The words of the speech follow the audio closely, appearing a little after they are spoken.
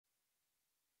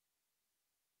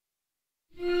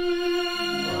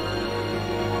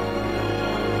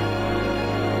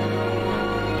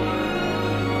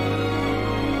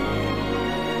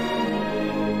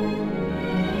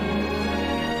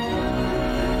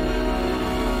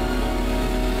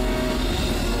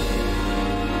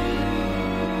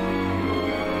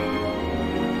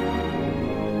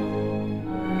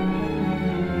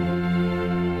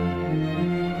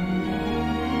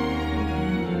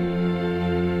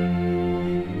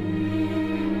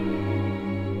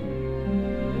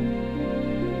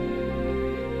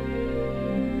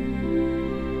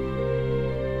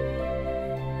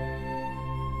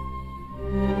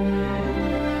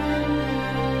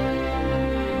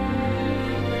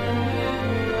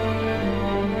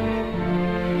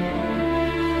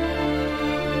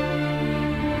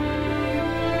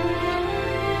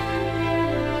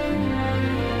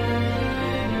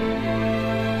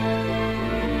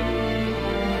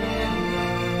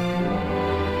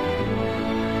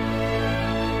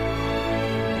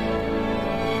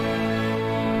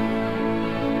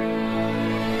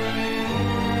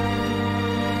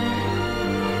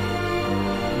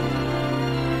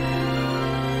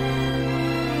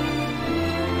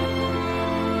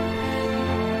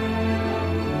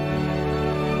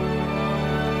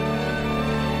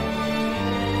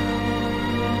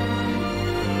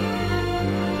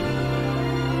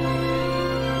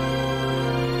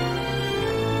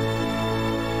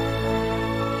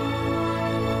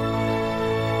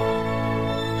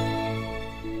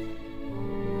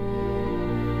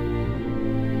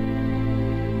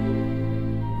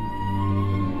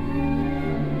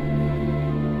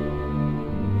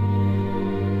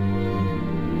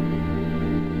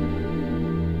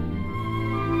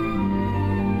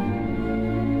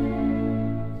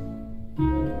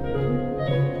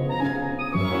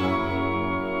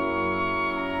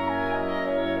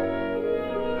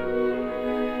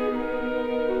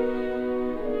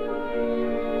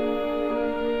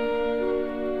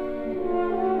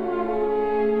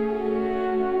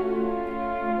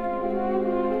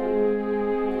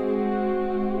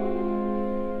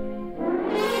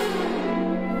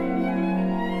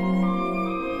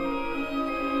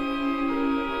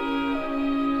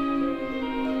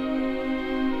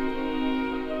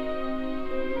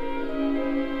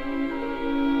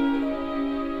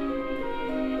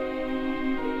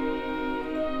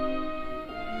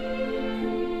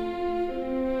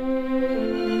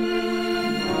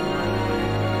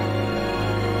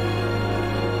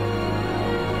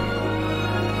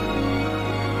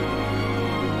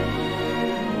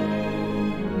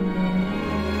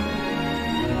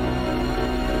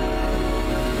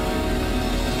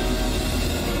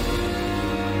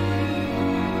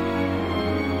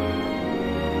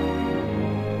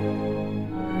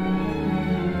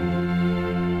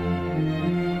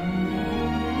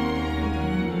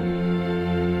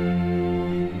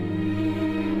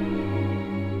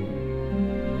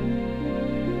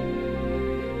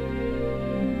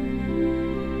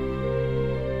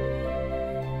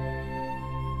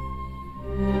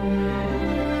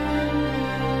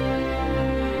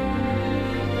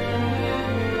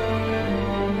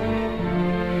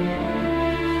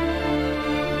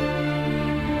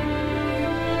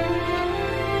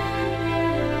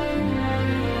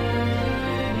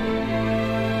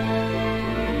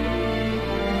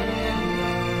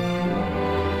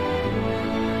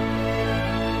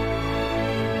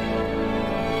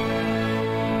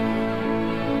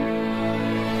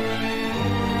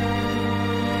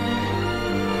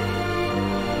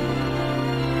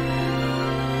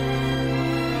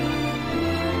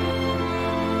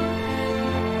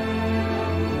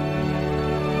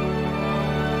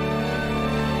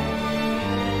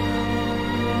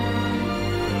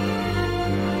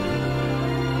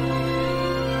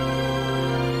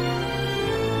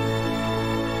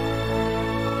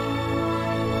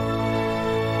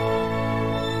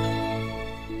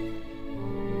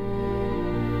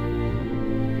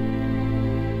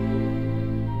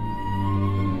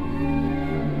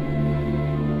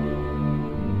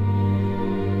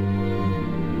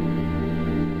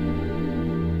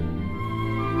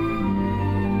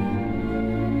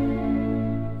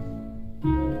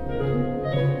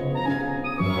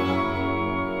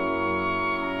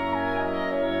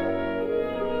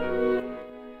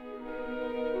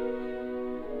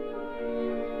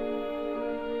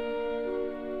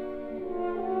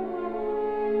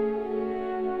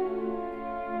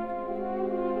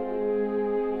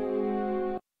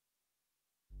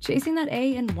Chasing that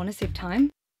A and want to save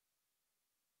time?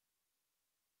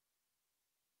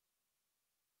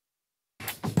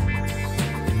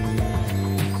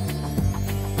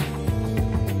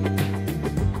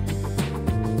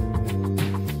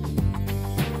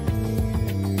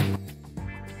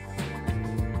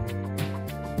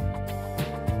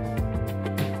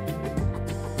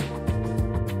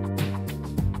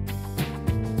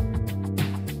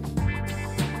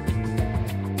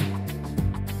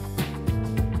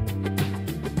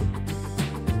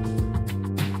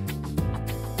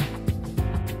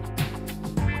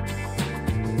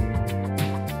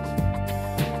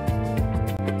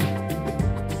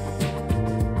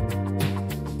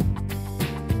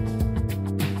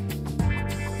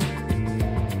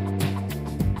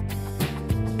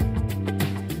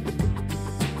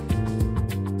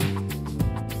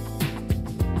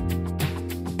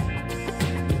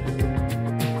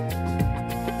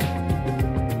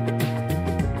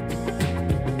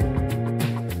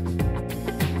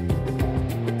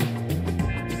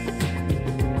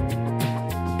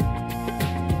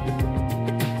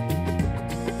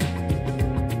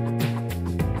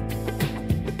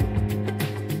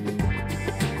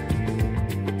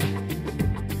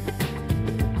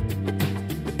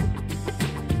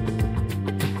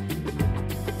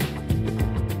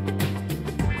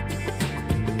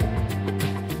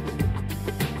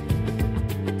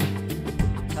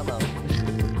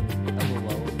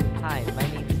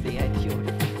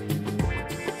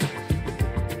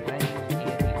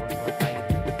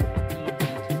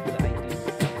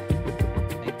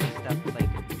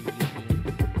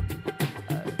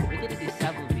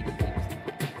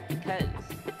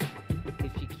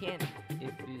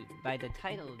 By the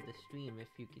title of the stream, if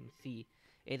you can see,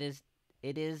 it is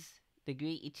the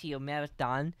Great Itchio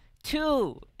Marathon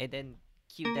 2, and then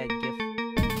cue that gif,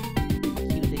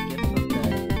 cue the gif from the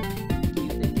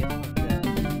video was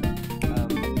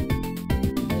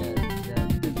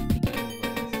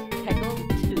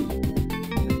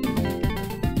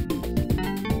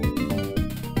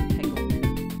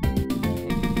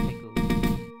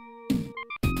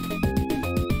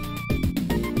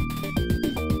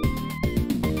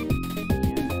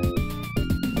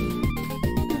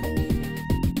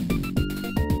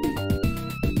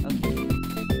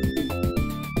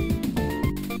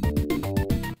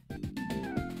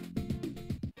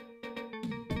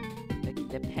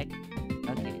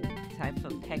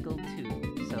Peggle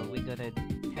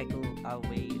 2. Our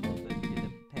way over to the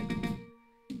Peggle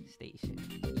station.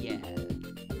 Yeah.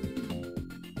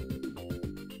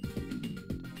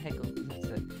 Peggle.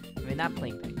 We're not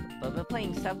playing Peggle, but we're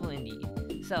playing several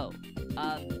indie. So,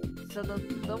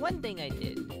 the one thing I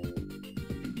did.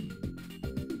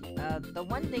 The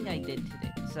one thing I did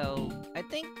today. So, I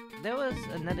think there was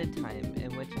another time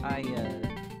in which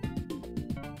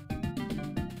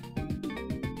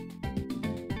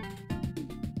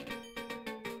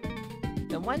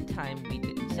the one time we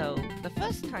did, so the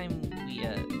first time we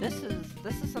this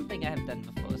is something I have done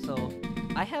before. So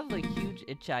I have a huge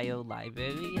itchio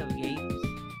library of games.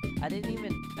 I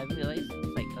realized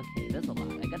it's like, okay, there's a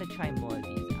lot, I gotta try more of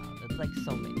these out. It's like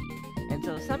so many. And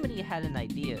so somebody had an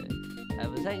idea. I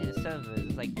was at a server, it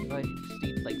was like, oh, you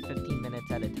stream like 15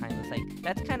 minutes at a time. It's like,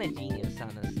 that's kind of genius,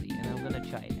 honestly, and I'm gonna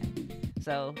try that.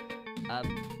 So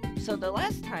so the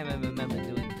last time I remember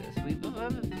doing this, we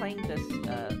were playing this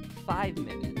 5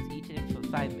 minutes, each in for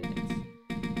 5 minutes.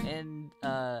 And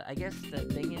I guess the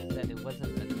thing is that it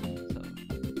wasn't enough, so.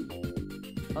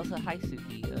 Also, hi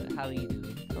Suki, how are you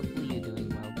doing? Hopefully you're doing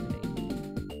well today.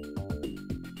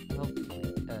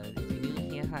 Hopefully. If you're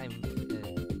new here, hi,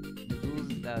 the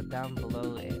rules are down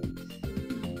below, and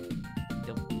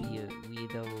don't be a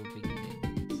weirdo or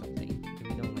bigoted something. We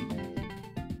don't like that.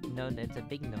 No, that's a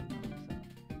big no-no.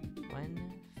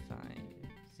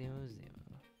 1500.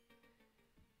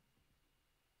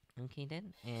 Okay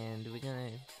then, and we're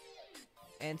gonna...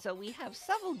 And so we have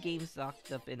several games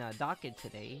locked up in our docket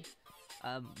today.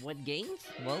 What games?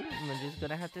 Well, we're just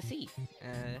gonna have to see.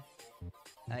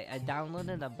 I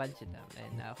downloaded a bunch of them,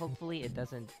 and hopefully it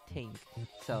doesn't tank.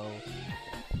 So,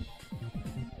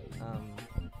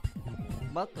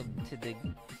 welcome to the...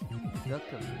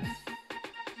 Welcome.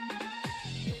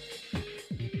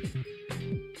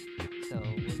 So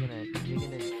we're gonna do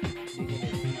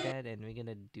that, and we're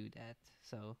gonna do that.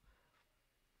 So,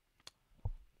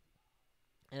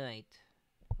 all right,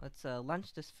 let's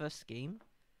launch this first game.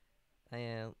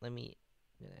 Let me.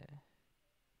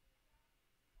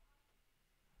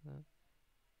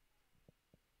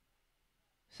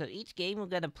 So each game we're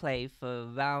gonna play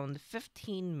for around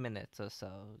 15 minutes or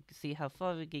so. See how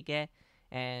far we can get,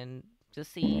 and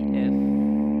just see if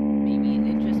maybe it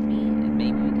interests me, and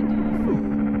maybe we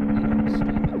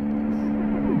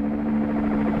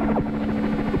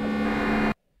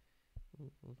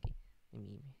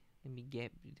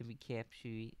capture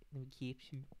it. Let me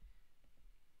capture.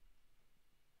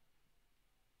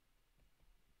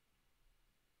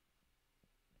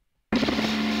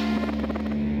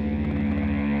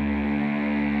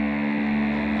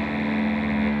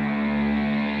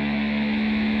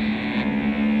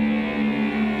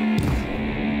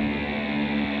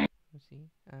 Let's see.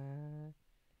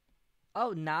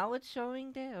 Oh, now it's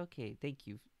showing there? Okay, thank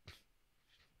you.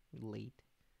 Late.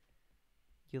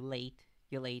 You're late.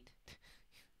 You're late.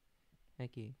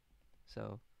 Okay.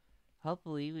 So,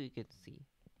 hopefully we can see.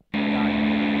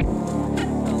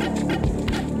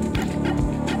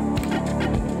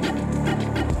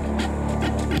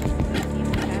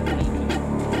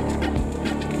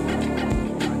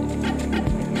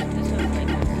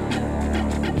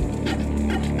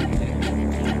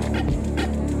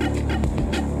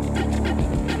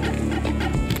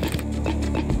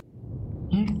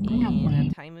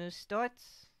 Timer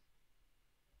starts.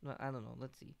 Well, I don't know.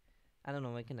 Let's see. I don't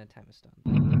know when can the timer start.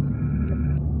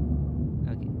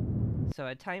 Okay. So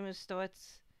a timer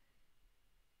starts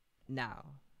now.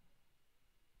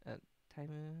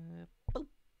 Timer. Boop.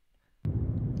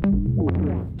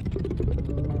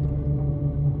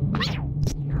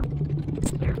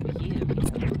 Here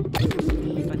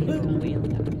we have funny little whale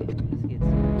down there.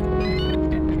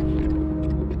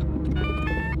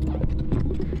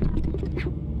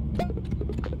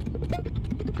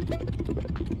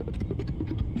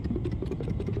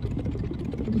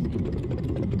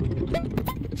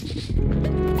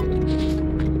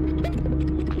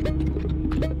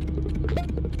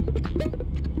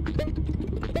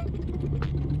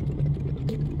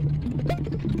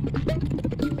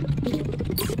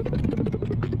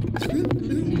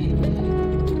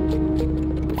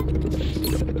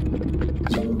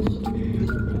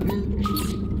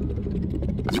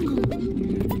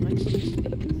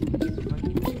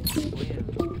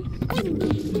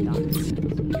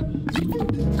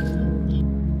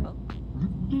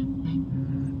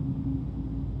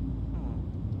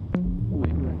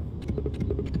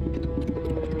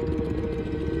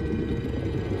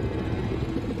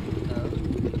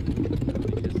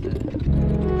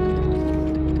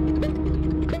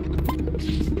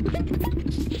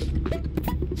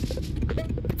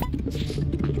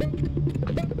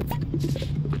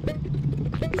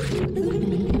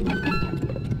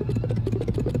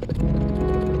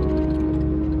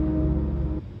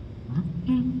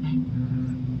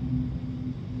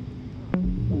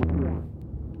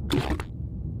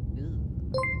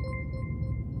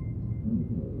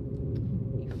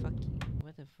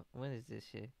 Let's get What is this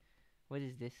shit? What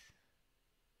is this?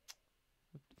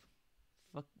 What the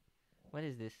fuck? What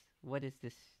is this? What is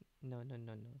this? No, no,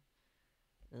 no, no.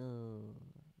 Oh,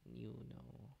 you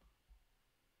know.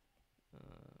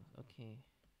 Okay.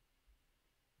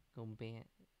 Go ban.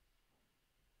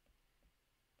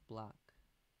 Block.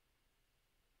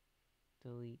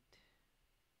 Delete.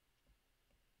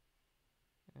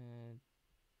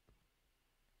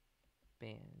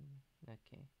 Ban.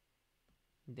 Okay.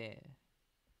 There.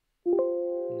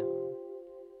 No.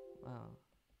 Wow.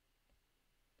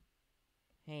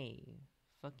 Hey,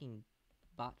 fucking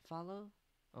bot follow?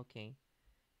 Okay.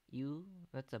 You,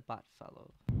 that's a bot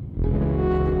follow.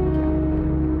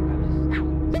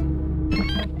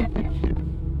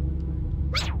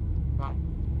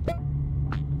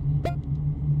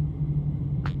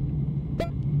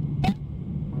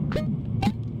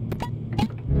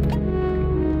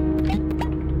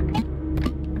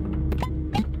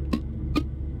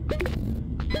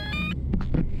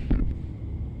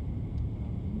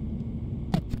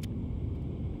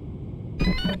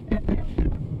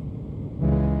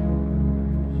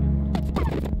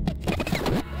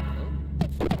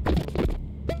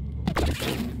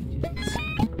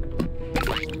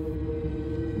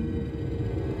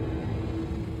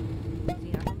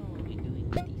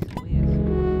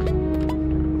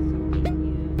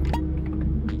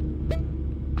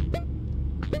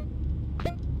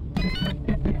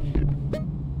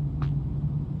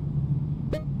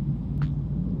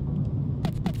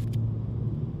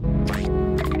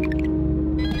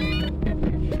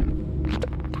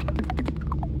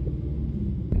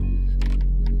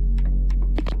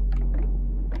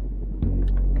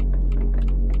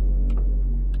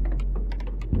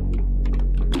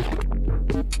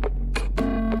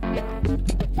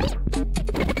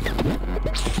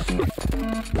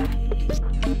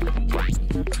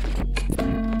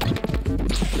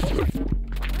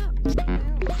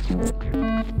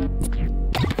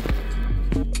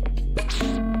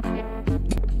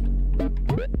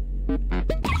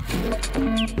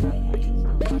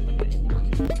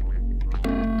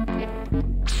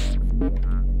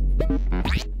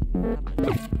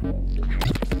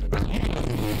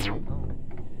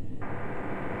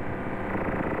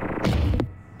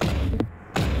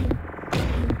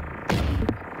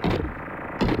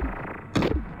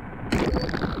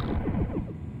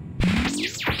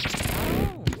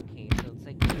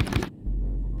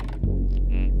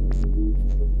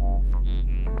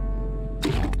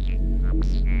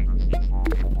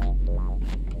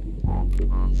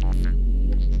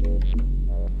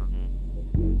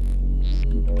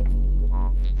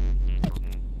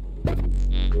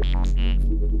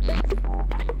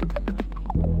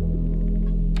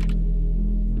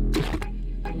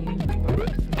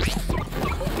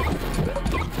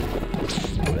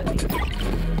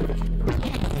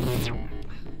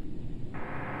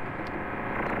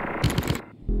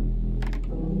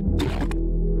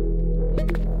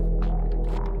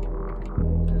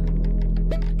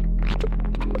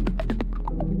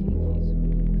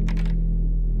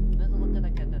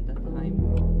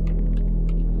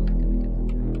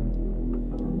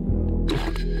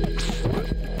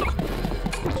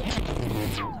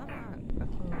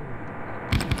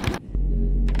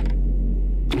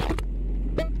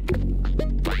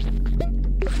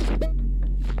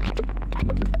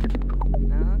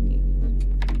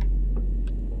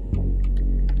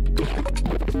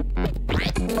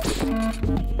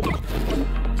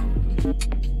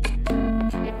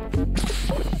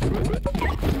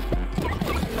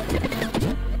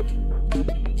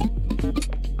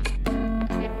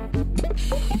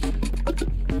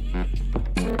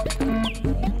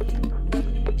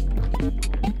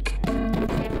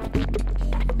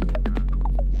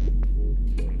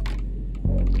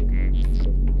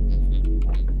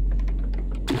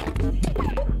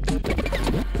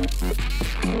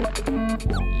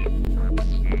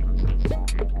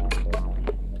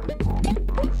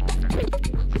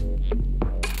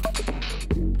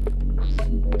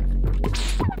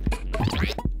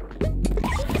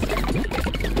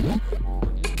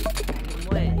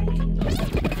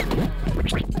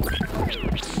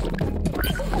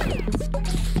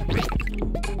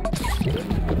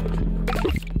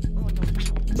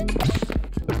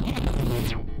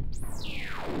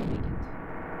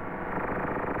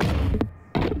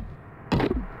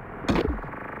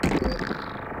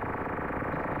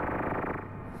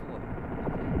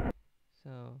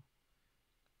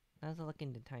 How's it look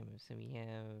in the timer? So we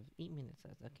have 8 minutes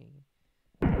left. Okay.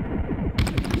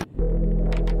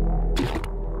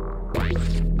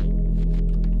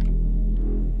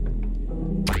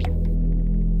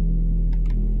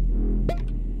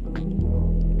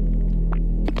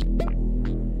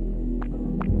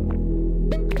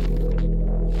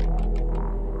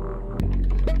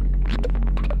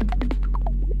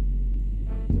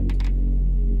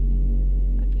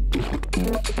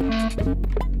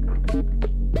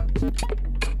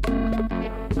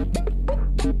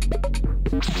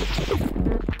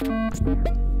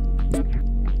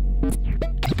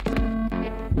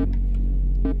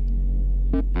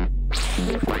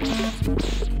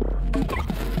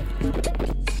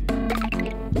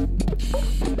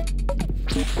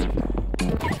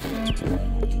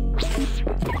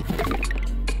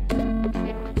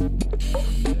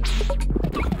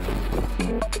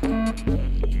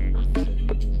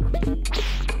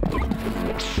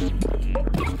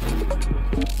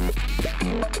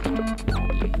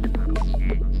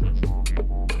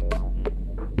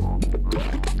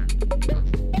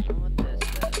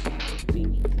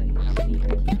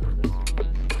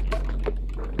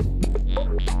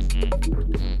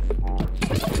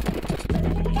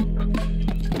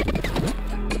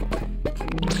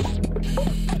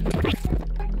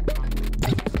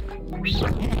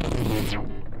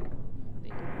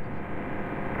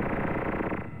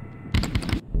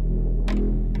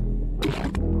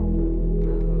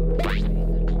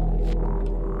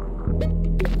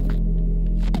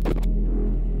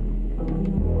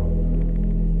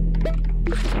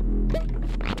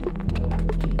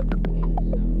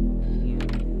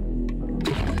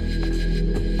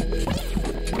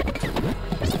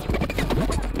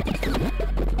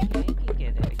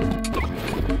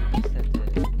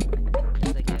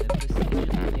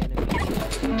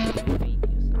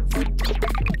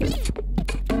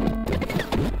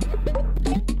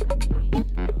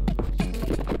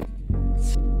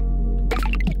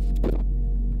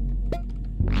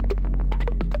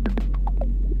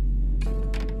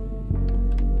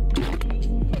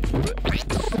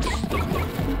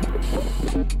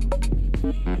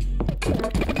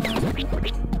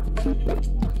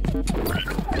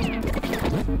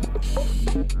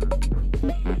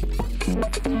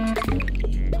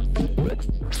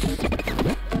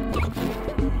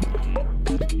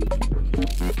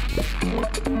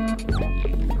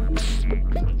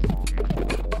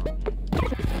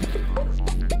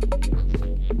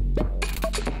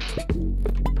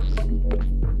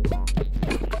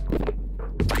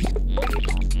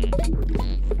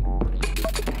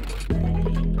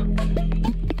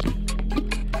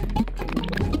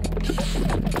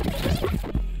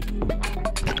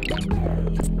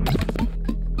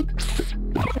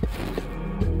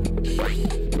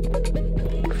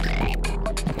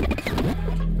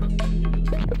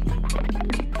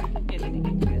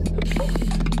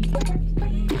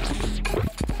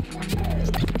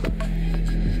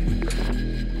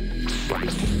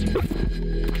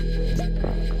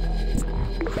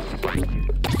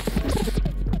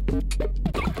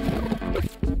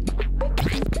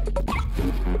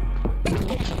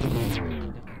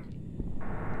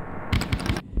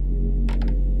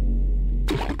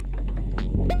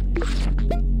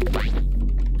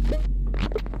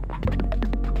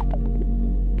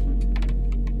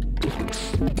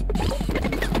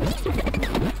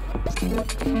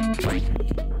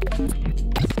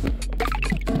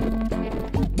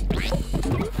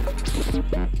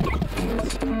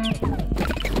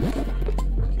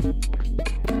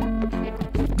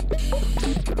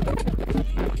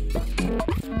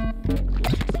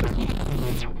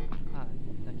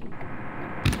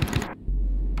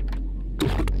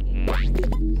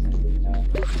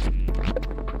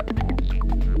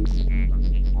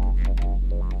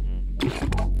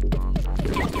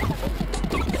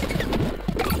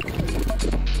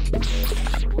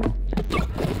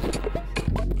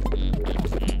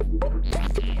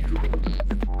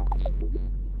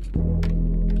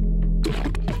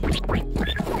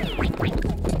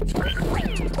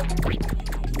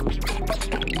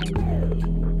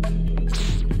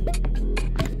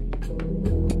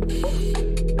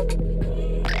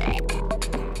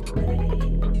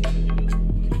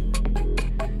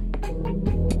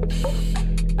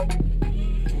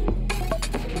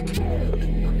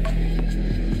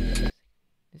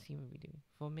 Let's see what we do.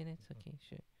 4 minutes? Okay,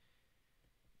 sure.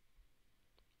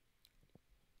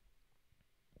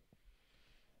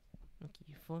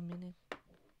 Okay, 4 minutes.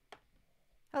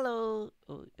 Hello!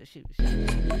 Oh, shoot.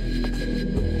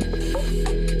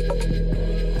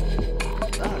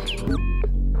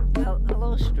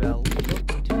 Hello, Strel.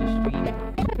 Welcome to the stream.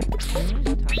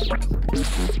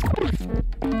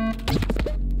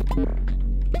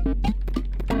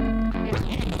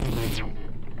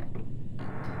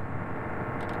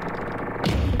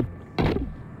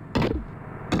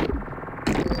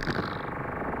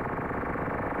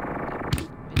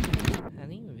 I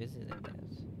didn't even visit it, guys.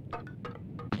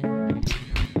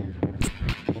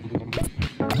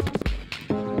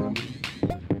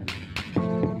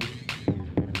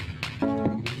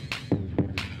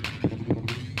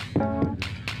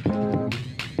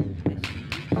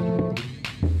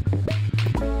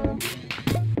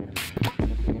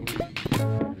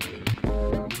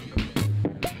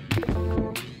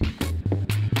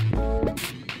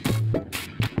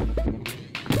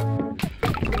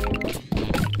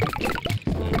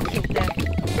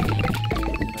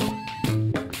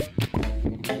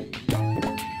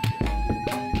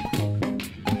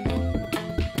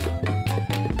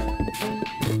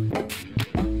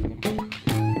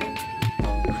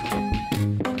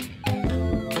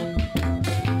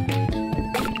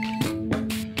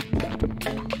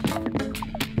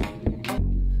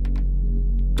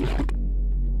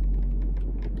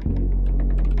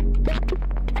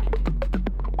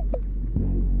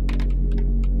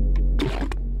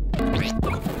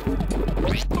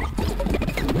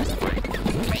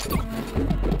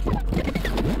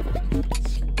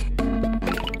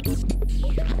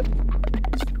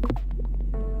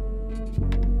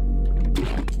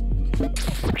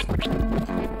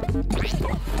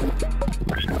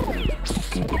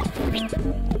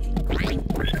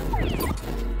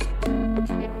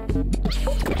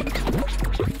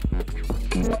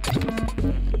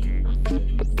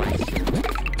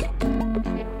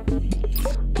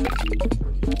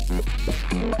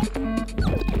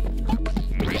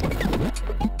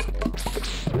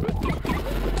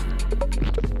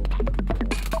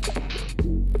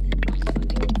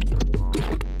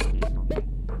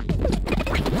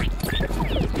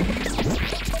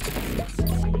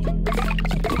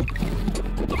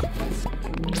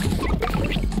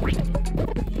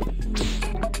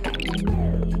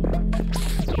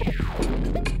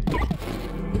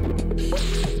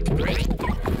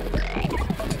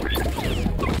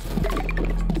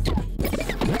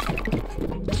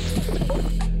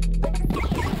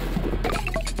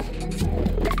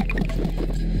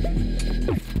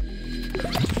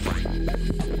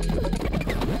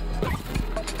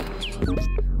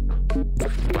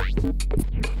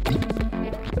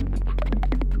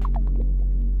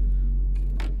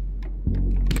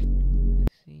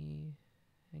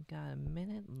 Got a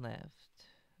minute left.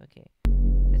 Okay.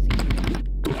 Let's see.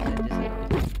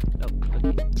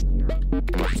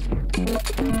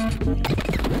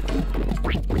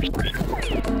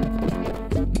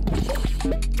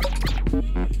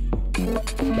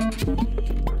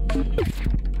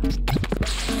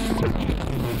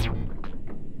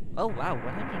 Oh wow,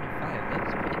 105.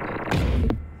 That's pretty good.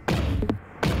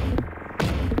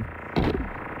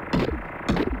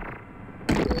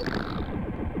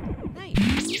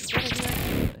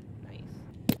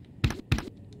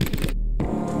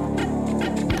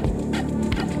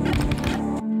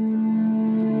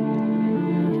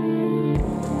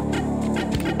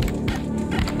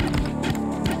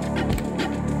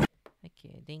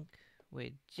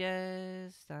 We're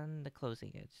just on the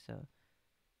closing edge, so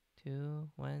 2,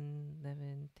 1,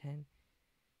 11, 10,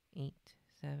 8,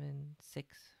 7,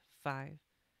 6, 5,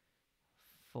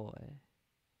 4,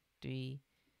 3,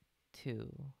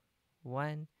 2,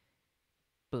 1.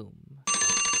 Boom.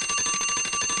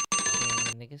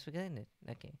 And I guess we're getting it.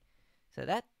 Okay. So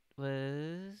that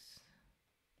was...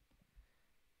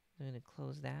 I'm gonna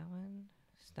close that one.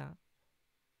 Stop.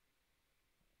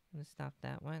 I'm gonna stop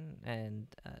that one. And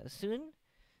soon.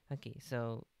 Okay,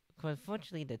 so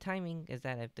unfortunately the timing is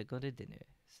that I have to go to dinner.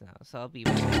 So I'll be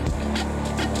right back.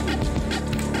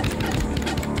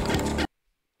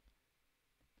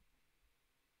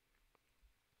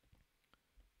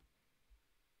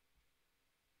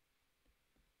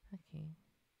 Okay.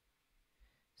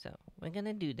 So we're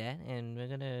gonna do that and we're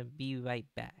gonna be right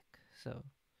back. So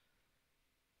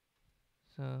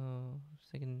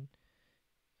second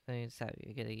sorry,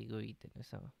 I gotta go eat dinner,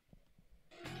 so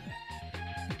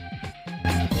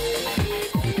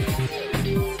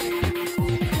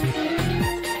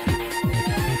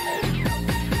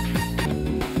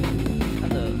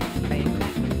hello.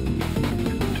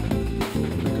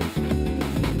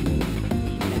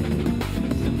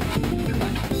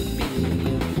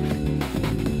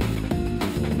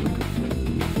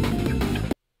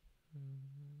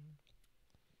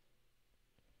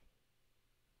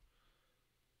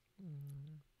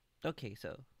 Okay,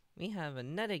 so we have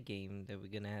another game that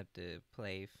we're gonna have to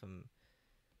play from.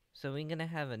 So we're gonna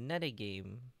have another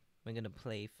game we're gonna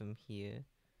play from here.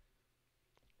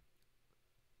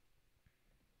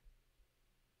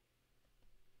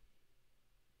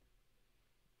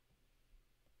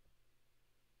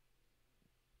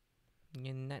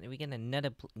 We get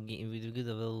another game. We do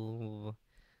the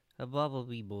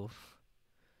probably both.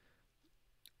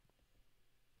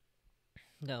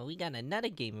 No, we got another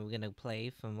game we're gonna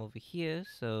play from over here.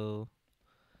 So,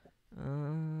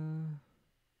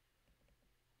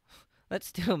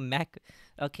 let's do a Mac.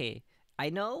 Okay,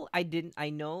 I know I didn't. I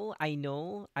know. I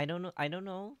know. I don't know. I don't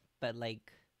know. But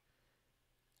like,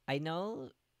 I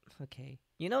know. Okay,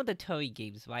 you know the Toei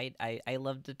games, right? I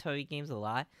love the Toei games a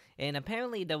lot, and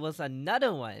apparently there was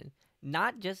another one.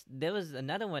 Not just there was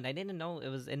another one. I didn't know it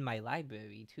was in my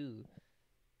library too.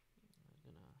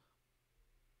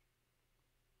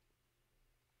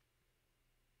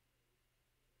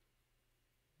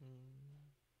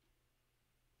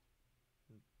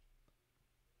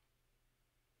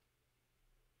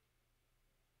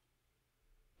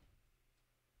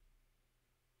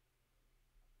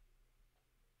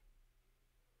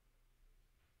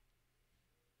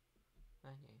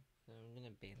 Okay, so I'm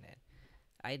gonna ban that.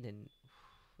 I didn't.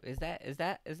 Is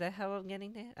that how I'm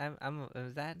getting there? I'm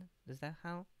is that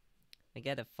how? I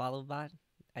get a follow bot.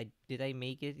 Did I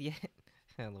make it yet?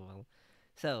 LOL.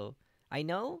 So I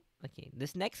know. Okay,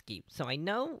 this next game. So I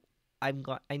know I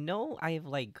know I've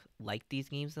liked these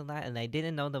games a lot, and I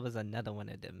didn't know there was another one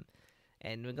of them.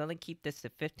 And we're gonna keep this to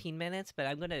 15 minutes, but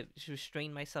I'm gonna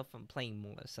restrain myself from playing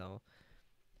more. So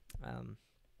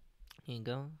here you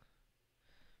go.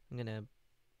 I'm gonna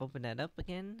open that up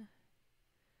again.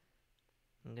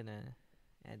 I'm gonna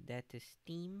add that to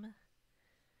Steam.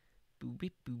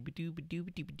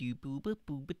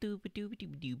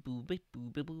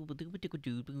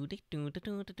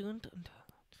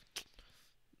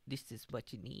 This is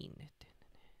what you need.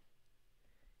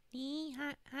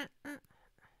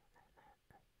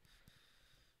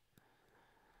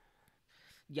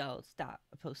 Yo, stop,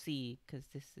 proceed, cause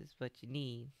this is what you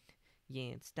need.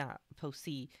 Yeah, stop,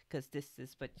 proceed, cause this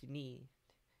is what you need.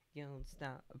 Yo,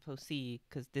 stop, proceed,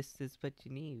 cause this is what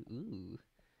you need. Ooh,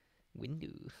 window.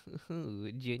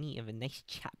 Ooh, journey of a nice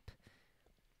chap.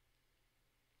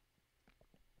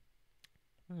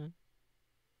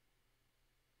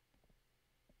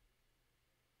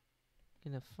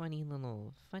 Get a funny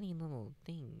little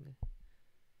thing.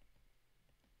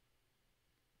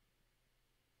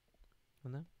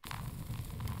 Hold on.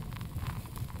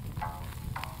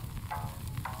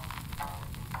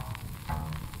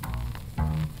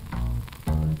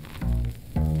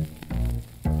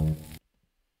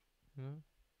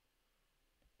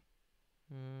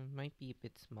 Might be a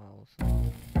bit small. So.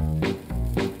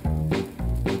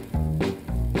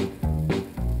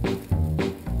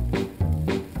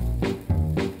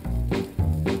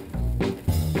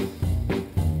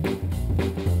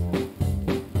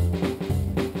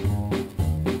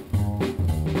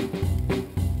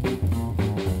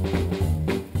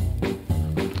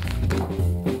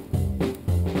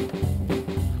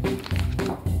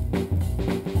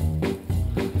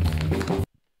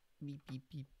 Beep beep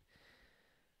beep.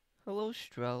 Hello,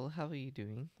 Strel. How are you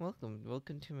doing?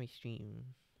 Welcome to my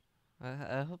stream.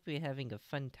 I hope you're having a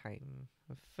fun time.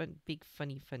 Big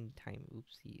funny fun time.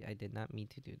 Oopsie, I did not mean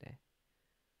to do that.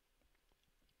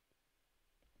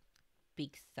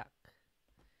 Big suck.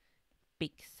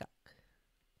 Big suck.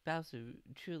 Bowser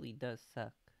truly does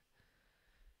suck.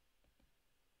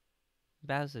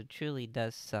 Bowser truly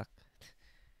does suck.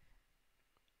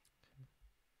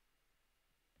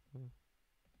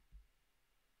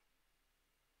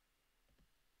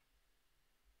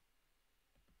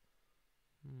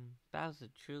 Bowser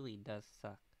truly does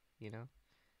suck, you know?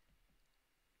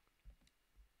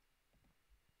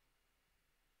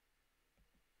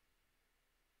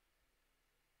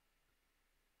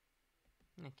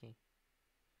 Okay.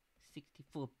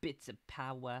 64 bits of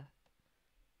power.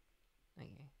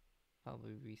 Okay.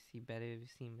 Probably we see better if you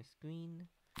see my screen.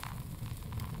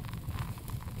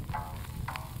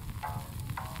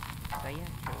 So yeah,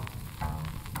 sure.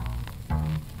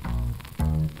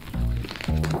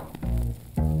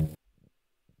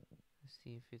 Let's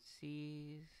see if it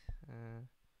sees.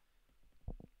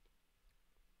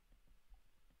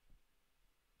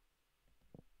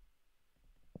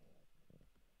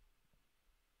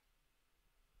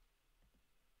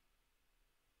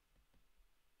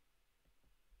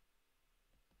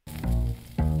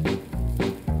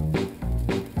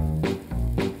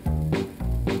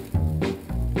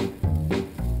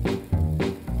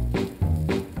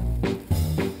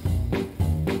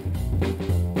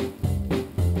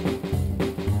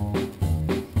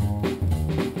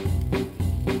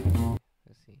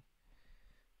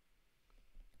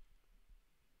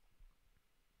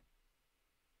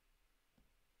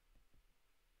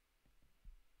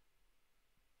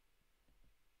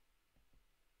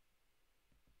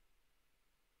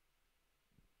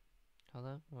 Hold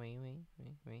up, wait,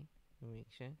 make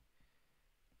sure.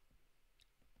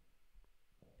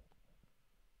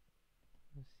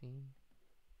 Let's see.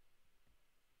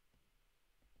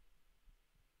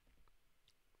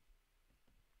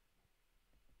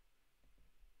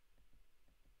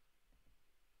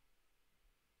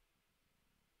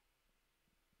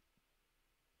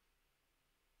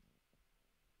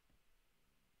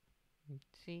 Let's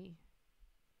see.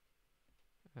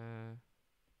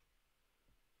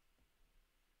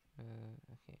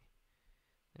 Okay.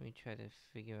 Let me try to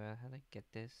figure out how to get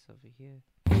this over here.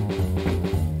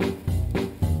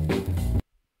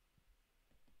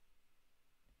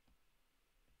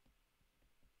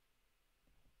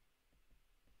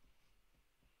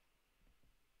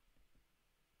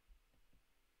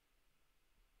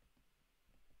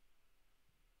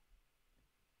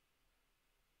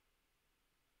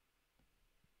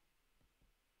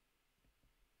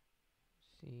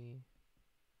 See.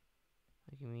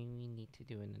 Like, I mean, we need to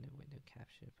do another window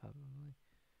capture, probably.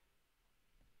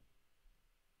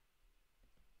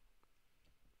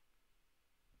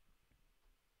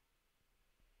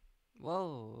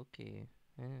 Whoa, okay.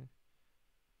 I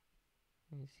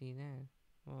see that.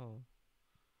 Whoa.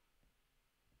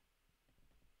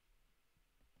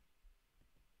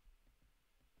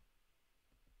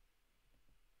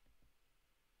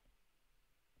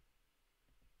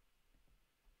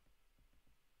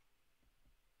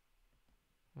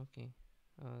 Okay.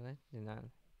 Oh, that did not.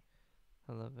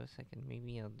 Hold up a second.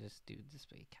 Maybe I'll just do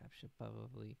display capture,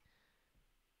 probably.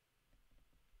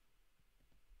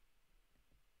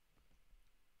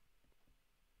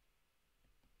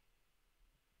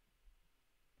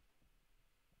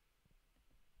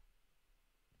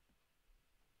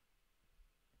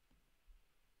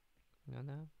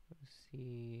 No. Let's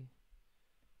see.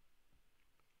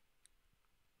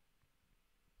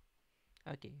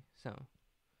 Okay, so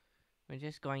we're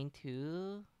just going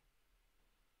to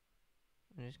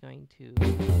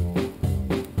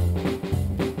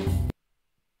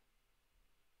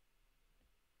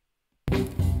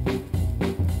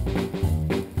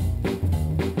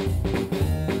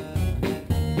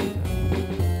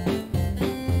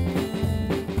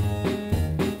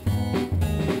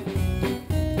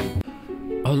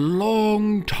A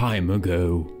long time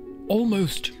ago,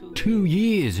 almost 2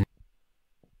 years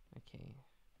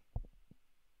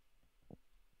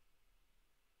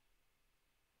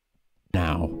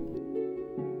now,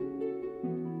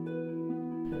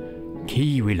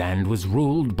 Kiwiland was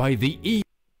ruled by the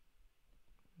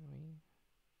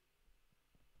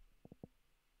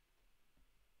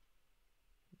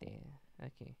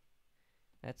Okay.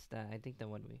 That's I think the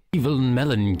one we... evil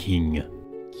Melon King.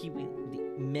 The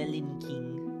Melon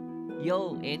King.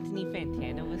 Yo, Anthony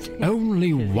Fantana was...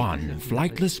 Only one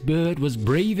flightless bird was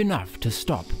brave enough to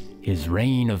stop his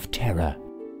reign of terror.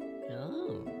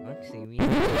 Oh, actually, we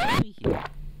have here.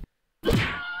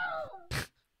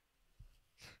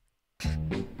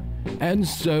 And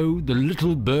so the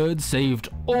little bird saved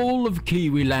all of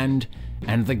Kiwiland,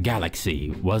 and the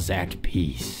galaxy was at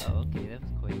peace. Oh, okay, that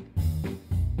was quick.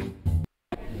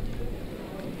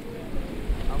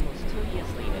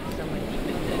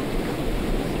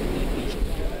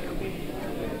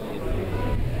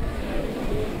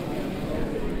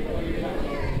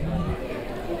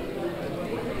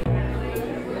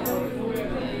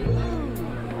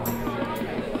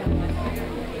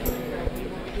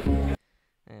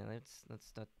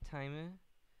 a timer.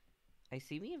 I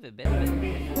see we have a bit of a okay.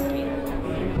 I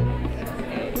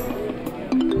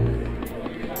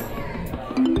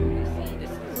see this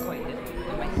is quite different.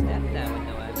 And my stepdad would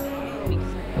know I'm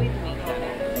quite weak that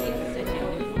he is such a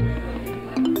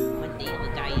noob. One day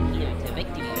will die here to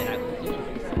victory without healing.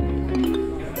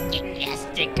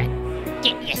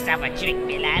 Get yourself a drink,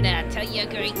 my lad, and I'll tell you a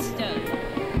great story.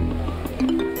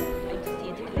 I'm just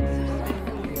here to collect some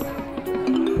place.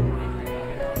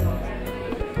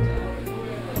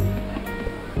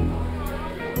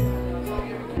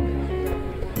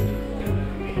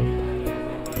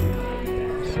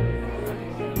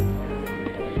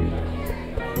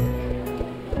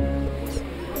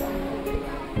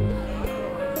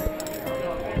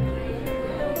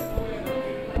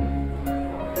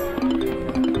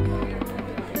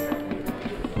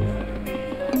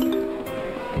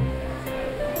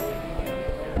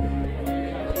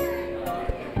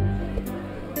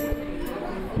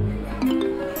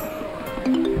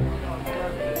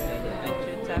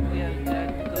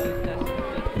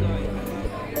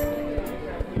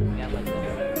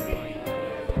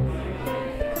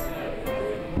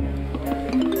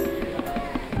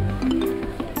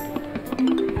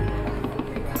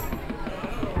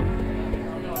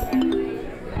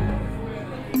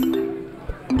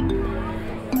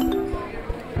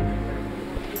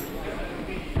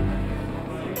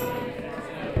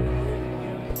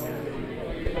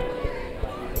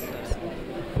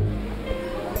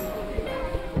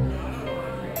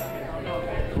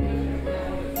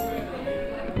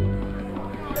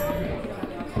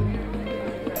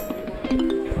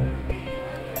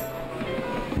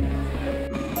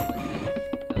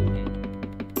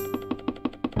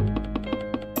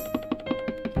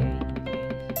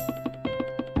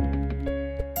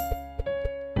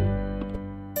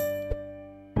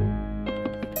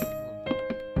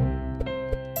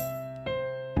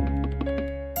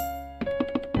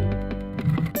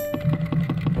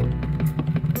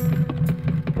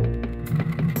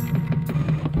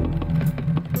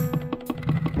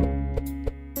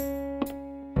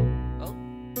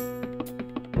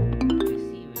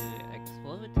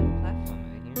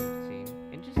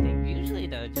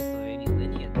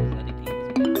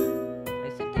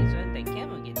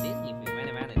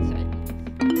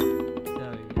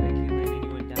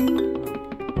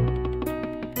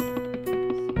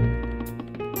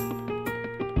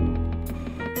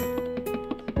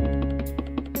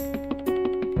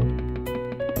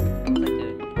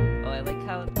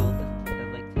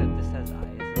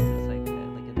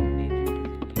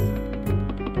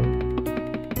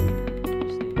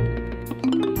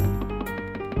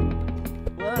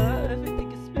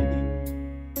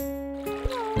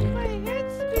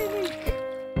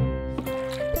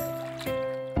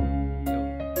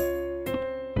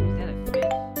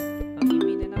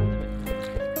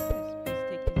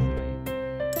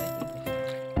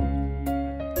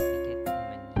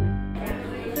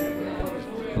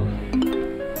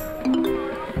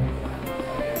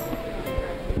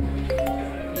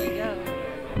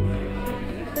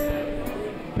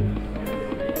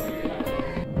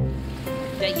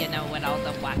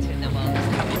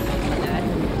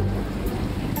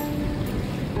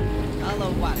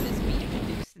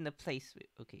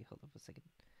 Okay, hold up a second.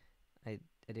 I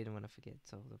didn't want to forget,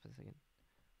 so hold up a second.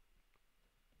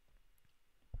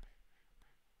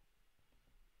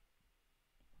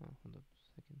 Oh, hold up a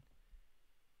second.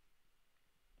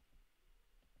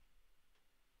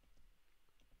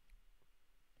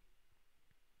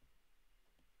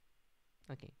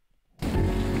 Okay.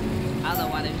 Other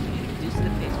water introduced to the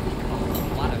place we call the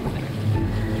water center.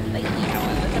 Lately,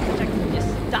 however, the projection just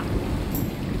stopped.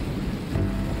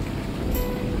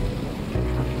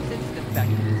 Since the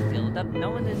factory is filled up, no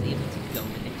one is able to go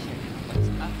in and check what's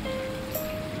up.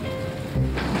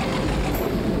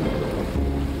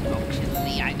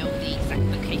 Fortunately, I know the exact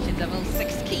locations of all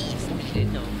 6 keys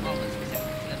needed. No, almost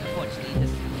exactly. Unfortunately,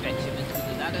 this adventure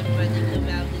included a lot of running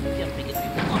around and jumping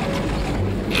through the water.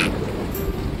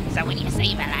 So when you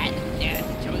say that,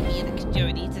 join me in the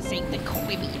journey to save the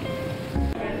Caribbean.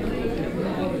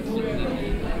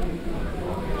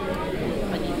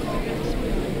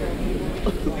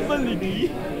 Melody.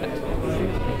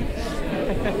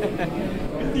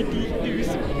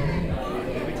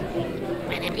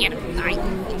 What a beautiful night.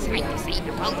 It's time to save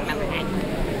the world, Melody.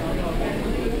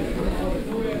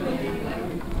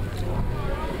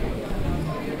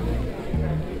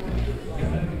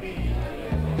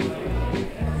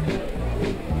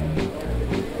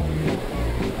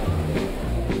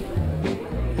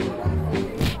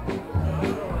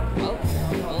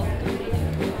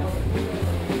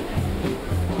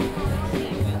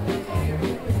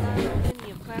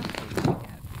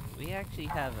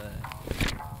 have a...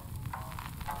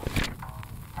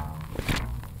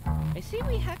 I see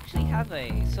we actually have a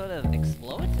sort of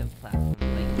explorative platform,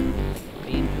 like a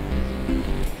big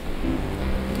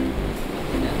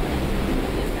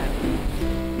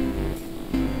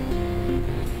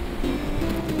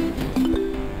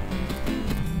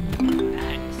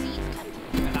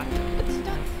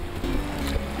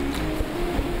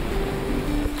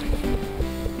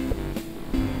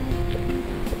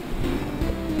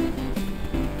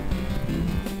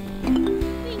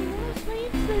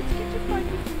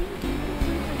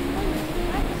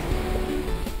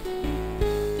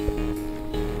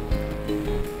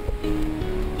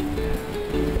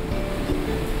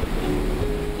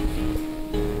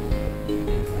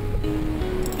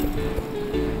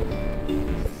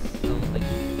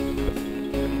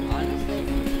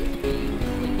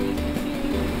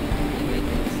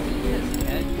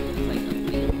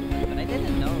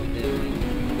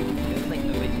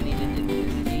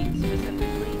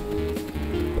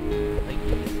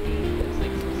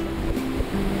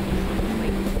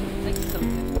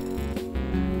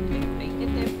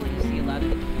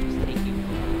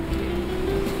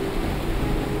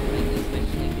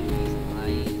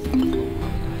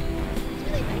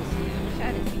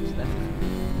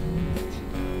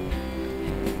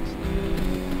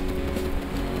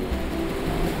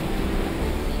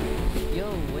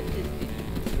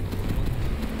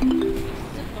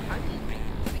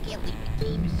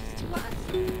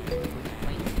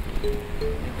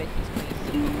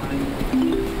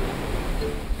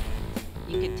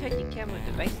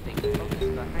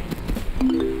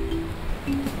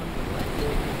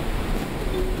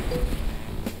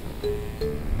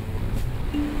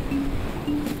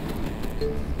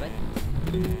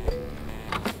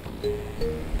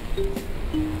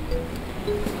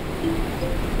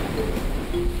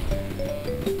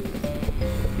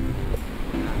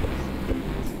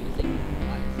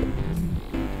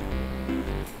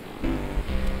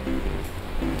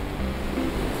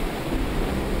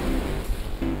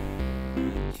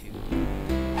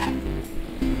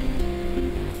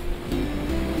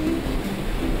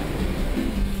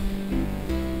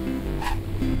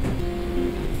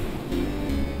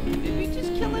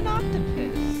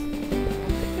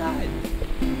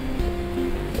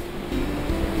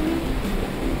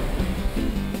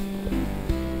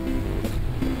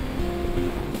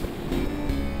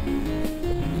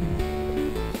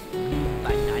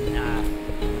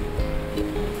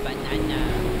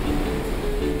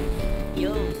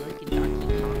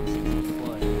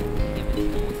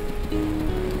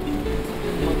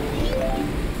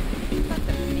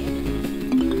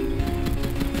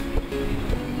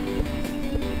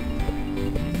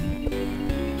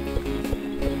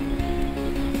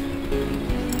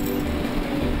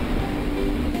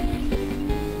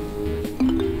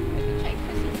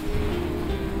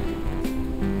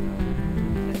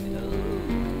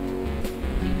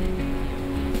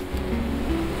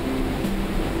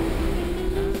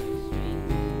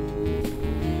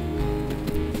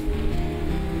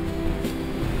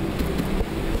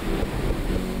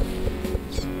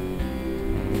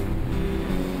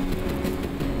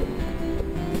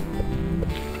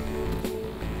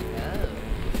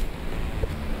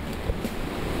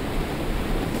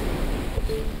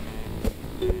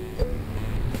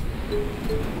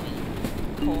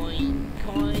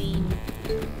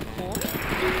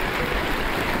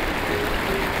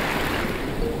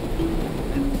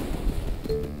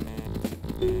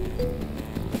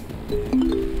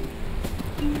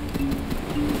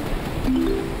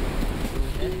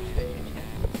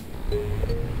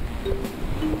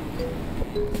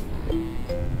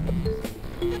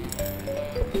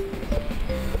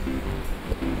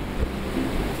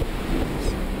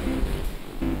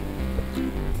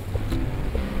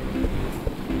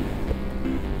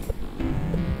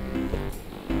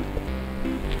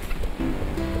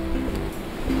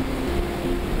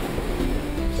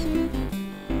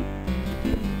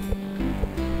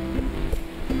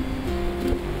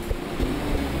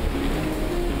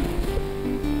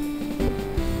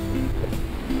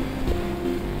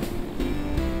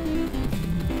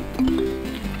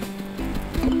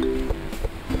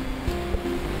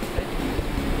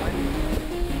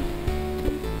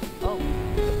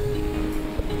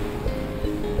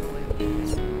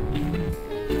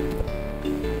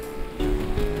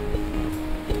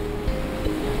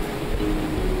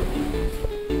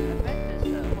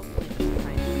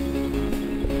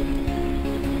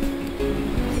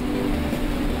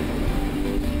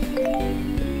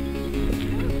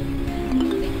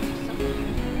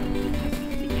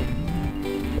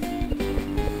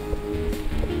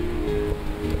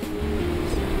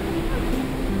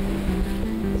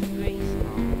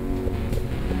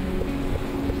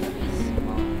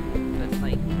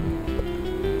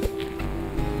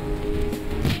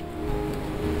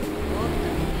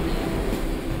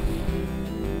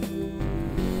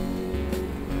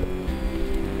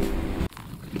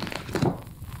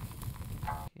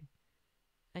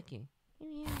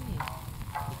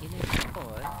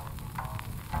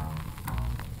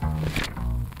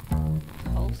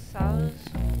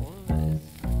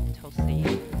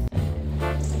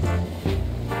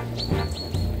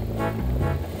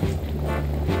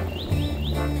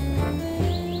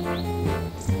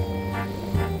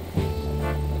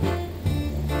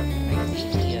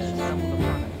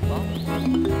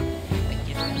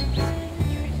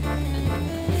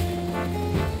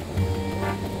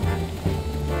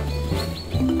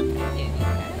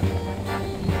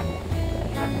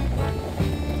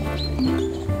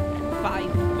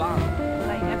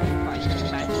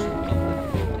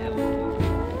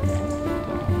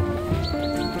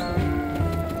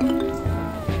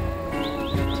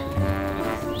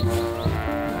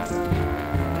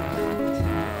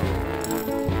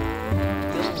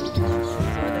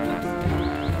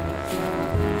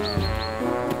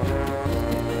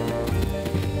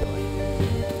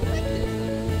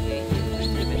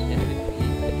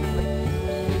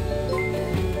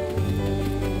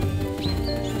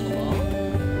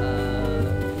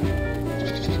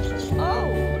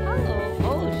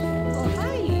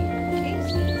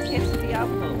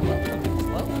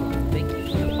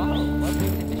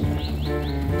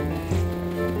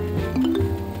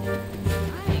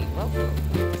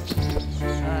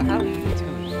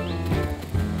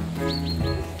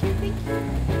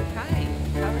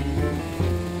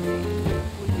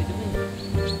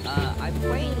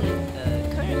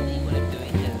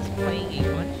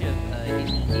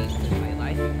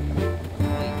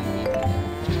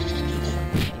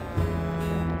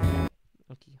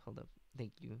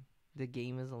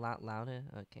game is a lot louder.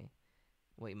 Okay.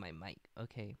 Wait, my mic.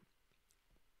 Okay.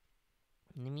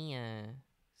 Let me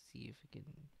see if we can.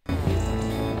 Okay.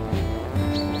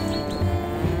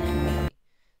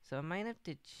 So I might have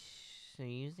to. So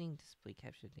using display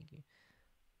capture. Thank you.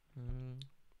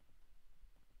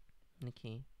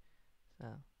 Okay. So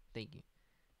thank you.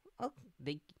 Oh,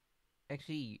 thank.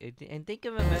 Actually, and think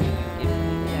of a message you give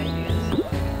me the ideas.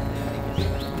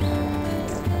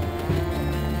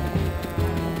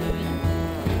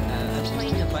 I'm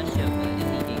playing a bunch of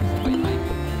indie games in my life.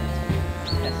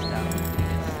 That's test out,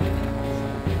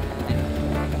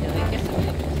 I guess it's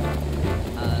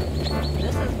interesting.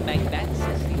 This is Macbat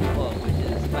 64, which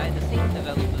is by the same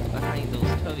developers behind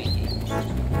those Tory games.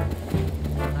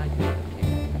 Not good,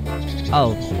 okay.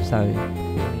 Oh, sorry.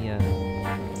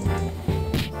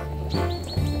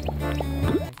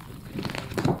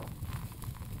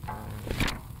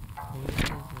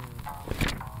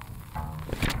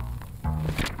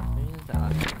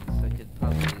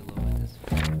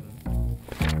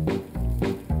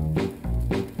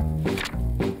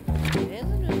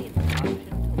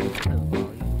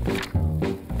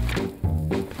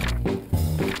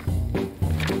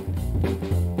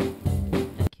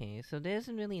 me, so there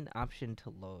isn't really an option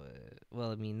to lower it.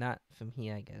 Well, I mean, not from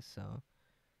here, I guess,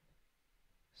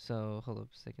 so, hold up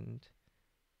a second.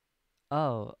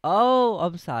 Oh,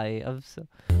 I'm sorry, okay,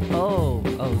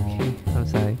 I'm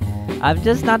sorry. I'm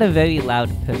just not a very loud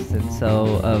person,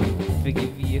 so,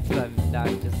 forgive me if I'm not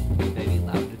just very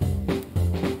loud.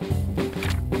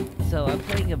 So, I'm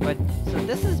playing a bunch, so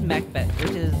this is Macbat,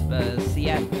 which is,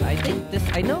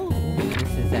 I know who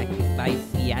this is actually, by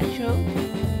Seattle.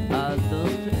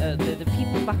 The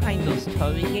people behind those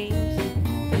Tory games,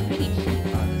 they're pretty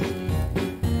cheap, honestly.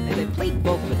 And I played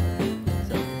both of them.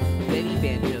 So, very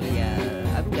banjo,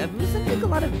 yeah. I'm listening to a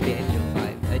lot of banjo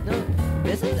vibes.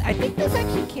 I think this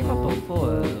actually came up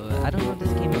before. I don't know if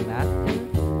this came up after,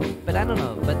 but I don't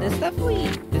know. But this definitely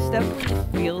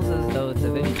feels as though it's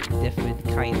a very different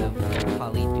kind of Call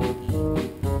of Duty.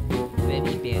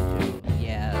 Very banjo,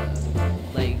 yeah.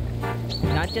 Like,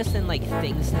 not just in like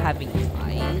things having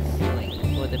eyes, like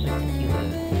for the particular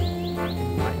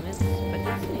environments, but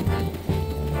that's maybe.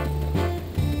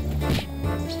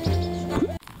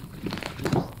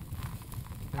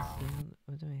 Let's see,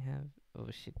 what do I have? Oh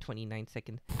shit, 29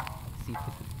 seconds. Let's see if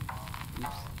I can.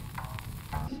 Oops.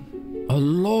 A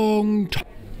long time.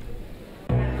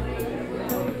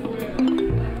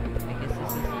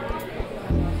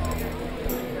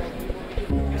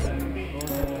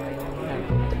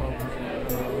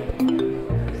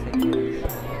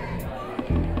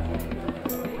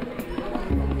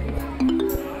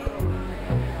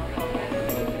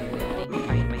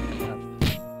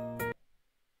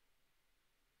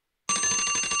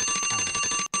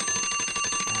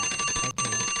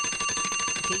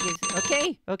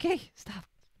 Okay, stop.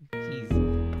 Jeez.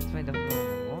 It's my double one.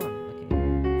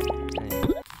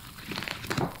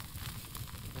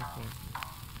 Okay.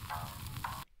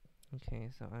 Okay,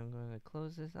 so I'm gonna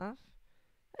close this off.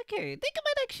 Okay, I think I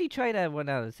might actually try that one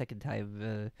out a second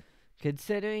time.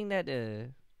 Considering that,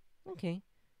 okay.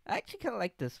 I actually kinda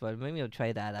like this one. Maybe I'll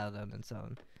try that out on its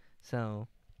own. So,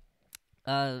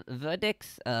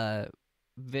 verdicts,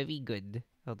 very good.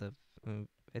 Hold up. I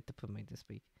have to put my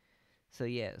display. So,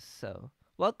 yes, so.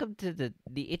 Welcome to the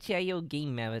itchio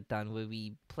game marathon where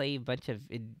we play a bunch of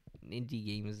indie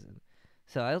games.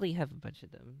 So I only have a bunch of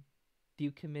them. Do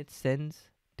you commit sins?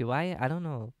 Do I? I don't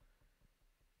know.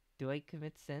 Do I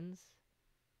commit sins?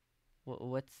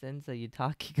 What sins are you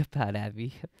talking about,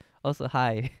 Abby? Also,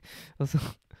 hi. Also,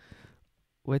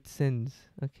 what sins?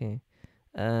 Okay.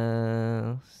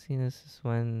 See, this is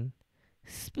one.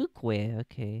 SPOOKWARE.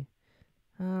 Okay.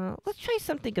 Let's try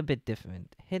something a bit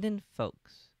different. Hidden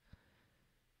Folks.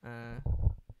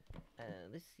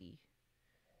 Let's see.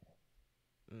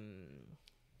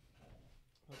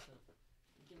 What's up?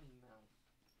 Give me mouse.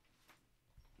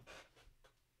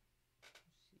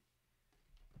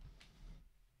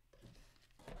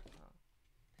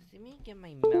 Let me get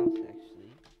my mouse,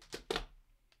 actually.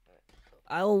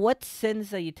 Oh, what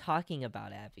sins are you talking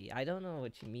about, Abby? I don't know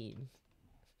what you mean.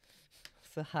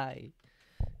 So, hi.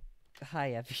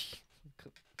 Hi, Abby.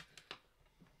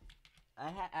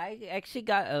 I actually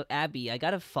got Abby. I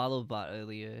got a follow bot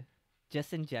earlier,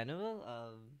 just in general.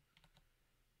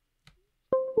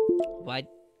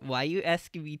 Why you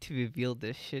asking me to reveal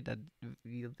this shit and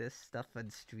reveal this stuff on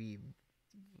stream?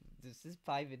 This is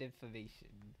private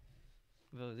information,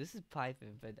 bro. This is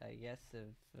private, but I guess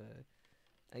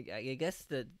I guess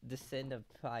the sin of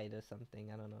pride or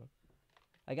something. I don't know.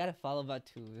 I got a follow bot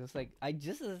too. It was like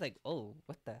was like, oh,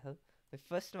 what the hell? The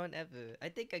first one ever. I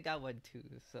think I got one too.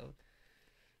 So.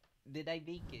 Did I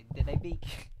make it? Did I make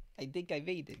it? I think I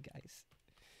made it, guys.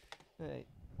 Alright.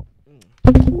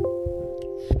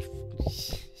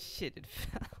 Shit, it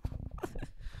fell.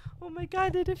 Oh my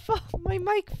god, did it fall? My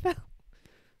mic fell.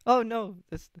 Oh no,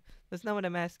 that's not what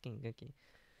I'm asking. Okay.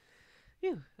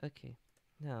 Phew. Okay.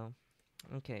 No.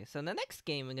 Okay, so the next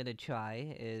game we're gonna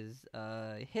try is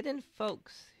Hidden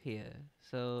Folks here.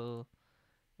 So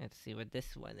let's see what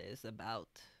this one is about.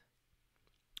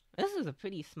 This is a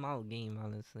pretty small game,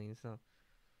 honestly. So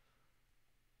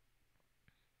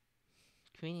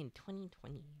created in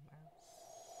 2020.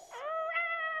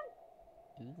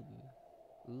 Wow.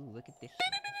 Ooh, look at this.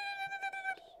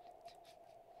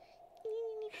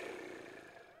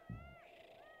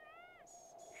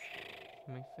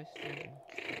 My first time.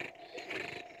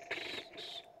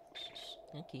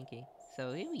 Okay.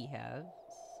 So here we have.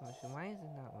 Why is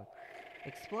it not working?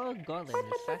 Explore Golem,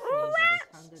 assassinated by the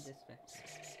Tonga Dispatch.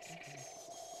 Okay.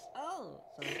 Oh,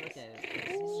 so it's like a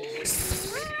big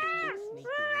snake with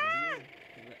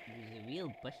a real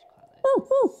bush collar.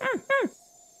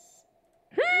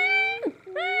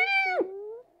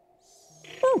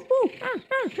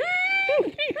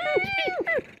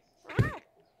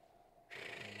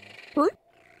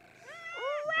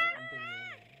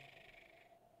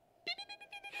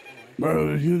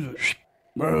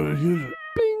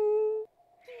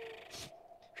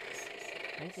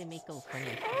 Why does it make all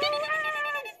funny?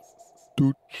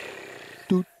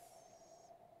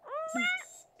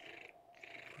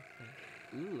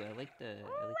 Ooh, I like the.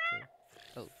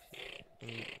 Oh,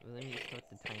 let me start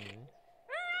the timer.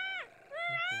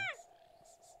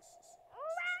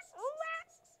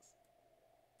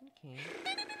 Okay.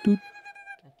 Okay.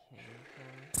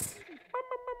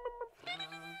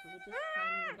 So we're just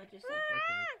finding a bunch of stuff.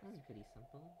 Okay, this is pretty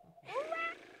simple.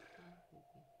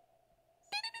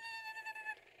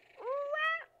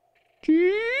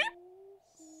 Okay.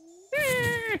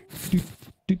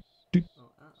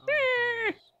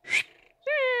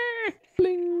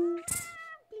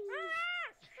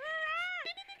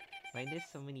 Why there's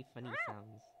so many funny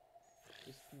sounds?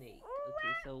 The snake.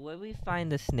 Okay, so where we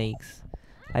find the snakes,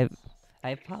 I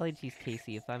apologize,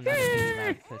 Casey, if I'm not a very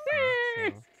loud person.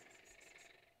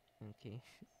 So okay.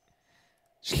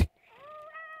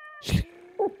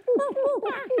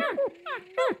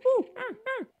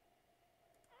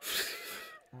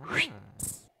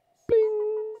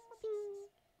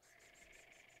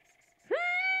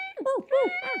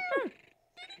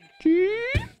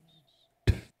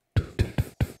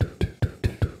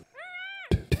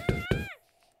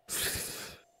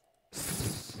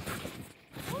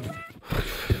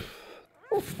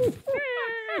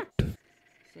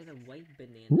 Said a white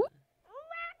banana.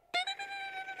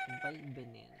 White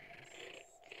banana.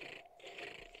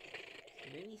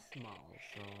 Very small,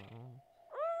 so.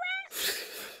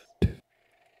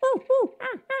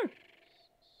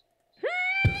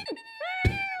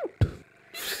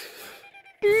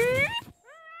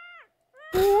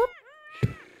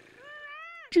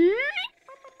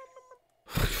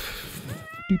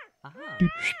 Aha!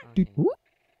 Okay.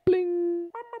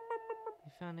 Bling! We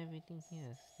found everything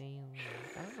here. Stay alive.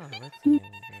 I don't know. Let's see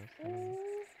how it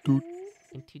goes.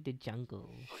 Into the jungle.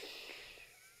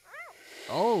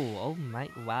 Oh my!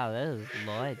 Wow, that is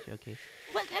large. Okay.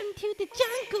 Welcome to the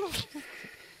jungle.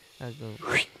 I'll go.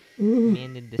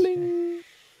 Man in distress.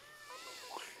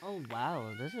 Oh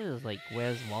wow, this is like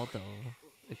Where's Waldo,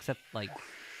 except like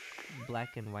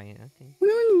black and white. Okay.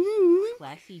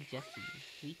 Classy Jessie,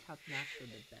 3 top notch for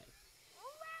the best.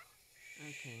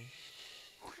 Okay.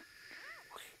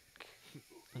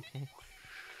 Okay.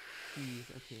 Please.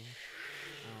 Okay.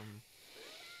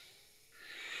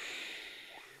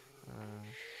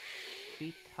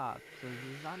 Tree top. So this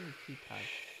is on the tree top.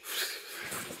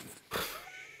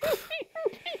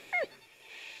 Okay.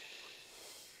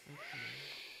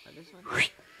 This one.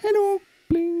 Hello.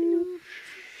 Bling.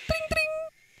 Bling bling.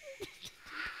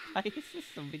 Why is there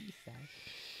so many sounds?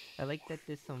 I like that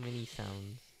there's so many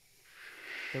sounds.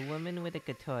 The woman with a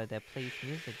guitar that plays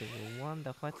music will warm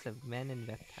the hearts of men and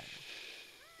reptiles.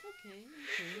 Okay.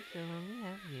 So we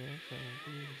have here, so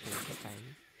we can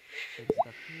find good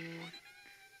stuff here.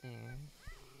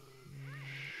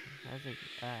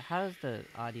 There. How's the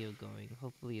audio going?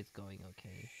 Hopefully it's going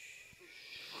okay.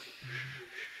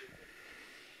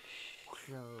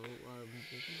 So,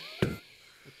 okay.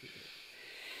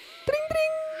 Ding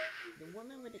ding! The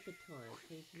woman with the guitar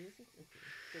plays music? Okay.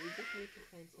 So we just need to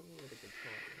find someone with a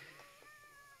guitar.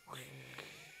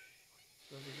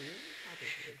 So the real?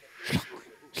 Probably.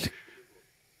 Okay.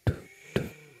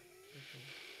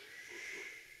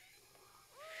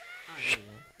 Oh, yeah.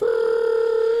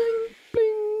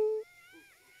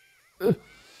 Oh,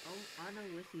 Anna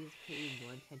Wissy's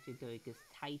you're doing is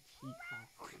Tai Chi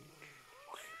classes.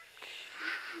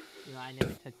 You know, I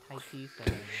never took Tai Chi, so...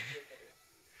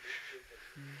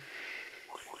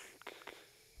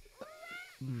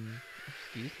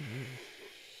 Excuse me.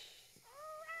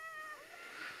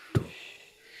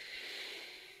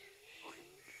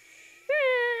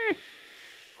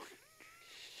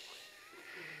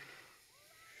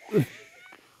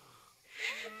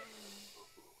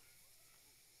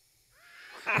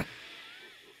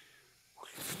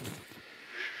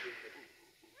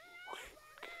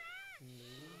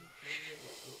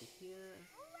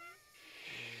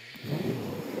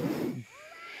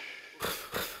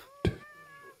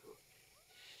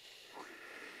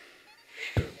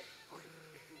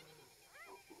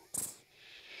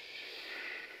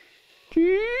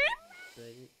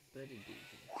 Birdie dude.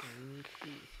 So we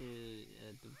need to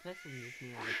the person is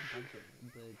near like a bunch of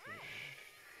birds right now.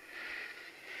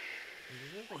 And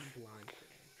there's just like blonde birds.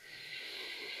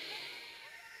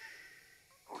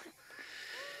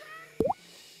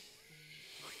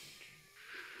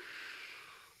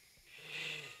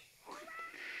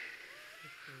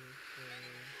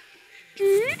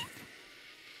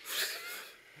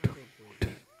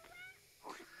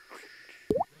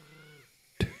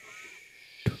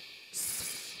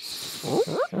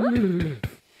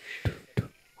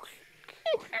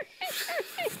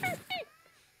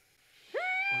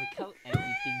 Look how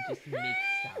everything just makes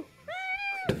sounds.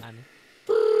 Honest.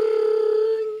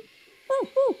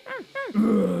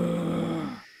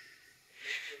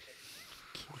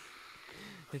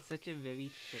 It's such a very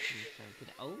certain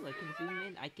sound. Oh, I can zoom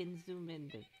in. I can zoom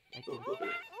in. I can.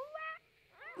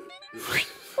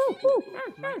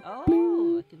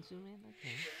 Oh, I can zoom in.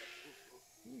 Okay.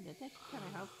 That's actually kind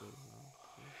of helpful.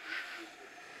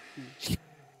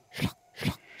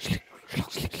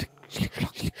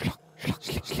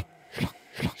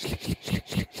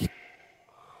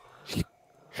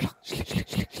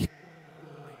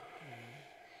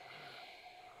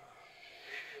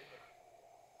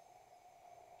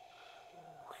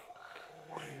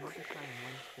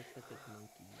 Specific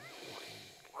monkey.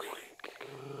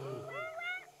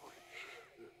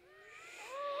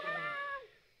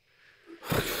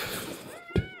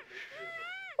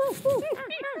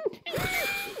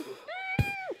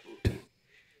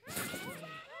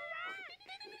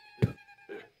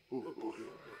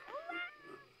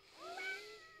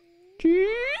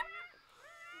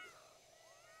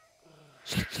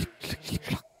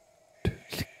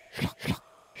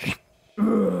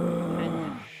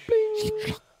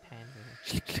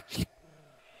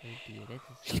 This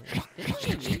is a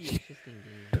really interesting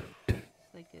game.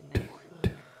 It's like a nice...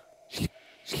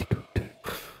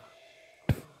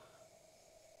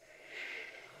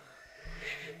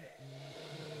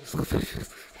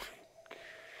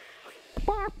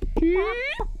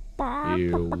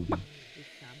 Ew.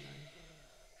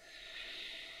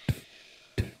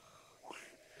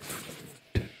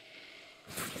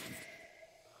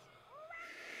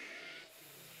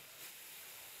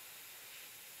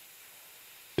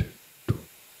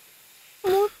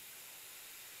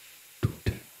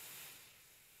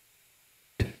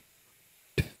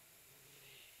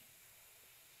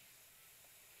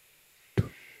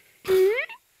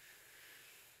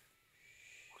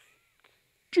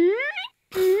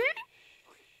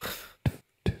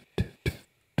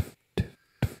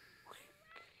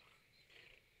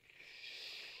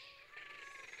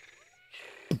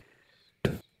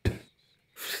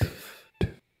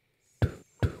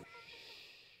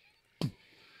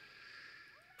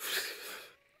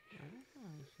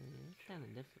 It's kind of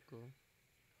difficult.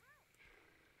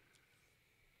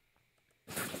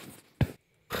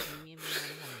 Me and me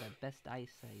don't have the best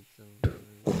eyesight, so...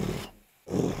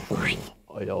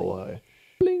 I know why.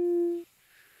 Bling!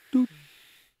 Doot!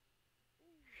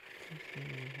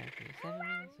 7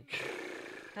 minutes ago.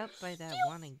 Help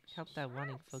that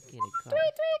wanting folk get a car.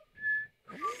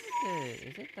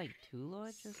 Is it like 2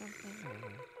 lords or something? Or...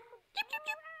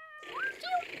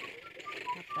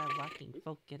 Help that walking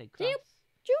folk get across.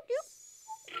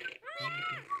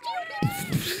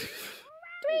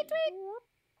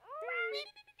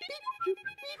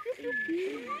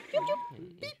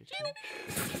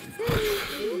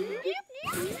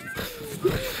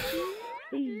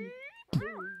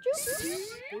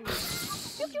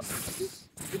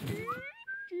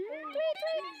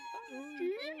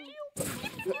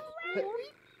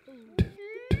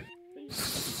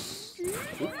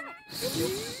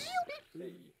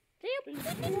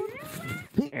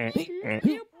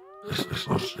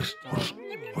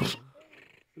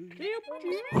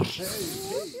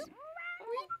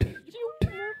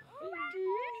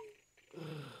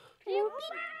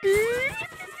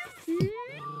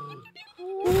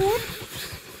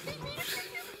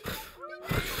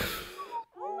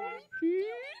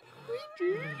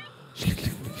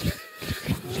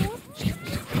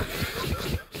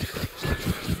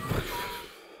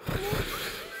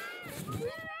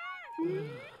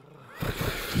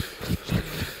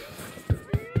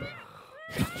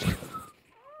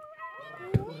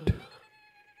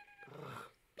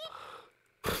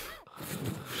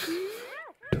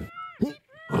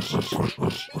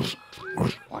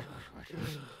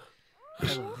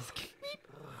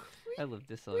 I love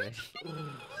this already.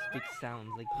 Big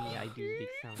sounds like me, I do big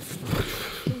sounds.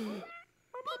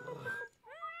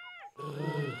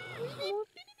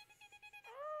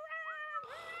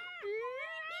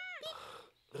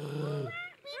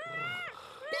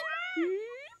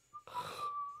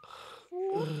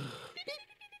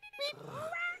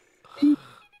 You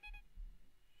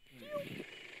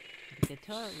can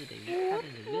tell that he's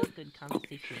having a real good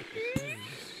conversation with the screen.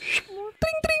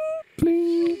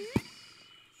 Bling.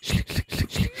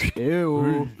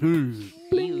 Ew.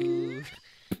 Ew.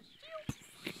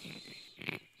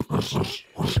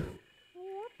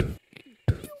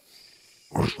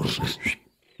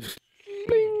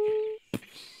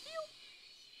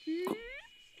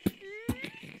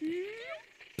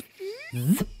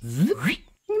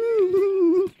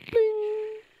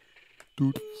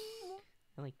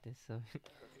 I like this so.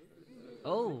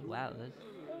 Oh wow,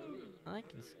 I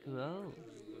can scroll.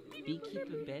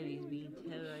 Beekeeper berries being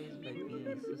terrorized by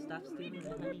bees, so stop stealing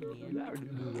the honey,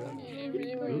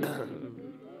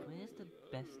 man. Where's the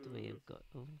best way of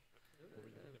going?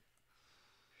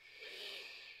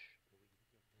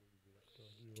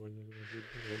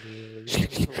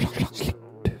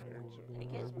 I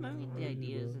guess maybe the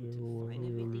idea isn't to find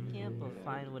everything here, but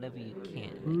find whatever you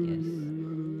can, I guess.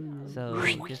 So,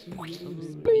 just the right mission,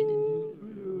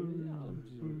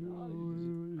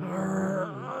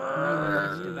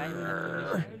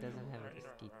 it doesn't have an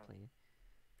escape plan.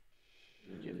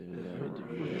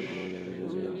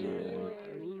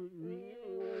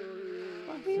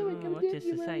 So, what is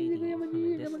society from a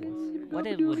distance? What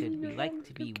would it be like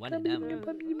to be one of them? It's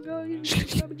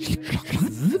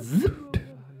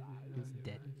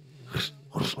dead.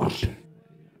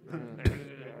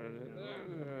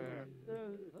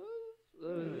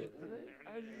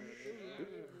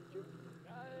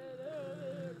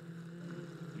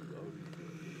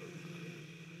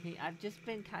 Hey, I've just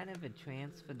been kind of a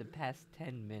trance for the past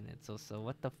 10 minutes or so.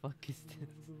 What the fuck is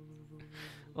this?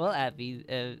 Well, Abby,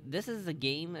 this is a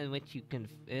game in which you can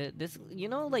you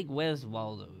know, like Where's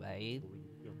Waldo, right?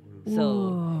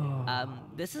 So,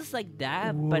 this is like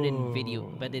that, but in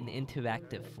video, but in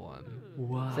interactive form.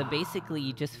 Wow. So basically,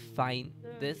 you just find,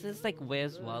 this is like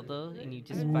Where's Waldo, and you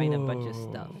just find a bunch of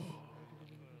stuff.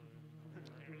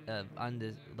 On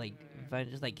this, like,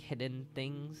 just like hidden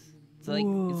things. So like,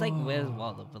 it's like Where's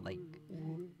Waldo, but like,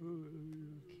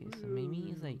 okay, so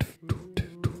maybe it's like,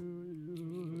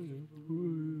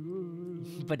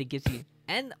 but it gives you,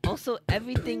 and also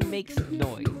everything makes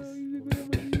noise.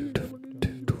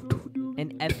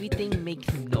 And everything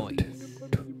makes noise.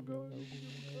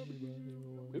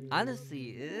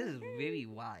 Honestly, it is very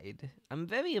wide. I'm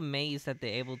very amazed that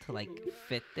they're able to like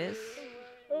fit this.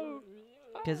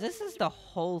 Cause this is the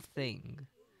whole thing.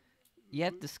 You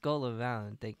have to scroll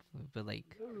around, thankfully, but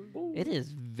like, it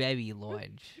is very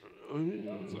large. I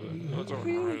don't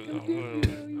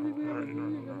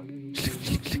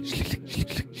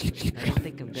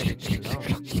think I'm gonna get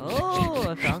along. Oh,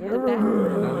 I found the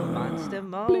background. Monster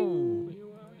mode.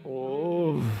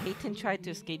 Oh. Peyton tried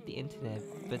to escape the internet,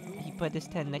 but he put his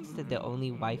tent next to the only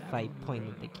Wi-Fi point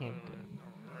at the campground.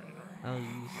 Oh,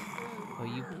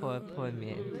 you poor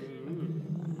man.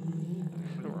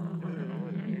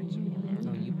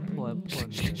 Oh, you poor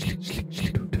man.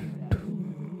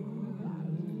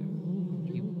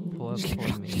 You poor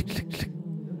man.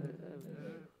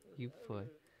 You poor.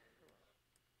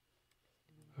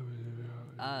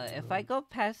 If I go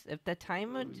past, if the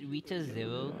timer reaches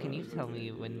 0, can you tell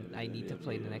me when I need to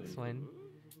play the next one?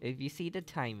 If you see the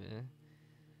timer,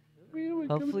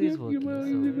 hopefully it's working.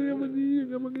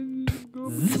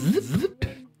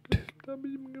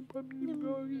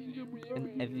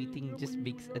 And everything just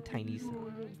makes a tiny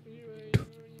sound.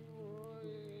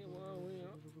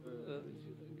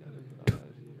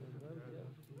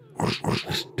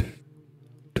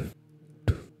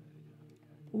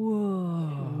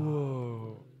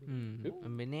 Whoa. A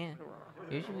banana.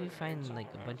 Usually we find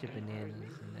like a bunch of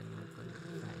bananas and then we'll go find them.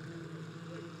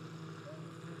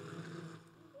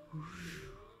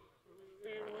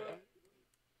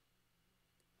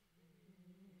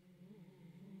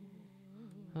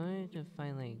 I can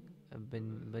find like a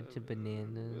bunch of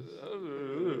bananas.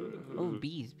 Oh,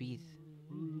 bees.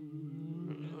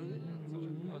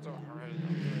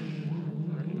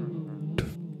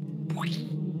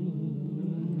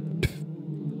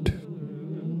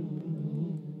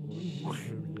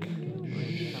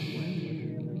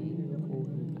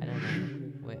 I don't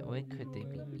know. Where could they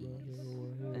be bees?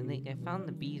 And I found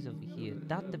the bees over here.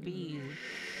 Not the bees!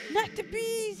 Not the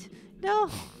bees! No!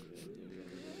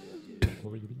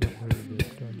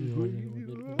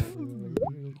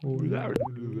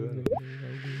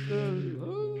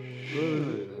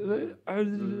 So we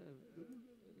find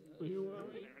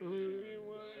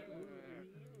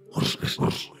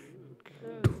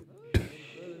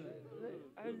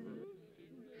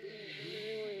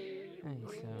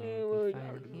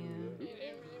here.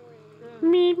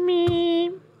 Meep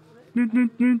meep. I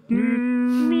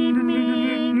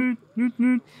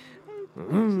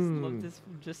just love this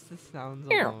from just the sounds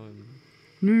alone.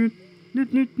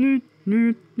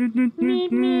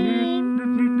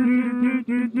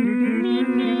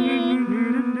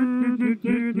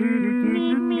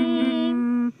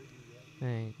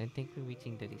 Alright, I think we're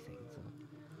reaching 30 seconds. So.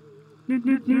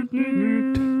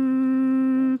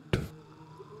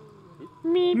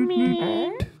 Meep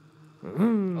meep.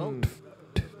 Oh!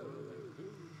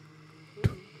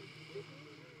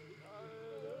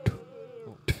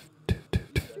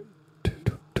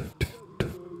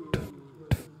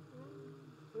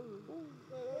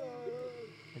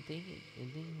 I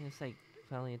think it's like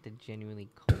probably at the genuinely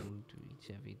cold to reach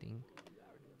everything.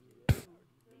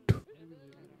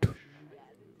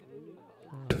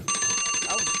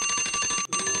 Oh!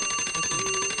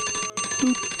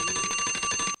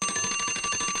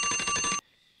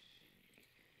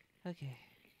 Okay.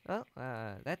 Well,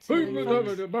 that's it,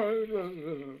 folks.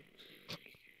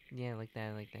 Yeah, like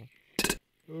that, like that.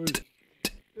 Oh,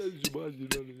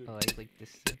 I like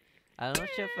this. I'm not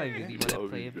sure if I really want to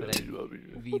play it, but I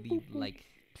really like.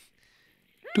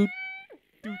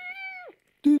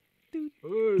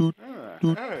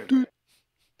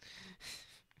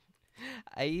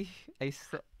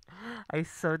 I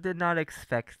so did not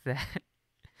expect that.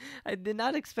 I did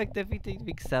not expect everything to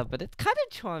mix up, but it's kind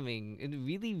of charming and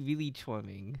really, really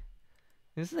charming.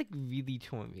 It's like really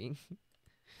charming.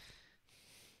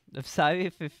 I'm sorry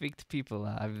if it freaked people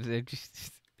out. I'm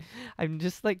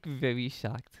just like very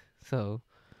shocked. So,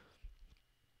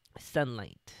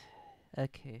 sunlight.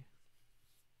 Okay.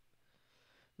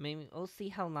 Maybe we'll see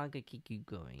how long I can keep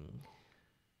going.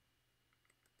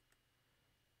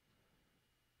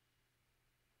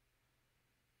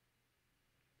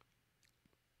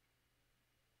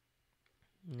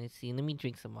 Let's see. Let me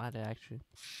drink some water, actually.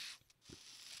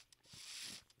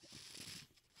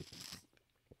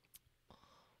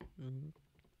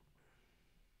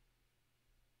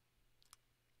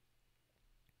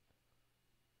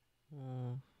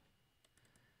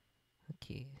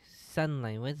 Okay,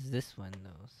 sunlight. What's this one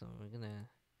though? So we're gonna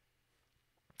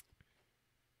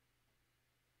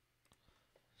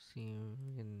see.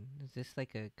 Is this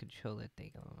like a controller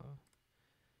thing? I don't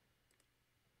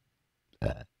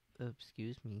know. Oh,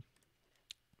 excuse me.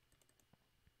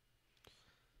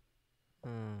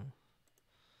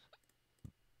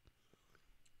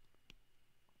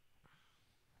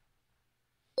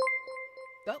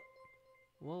 Oh,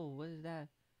 whoa! What is that?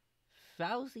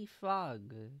 Frowsy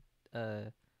frog.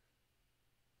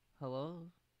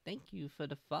 Hello. Thank you for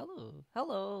the follow.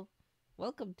 Hello.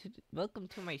 Welcome to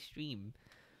my stream.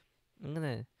 I'm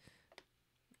gonna.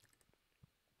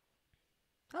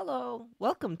 Hello.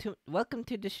 Welcome to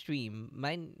the stream.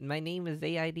 My name is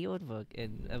AI the Oldbook,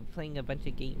 and I'm playing a bunch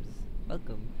of games.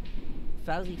 Welcome.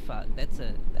 Frowsy frog. That's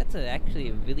actually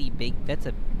a really big. That's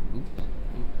a. Oops.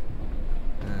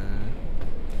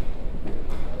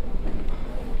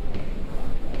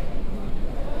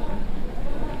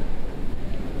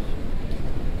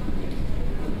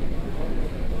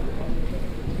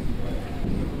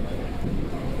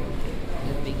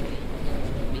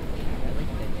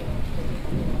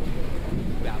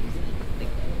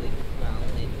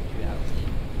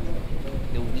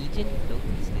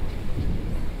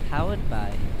 Powered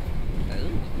by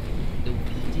Norwegian.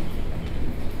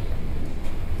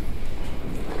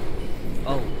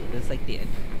 Oh, that's like the end.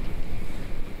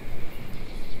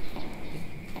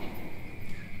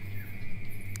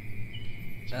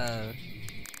 I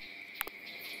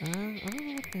don't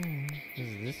know what the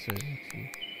is this one actually.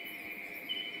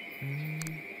 I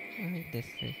like this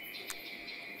thing.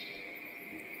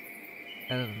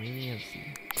 I don't know, maybe I'll see.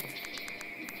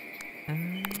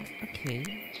 Okay.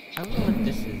 I don't know what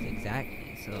this is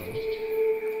exactly, so...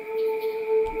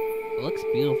 It looks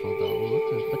beautiful though,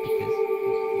 look at this.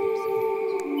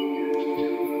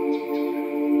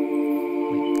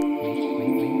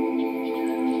 Wait.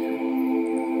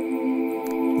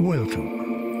 Welcome.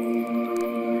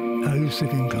 Are you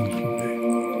sitting comfortably?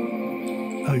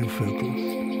 Are you focused?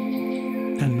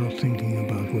 And not thinking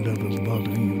about whatever's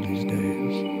bothering you these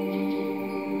days?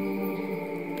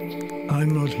 I'm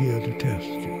not here to test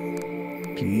you.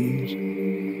 Please,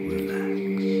 relax.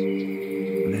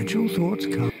 Let your thoughts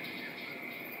come.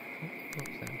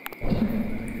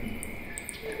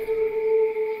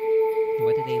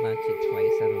 Why did they launch it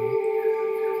twice? I don't know.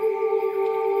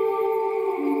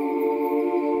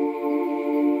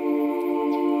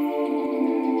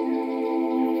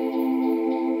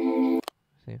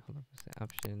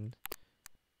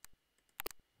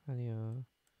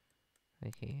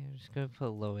 just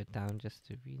gonna lower it down just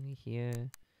to really hear.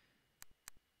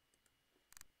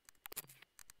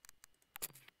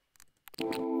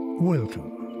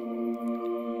 Welcome.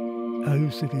 Are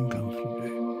you sitting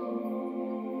comfortably?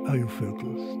 Are you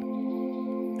focused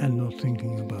and not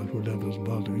thinking about whatever's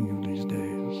bothering you these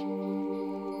days?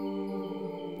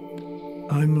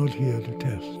 I'm not here to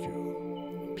test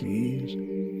you. Please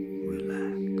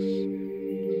relax.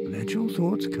 Let your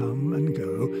thoughts come and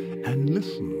go and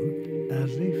listen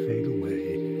as they fade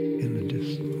away in the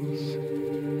distance.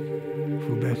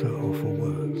 For better or for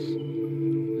worse,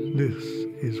 this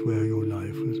is where your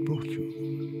life has brought you.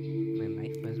 My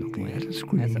life was Looking planned at a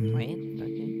screen. as a plan.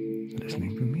 Okay.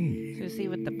 Listening to me. So see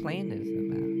what the plan is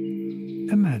about.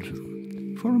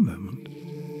 Imagine, for a moment,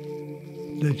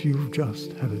 that you've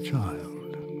just had a child.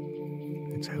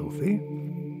 It's healthy,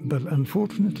 but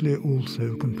unfortunately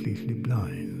also completely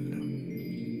blind.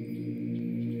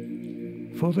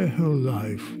 For their whole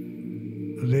life,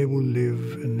 they will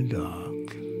live in the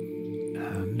dark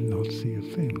and not see a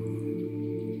thing.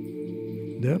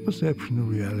 Their perception of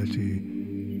reality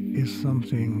is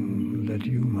something that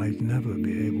you might never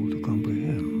be able to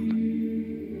comprehend.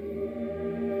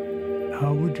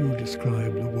 How would you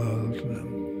describe the world to them?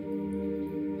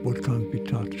 What can't be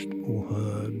touched or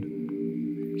heard,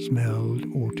 smelled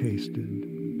or tasted?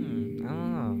 I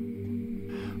don't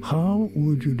know. How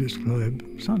would you describe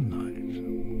sunlight?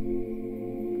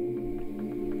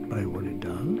 By what it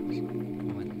does?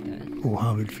 What it does? Or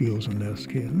how it feels on their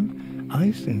skin?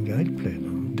 I think I'd play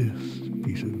them this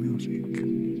piece of music.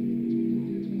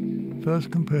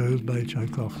 First composed by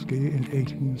Tchaikovsky in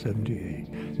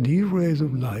 1878, these rays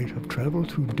of light have traveled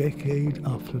through decade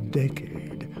after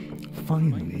decade,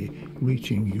 finally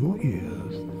reaching your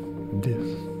ears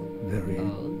this very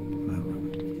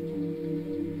moment.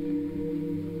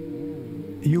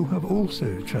 You have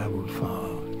also traveled far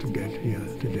to get here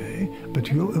today, but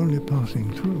you're only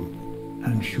passing through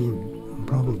and should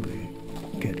probably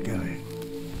get going.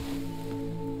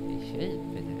 They should,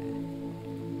 but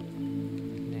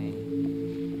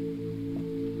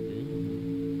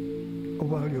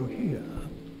While you're here,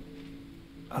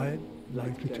 I'd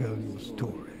like to tell you a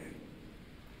story.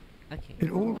 okay.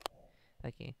 It all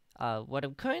Okay. What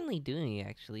I'm currently doing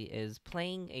actually is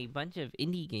playing a bunch of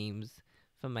indie games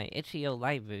from my itchio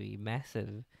library,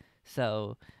 massive.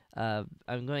 So,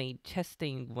 I'm going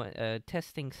testing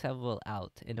several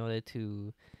out in order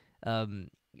to,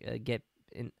 get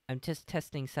in. I'm just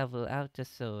testing several out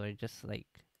just like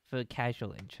for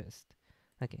casual interest.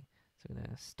 Okay. So I'm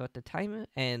gonna start the timer,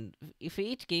 and for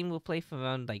each game we'll play for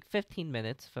around like 15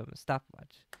 minutes from a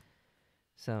stopwatch.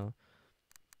 So.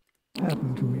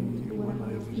 happened to me when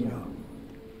I was young,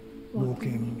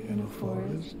 walking in a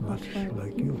forest much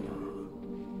like you are.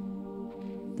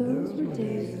 Those were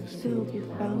days filled with Oh,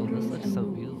 this boundaries looks and so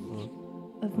rules,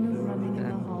 beautiful. of no running in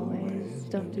the hallways,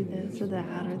 don't do this or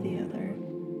that or the other.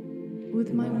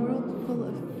 With my world full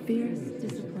of fierce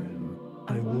discipline,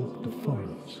 I walked the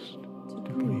forest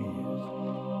to breathe.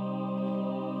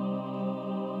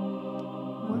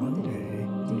 One day,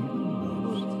 deep in the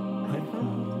woods, I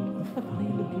found a funny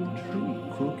little tree.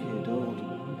 Crooked old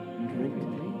drink.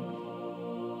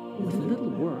 With a little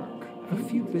work, a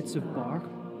few bits of bark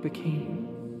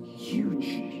became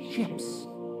huge ships.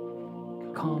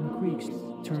 Calm creeks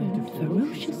turned to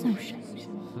Ferocious oceans.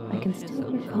 I can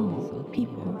still recall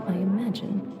people I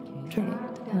imagine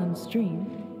dragged downstream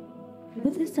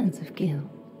with a sense of guilt.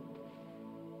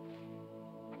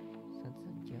 Sense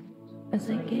of guilt. As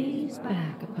I gazed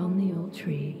back upon the old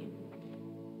tree,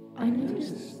 I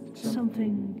noticed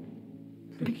something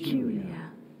peculiar.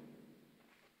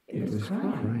 It was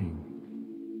crying.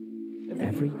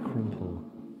 Every crumple,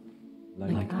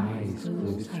 like eyes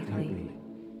closed tightly.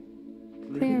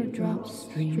 Clear drops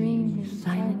streamed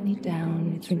silently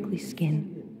down its wrinkly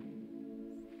skin.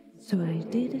 So I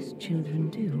did as children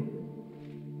do.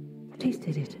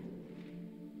 Tasted it.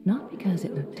 Not because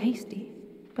it looked tasty,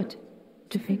 but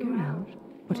to figure out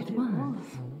what it was.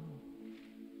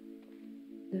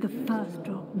 The first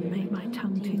drop made my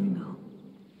tongue tingle.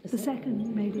 The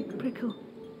second made it prickle.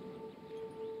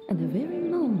 And the very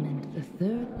moment the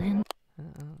third landed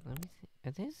Let me see.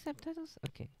 Are there subtitles?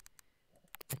 Okay.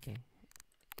 Okay.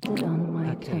 on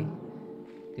my Okay. tongue,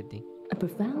 Good thing. a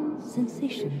profound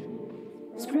sensation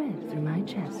spread through my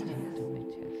chest. To my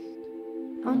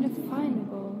chest.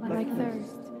 undefinable like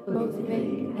thirst, both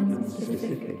vague and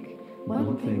specific.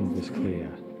 One thing was clear.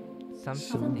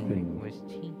 Something was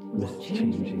changing. Was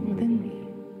changing Within me.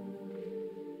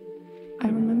 I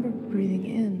remember breathing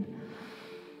in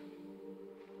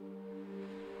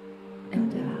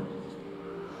and out.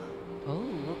 Oh,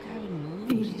 look how it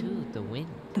moves too. The wind.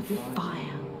 The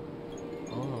fire.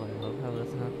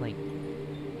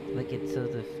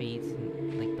 lights,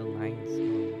 like the lines.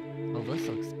 Oh, this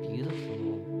looks beautiful.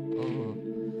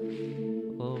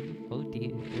 Oh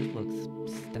dear, it looks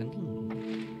stunning.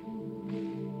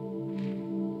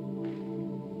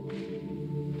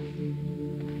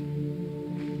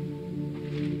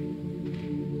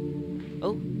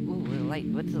 Oh, the light.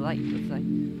 What's the light? What's the light?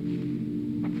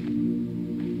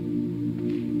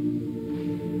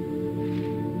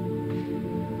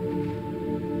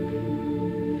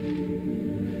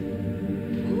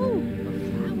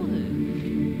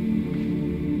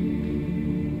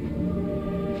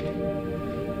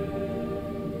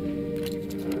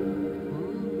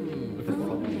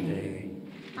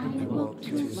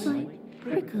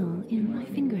 In my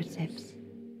fingertips.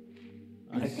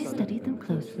 I studied them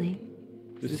closely,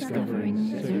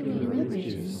 discovering certain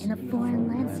ridges in a foreign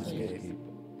landscape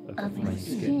of my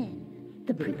skin.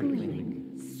 The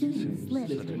prickling soon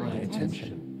slipped my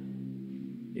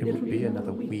attention. It would be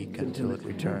another week until it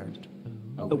returned.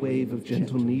 A wave of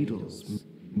gentle needles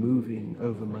moving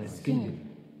over my skin.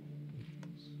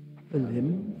 A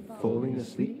limb falling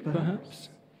asleep, perhaps?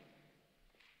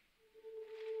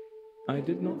 I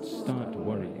did not start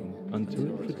worrying until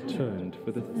it returned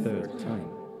for the third time.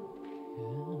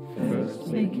 First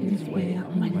making its way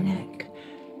up my neck,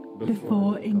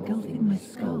 before engulfing my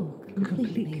skull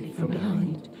completely from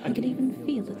behind. I could even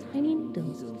feel the tiny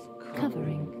needles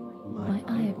covering my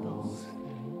eyeballs.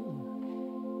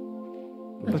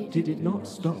 But did it not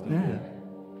stop there?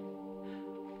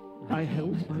 I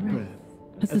held my breath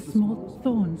as the small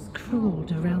thorns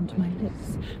crawled around my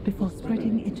lips before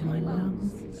spreading into my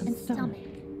lungs and stomach.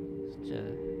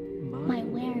 My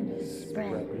awareness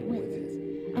spread with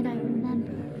it, and I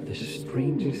remember the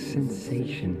strangest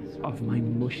sensation of my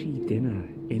mushy dinner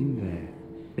in there,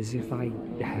 as if I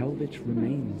held its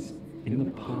remains in the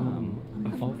palm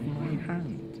of my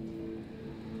hand.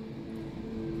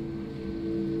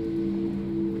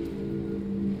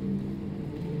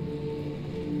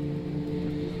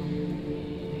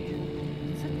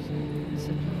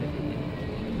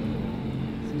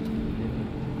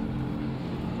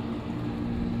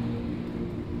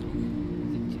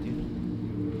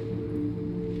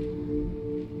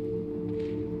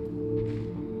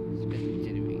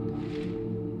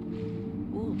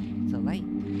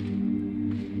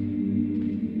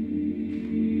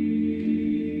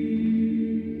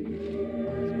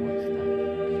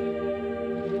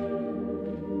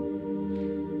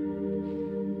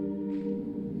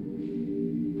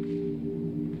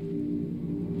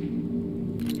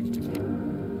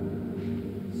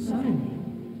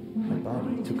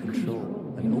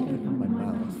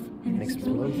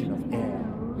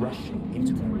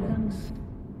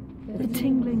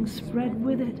 Spread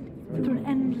with it through an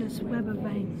endless web of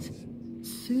veins,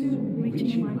 soon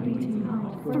reaching my beating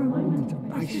heart. For a moment,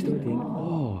 I stood in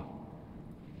awe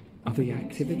of the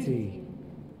activity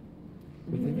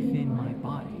within my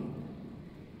body.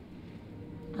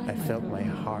 I felt my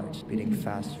heart beating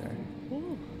faster,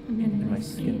 and my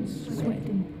skin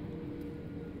sweating.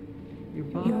 Your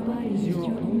body is your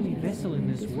only vessel in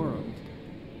this world,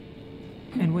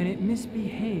 and when it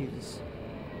misbehaves,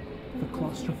 the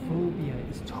claustrophobia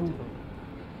is total.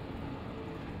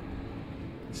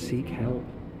 Seek help,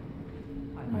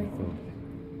 I thought.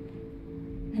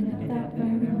 And at that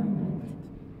very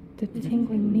moment, the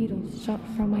tingling needles shot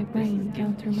from my brain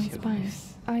down through my spine.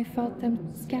 I felt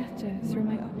them scatter through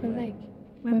my upper leg,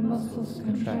 where muscles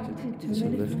contracted to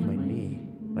lift my knee.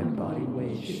 My body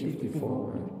weight shifted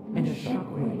forward, and a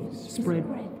shockwave spread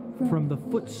from the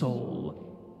foot sole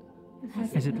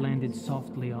as it landed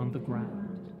softly on the ground.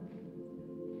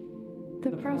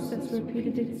 The process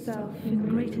repeated itself in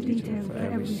greater detail for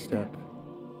every step.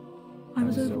 I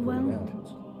was overwhelmed,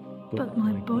 but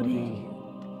my body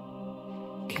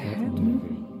kept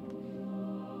moving.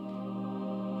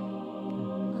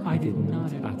 I did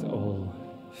not at all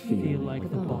feel like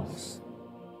the boss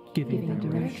giving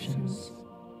directions.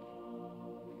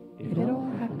 It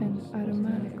all happened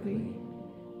automatically,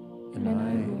 and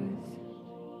I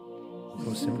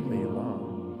was simply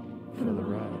along for the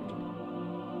ride.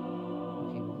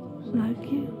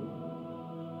 Like you?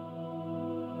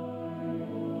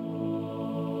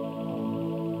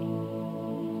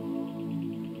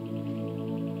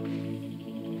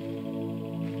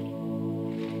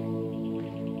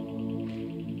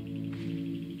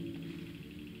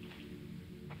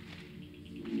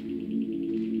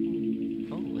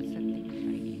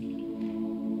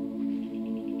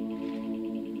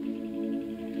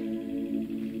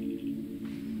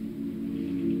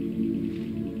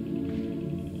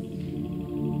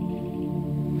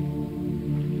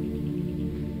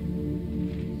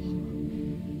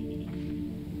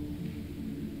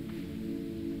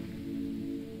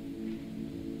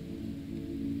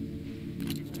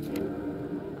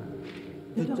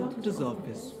 The doctor's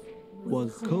office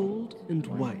was cold and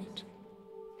white.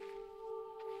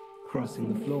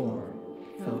 Crossing the floor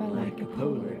felt like a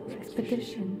polar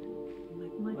expedition.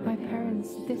 My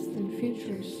parents' distant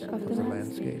futures of the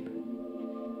landscape.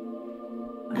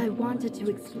 I wanted to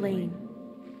explain,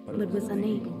 but was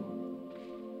unable.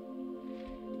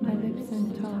 My lips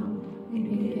and tongue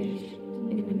engaged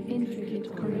in an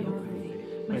intricate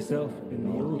choreography. Myself in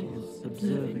the audience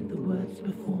observing the words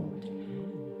performed.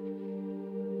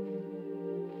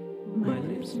 My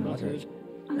lips muttered,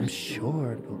 I'm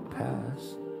sure it will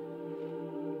pass.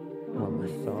 While my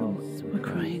thoughts were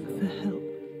crying for help.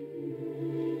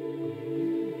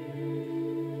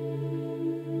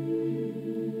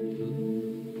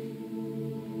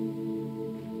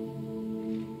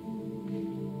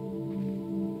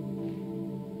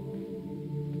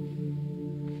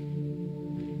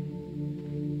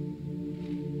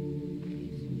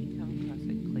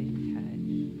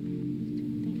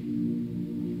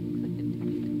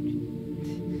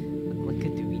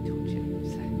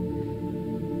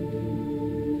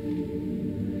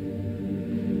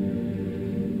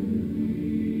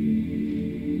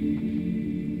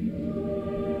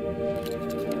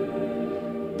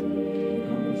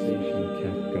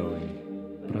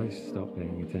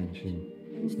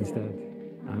 Instead,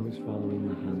 I was following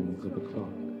the hands of a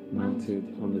clock mounted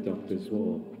on the doctor's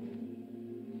wall.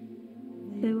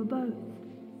 They were both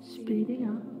speeding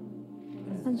up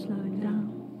and slowing down.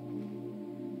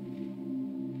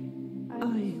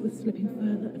 I was slipping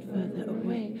further and further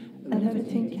away. A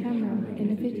levitating camera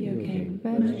in a video game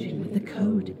merging with the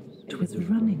code it was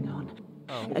running on.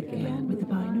 Again with the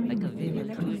binary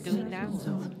revealing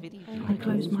so I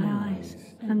closed my eyes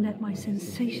and let my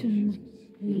sensations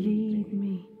lead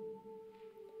me.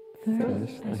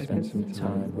 First, I spent some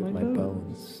time with my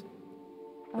bones.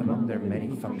 Among their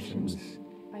many functions,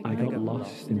 I got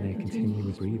lost in their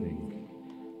continuous breathing.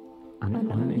 An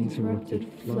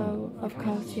uninterrupted flow of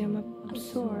calcium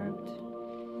absorbed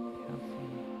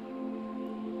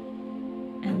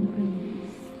and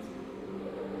released.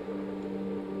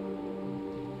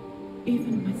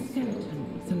 Even my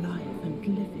skeleton was alive and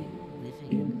living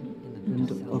in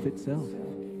and of itself.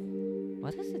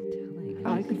 What is it telling?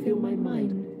 I could feel my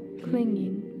mind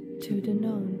clinging to the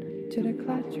known, to the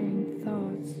clattering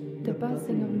thoughts, the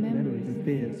buzzing of memories and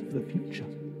fears of the future.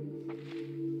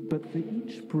 But for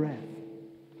each breath,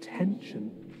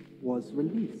 tension was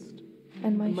released.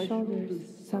 And my shoulders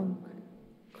sunk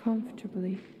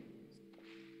comfortably.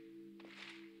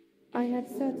 I had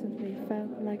certainly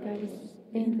felt like I was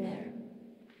in there.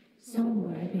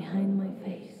 Somewhere behind my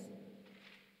face.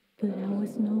 But I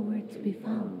was nowhere to be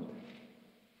found.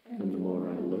 And the more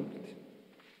I looked,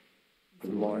 the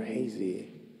more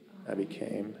hazy I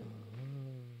became.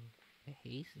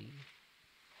 Hazy?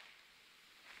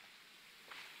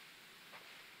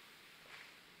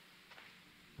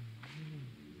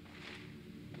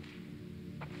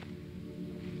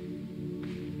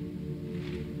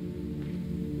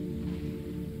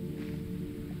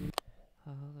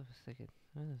 Oh, hold on a second.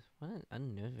 What an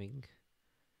unnerving.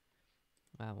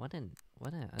 Wow, what an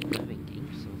unnerving game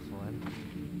so far.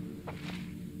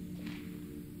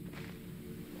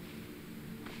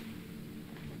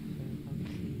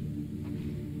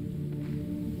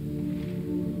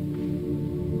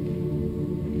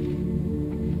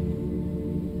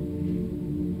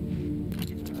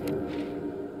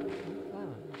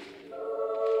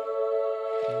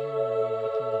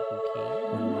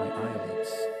 When my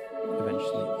eyelids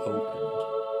eventually opened,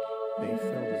 they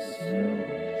felt as slow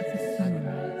as a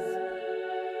sunrise.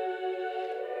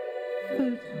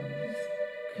 Photons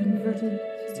converted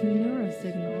to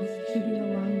neurosignals shooting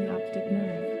along the optic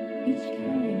nerve, each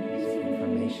carrying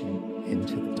information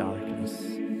into the darkness.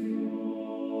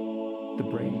 The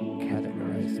brain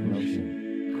categorized motion,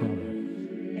 color,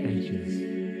 edges,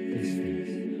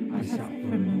 distance. I sat for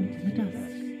a moment in the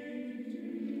dusk,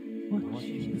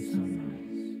 watching the sunrise.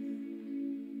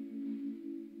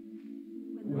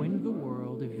 When the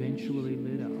world eventually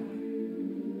lit up,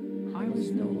 I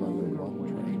was no longer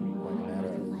wondering what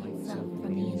matter lights up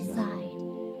from the inside.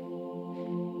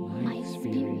 My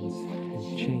experience has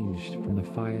changed from the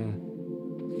fire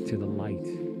to the light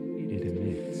it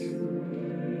emits.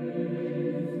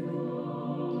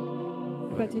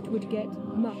 But it would get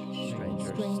much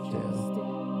stranger still.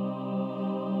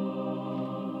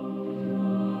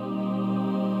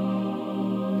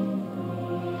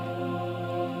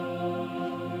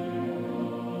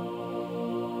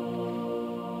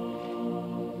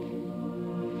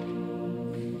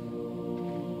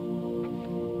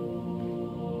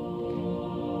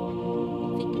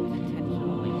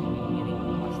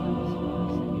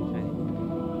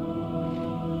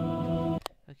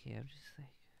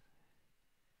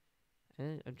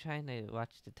 trying to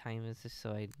watch the timers just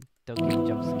so I don't get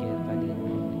jump scared by the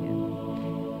enemy again.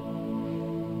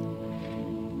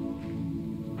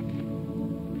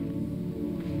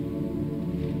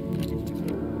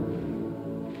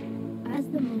 As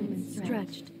the moment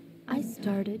stretched, I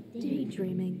started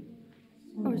daydreaming.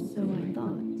 Or so I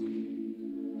thought.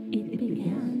 It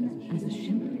began as a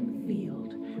shimmering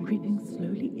field, creeping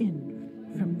slowly in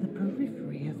from the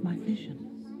periphery of my vision.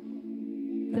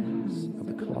 The hands of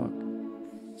the clock,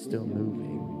 still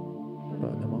moving,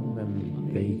 but among them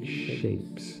Vague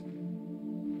shapes.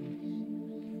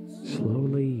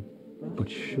 Slowly but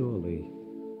surely,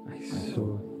 I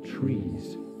saw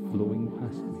trees flowing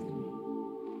past me,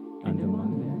 and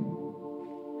among them,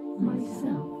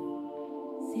 myself,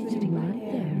 sitting right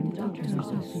there in the doctor's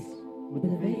office with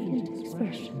a vacant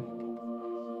expression.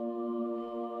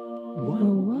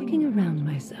 While walking around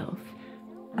myself,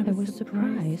 I was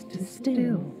surprised to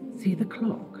still see the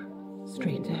clock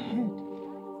straight ahead.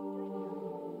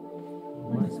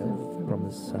 myself from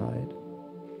the side,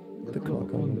 the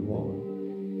clock on the wall.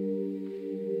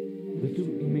 the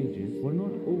two images were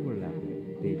not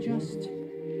overlapping, they just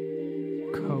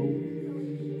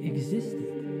coexisted.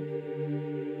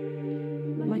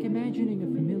 Like imagining a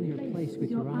familiar place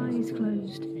with your eyes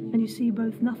closed, and you see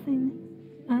both nothing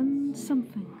and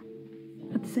something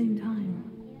at the same time.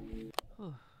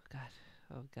 Oh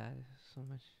god, so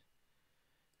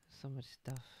much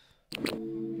stuff.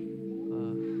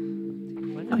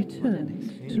 I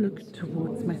turned to look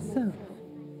towards myself,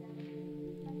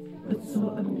 but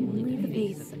saw only The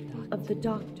face of the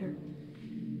doctor,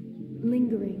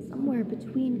 lingering somewhere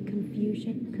between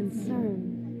confusion,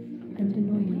 concern, and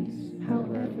annoyance.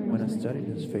 However, When I studied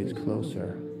his face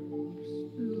closer,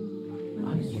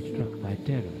 I was struck by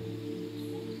terror.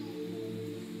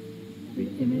 The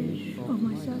image of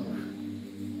myself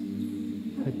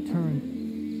had turned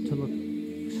to look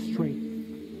straight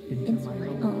into my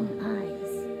own eyes.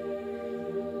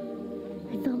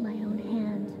 I felt my own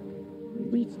hand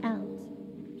reach out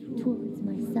towards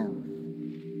myself.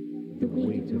 the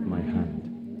weight of my hand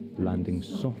landing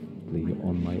softly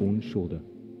on my own shoulder.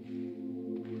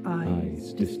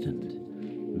 eyes distant,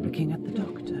 looking at the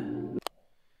doctor.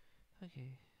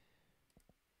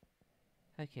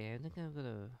 Okay, I think I'm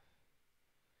gonna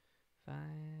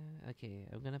okay,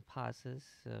 I'm gonna pause this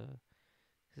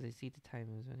because I see the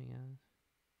timer is running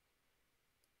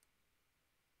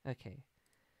out. Okay.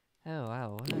 Oh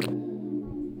wow. Okay.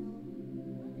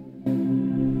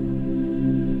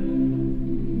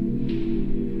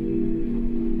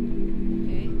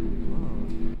 Whoa.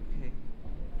 Okay.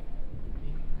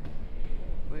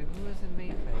 Wait, who was it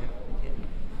made by?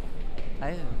 I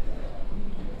have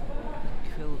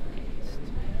Krill Beast.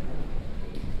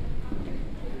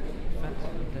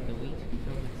 Faster than the wheat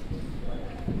filaments.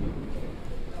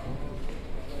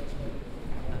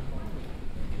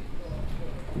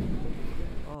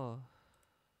 Oh.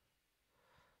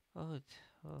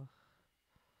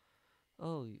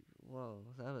 Oh, whoa,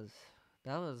 that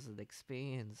was an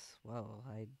experience. Wow,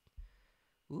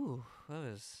 that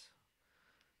was,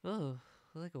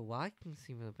 like a walking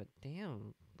simulator, but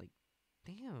damn,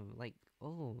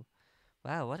 oh,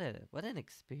 wow, what an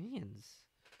experience.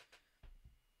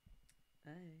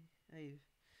 I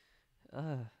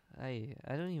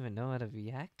don't even know how to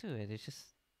react to it. It's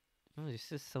just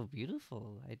so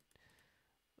beautiful. I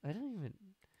don't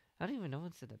even know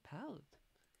what's it about.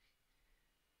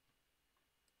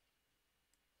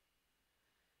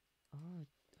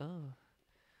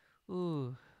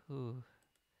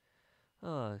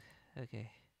 Oh,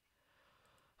 okay.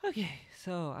 Okay,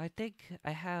 so I think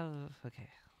I have, okay,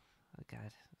 oh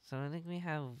god. So I think we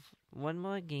have one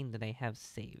more game that I have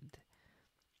saved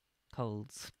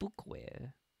called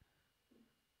SPOOKWARE.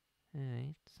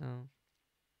 Alright, so,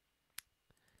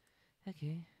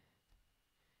 okay.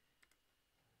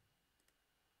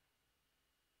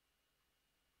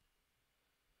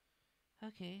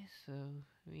 Okay, so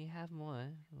we have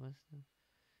more. What's the...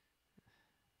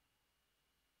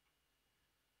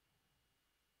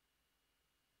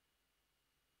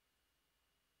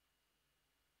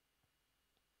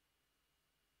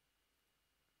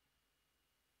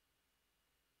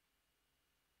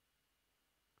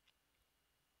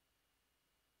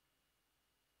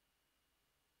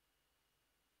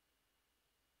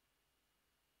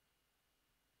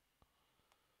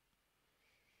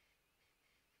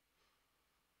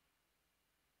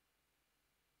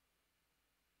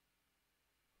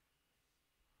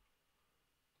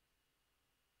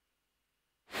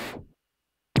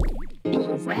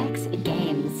 Beeswax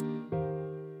Games.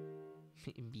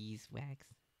 Beeswax.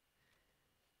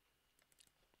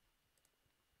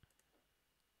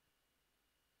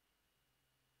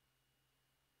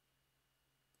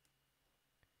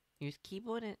 Use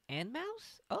keyboard and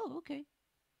mouse? Oh, okay.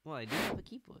 Well, I do have a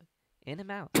keyboard and a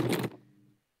mouse.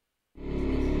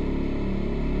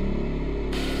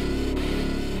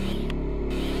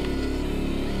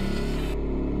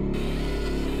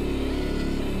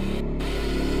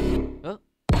 Oh!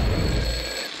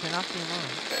 Turn off the alarm.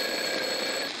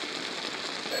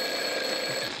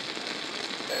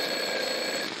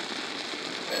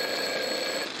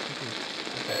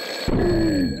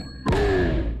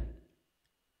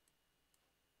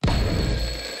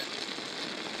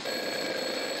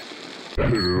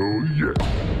 Hell yeah.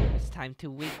 It's time to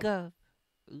wake up.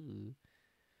 Ooh.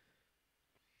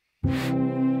 Dread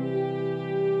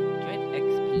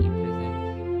XP presents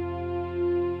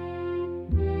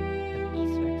the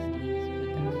beeswax leaves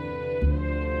with us.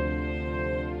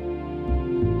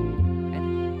 And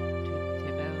to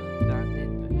Tibel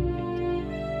Bandit victory.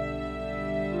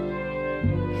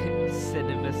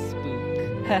 Cinema spook.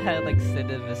 Like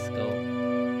cinema skull.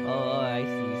 Oh, I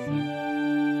see.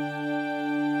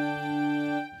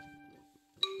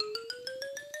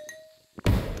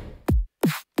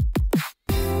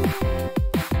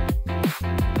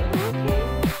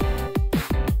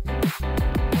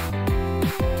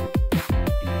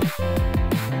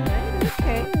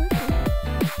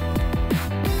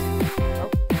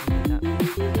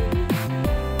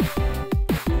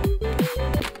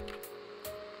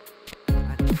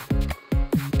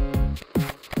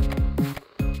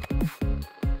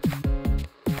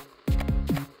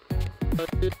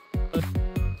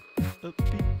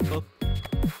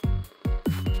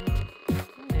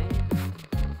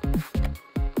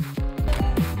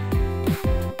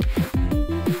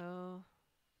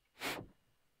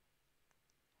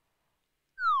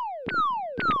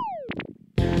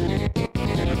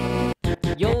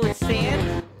 Yo, it's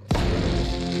sand?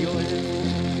 Yo, it is.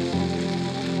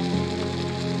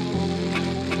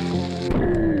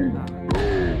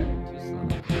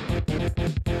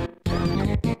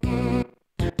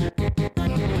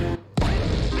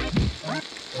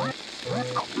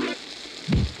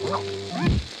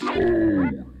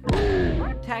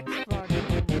 Tax fraud.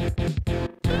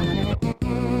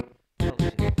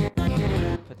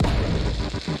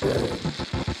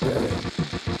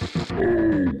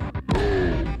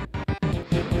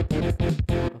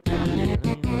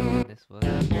 This was.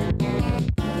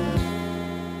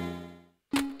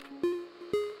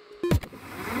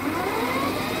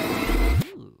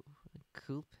 Ooh,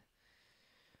 coop.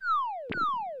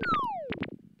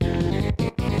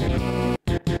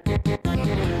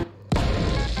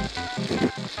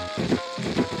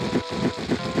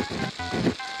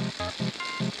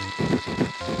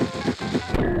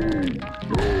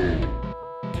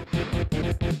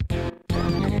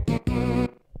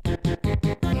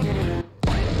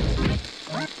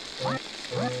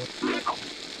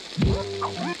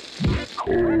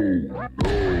 Oh,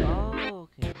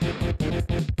 okay.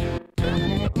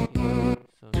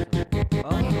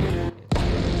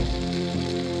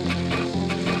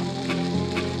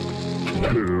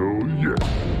 Hell yeah.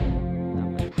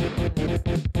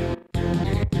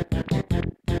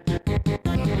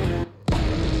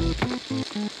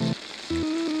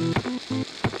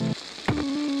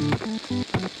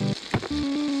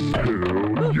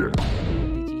 Hell yeah.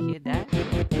 Did you hear that?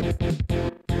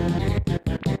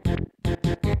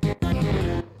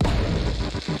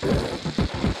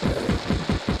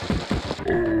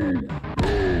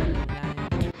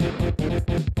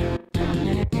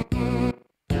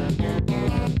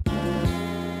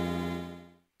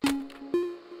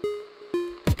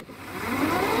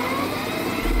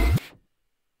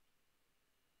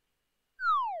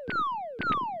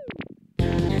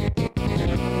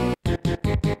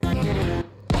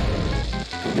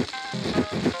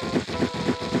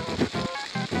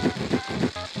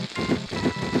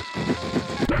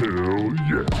 Hell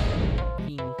yeah.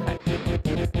 Being cut.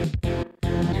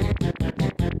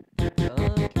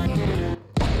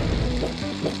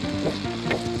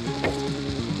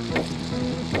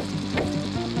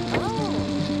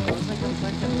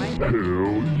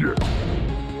 Hell yeah.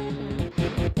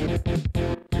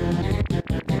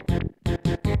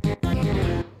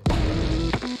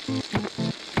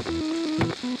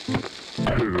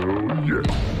 Hell yeah.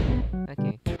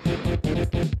 Okay.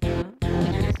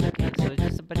 Okay, so it's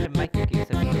just a bunch of micro games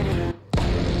that we go.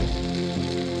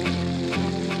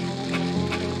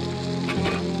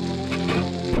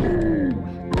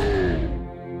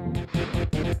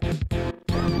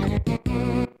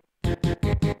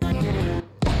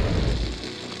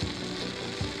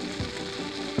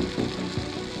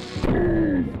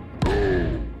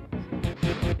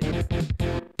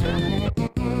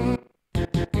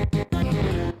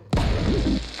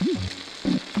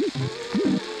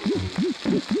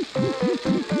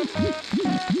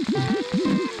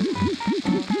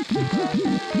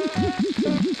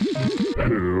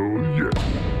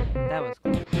 That was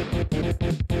cool.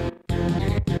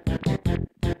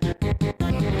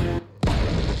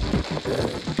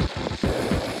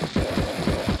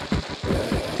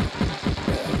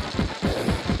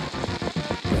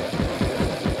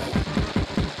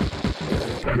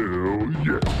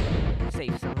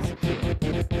 Safe sounds secure.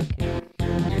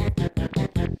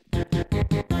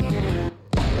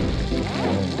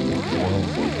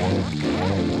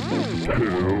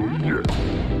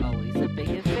 Always a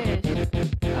bigger fish.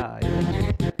 I like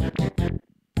it.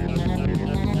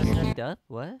 Speed up?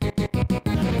 What?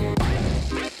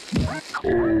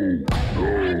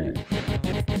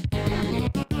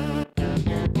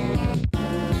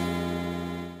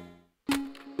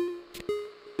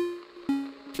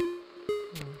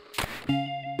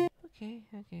 Okay,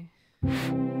 okay.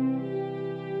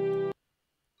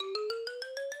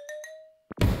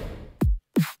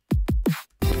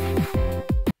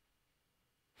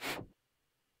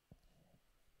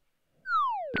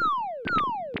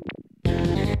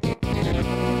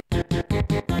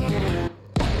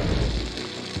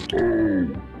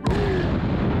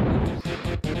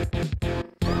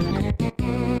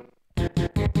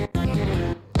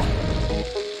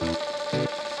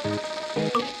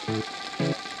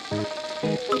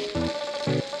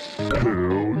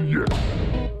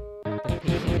 The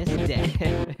patient is dead.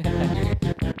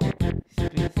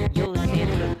 Yo,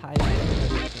 Santa Pirate.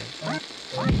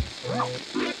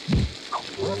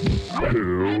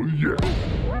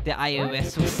 The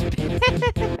iOS will spin.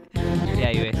 The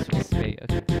iOS will spin.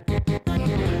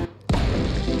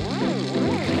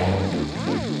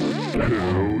 Okay.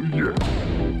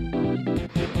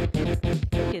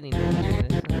 I'm getting into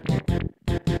this.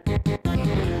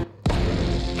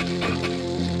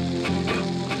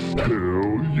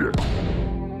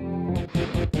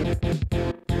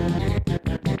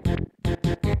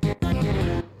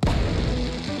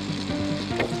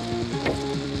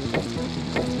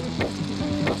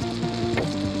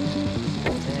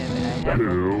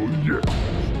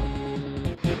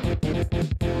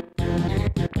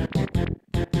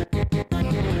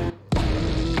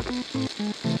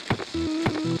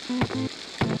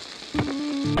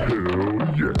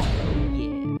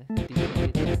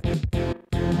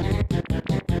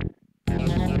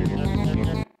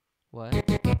 What?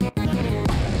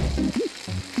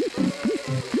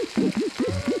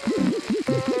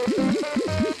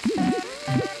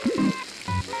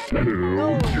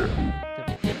 No!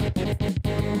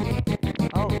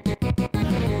 Oh.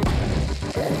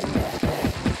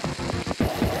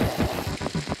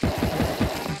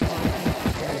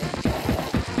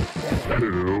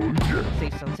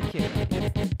 Safe zone secure.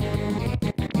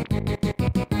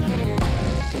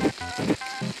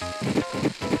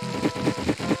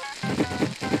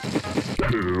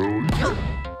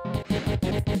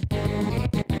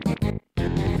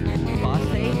 Boss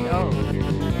stage? Oh.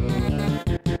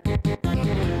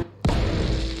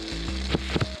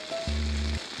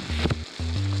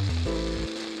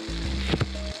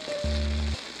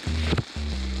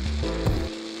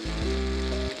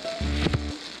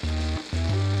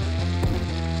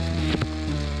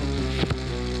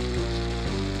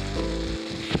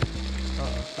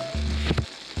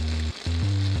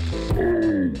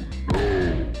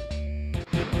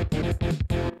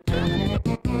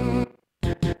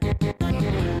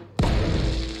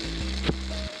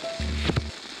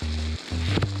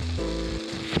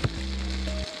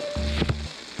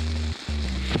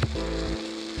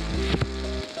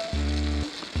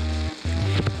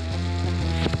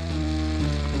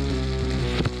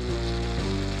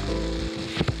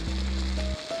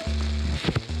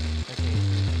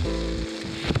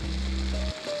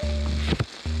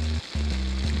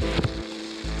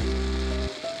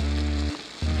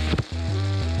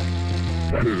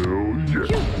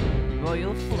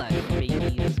 Royal flush, baby,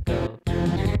 let's go.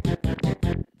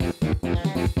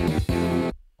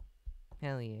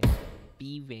 Hell yeah.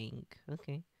 B rank.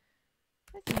 Okay.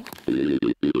 Okay.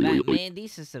 Man,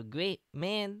 these are some great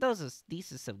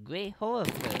these are some great horror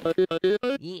films.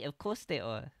 Yeah, of course they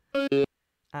are.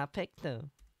 I picked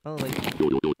them. Oh wait.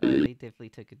 They definitely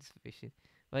took inspiration.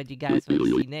 What do you guys want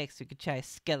to see next? We could try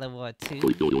Skeletor 2.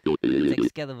 It's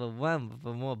like Skeletor 1 but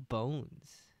for more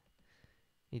bones.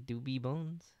 It do be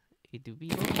bones. It do be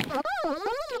bones. Can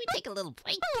we take a little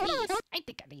break, please? I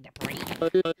think I need a break.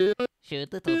 Sure,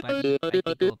 little buddy. I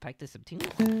think we'll practice some tunes.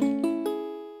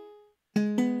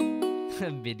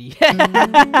 MIDI.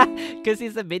 Because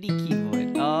it's a MIDI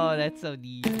keyboard. Oh, that's so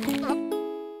neat.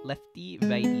 Lefty,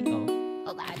 righty. Oh.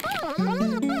 Hold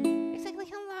on. Exactly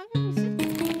how long is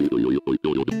it?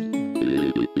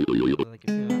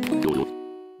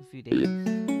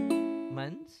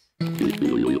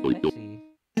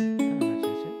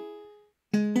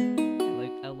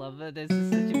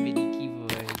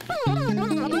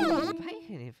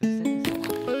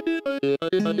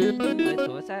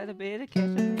 What's out of bed? It's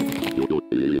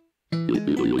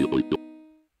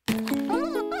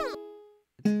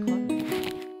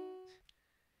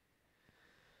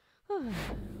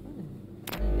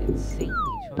insanely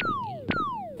charming game.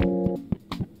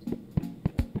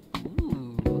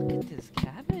 Ooh, look at this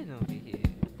cabin over here.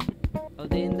 Oh,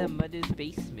 they're in the mother's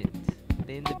basement.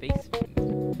 They're in the basement.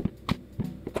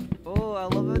 Oh, I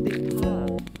love how they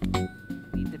pop.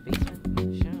 Need the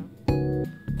basement? Sure.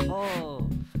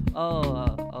 Oh.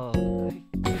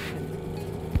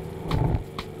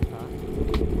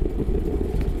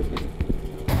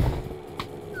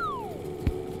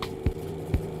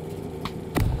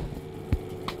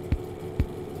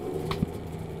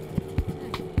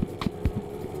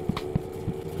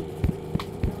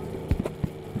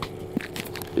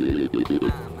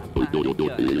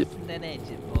 Listen to that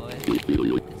engine, boy.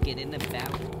 Let's get into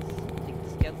balance. Take the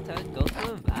skeleton, go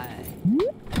for a ride.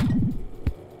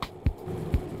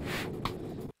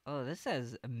 Oh, this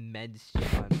has immense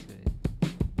charm to it.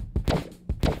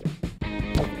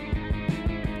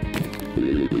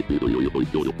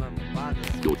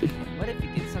 What if you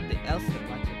get something else to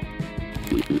watch it?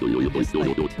 Just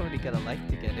like totally got a life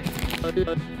together. What do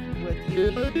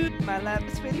you mean? My lab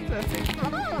is really perfect.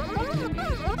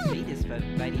 See this, but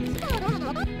right is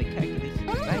my calculation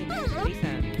is right. Based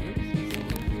on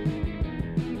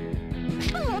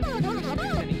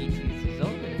gonna eat these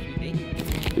results in a few days.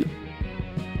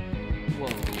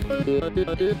 Whoa.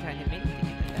 This kind of made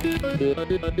thing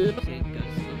in the shit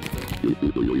goes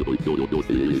slow.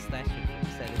 Slashing from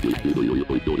set of heights. Hopefully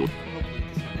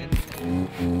this one ends.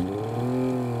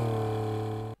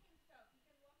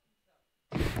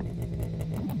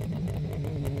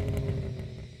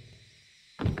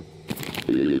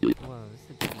 Whoa, this is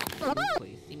a pretty cool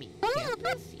place. You mean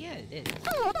campus? Yeah, it is.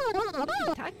 What did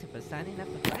you talk to for signing up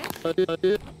for class?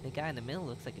 The guy in the middle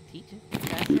looks like a teacher.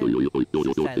 That's it. It's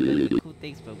just the cool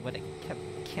things, but what a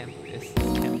campus.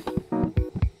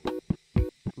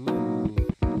 Ooh,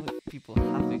 what people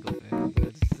hopping over.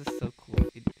 This is so cool.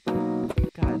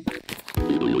 God.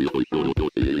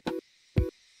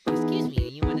 Excuse me, are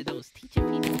you one of those teacher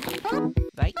people?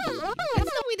 Right? That's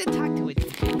no way to talk to a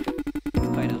teacher.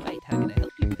 Quite alright, how can I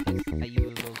help you with this? Are you a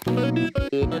little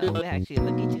kid? No, we're actually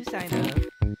looking to sign up.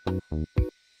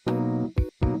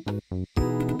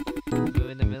 We're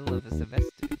in the middle of a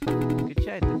semester. You could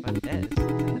try at the front desk. It's in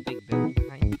the big building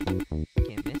behind you.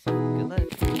 Can't miss it. Good luck.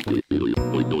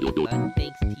 Good luck.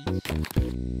 Thanks, teach.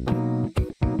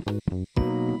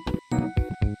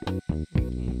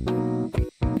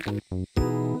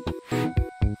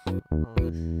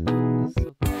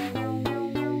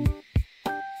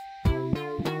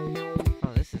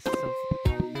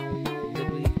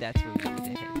 That's where we need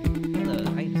to head. Hello,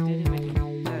 I'm student Ricky.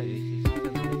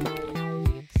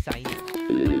 Sign up.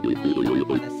 You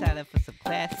want to sign up for some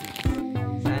classes?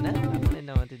 Sign up? I want to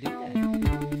know how to do that.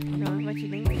 You know, what's your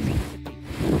name?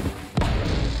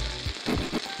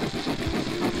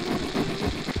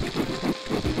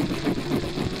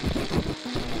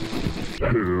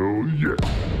 Hell yeah!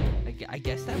 I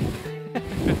guess that one.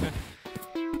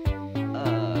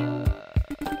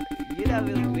 You're not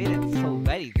really great at this whole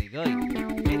writing thing, are you?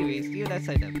 Anyways, you're not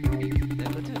signed up.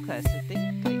 Then go to a class. I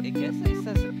guess I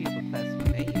saw some people class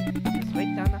with A. Just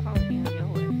right down the hall here on your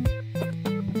way.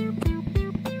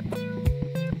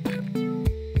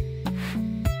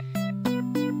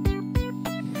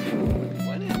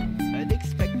 What an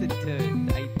unexpected turn.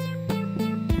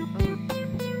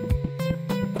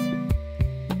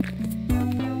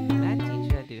 That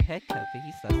teacher had to do head cut, but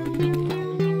he lost the teacher. I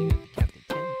don't think you have to count to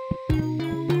 10.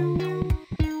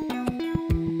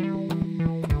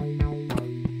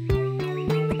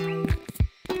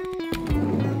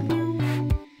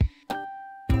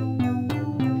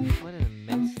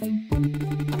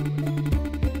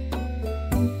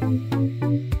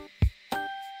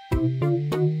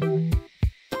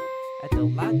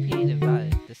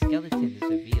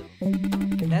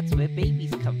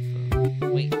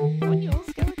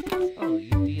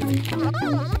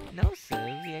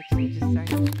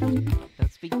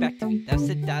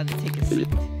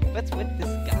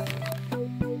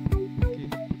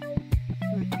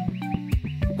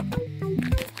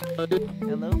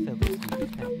 Hello, fellow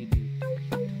students. How you do?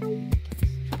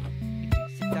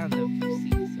 Sit down there, few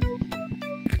seats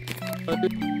over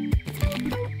here.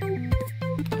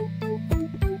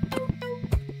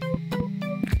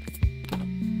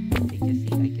 Take a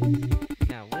seat, I guess.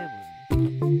 Now, where were we?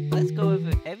 Let's go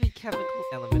over every chemical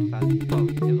element found in the bone.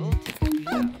 It will take a few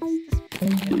hours.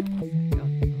 This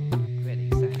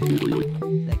really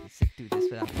excited. I can sit through this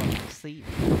without falling asleep.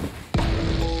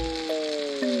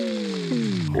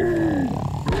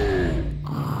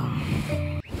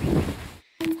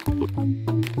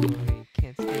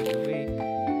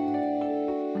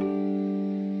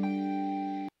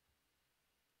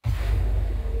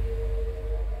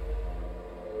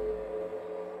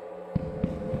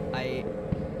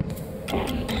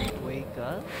 Wake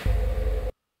up.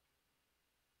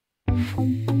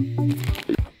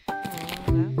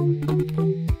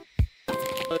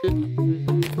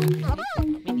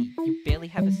 Minnie, you barely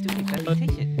have a stupid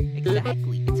reputation.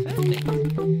 Exactly, it's perfect.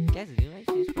 Guess you might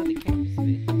just put the campus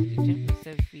bit to the gym to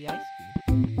serve free ice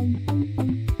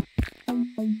cream.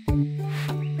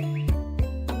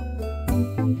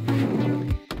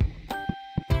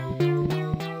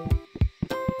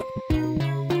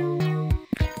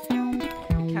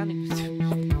 Accounting for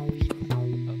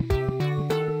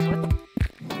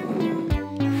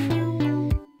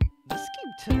This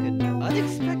game took an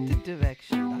unexpected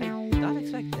direction. I did not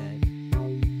expect that. I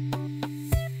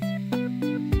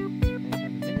have a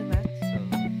minute left, so...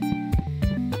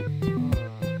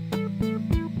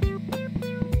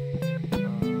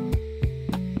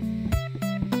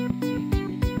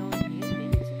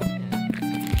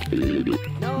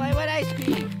 No, I want ice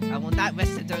cream! I will not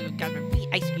rest until you got free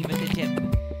ice cream at the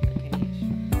gym.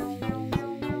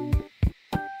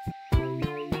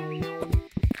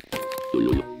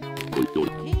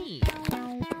 Hey!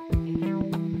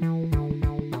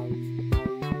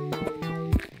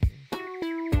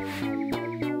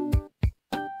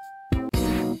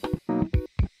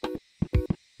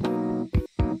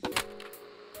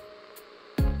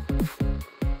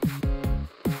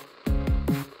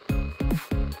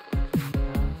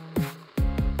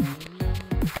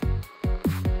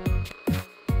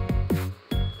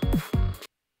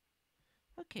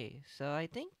 Okay, so I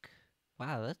think,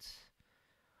 wow, that's,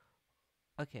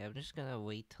 okay, I'm just gonna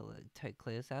wait till it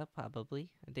clears out, probably.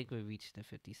 I think we reached the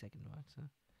 50-second mark, so,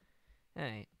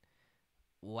 alright.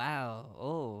 Wow,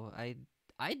 oh,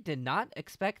 I did not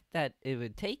expect that it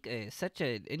would take such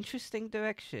an interesting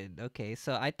direction. Okay,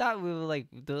 so I thought we were like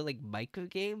doing like micro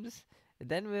games, and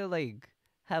then we'll like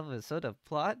have a sort of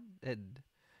plot, and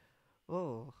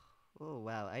oh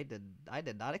wow, I did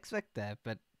not expect that,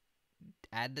 but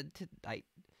added to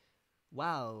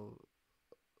wow,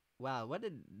 what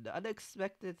an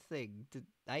unexpected thing.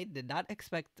 I did not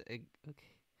expect.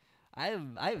 Okay,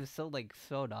 I'm so like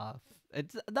thrown off.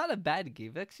 It's not a bad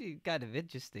game. Actually, kind of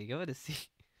interesting. I want to see.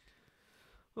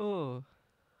 Oh,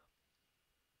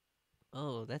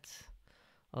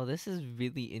 this is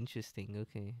really interesting.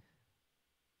 Okay.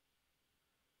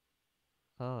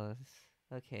 Oh,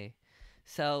 okay.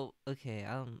 So, okay,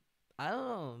 I don't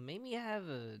know. Maybe I have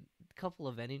a couple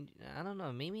of energy. I don't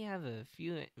know. Maybe I have a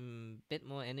few bit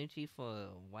more energy for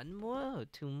one more or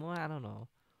two more. I don't know.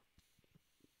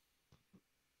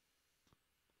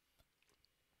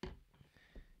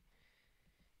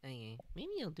 Okay,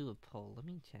 maybe I'll do a poll. Let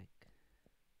me check.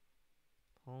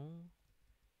 Poll?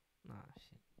 Nah,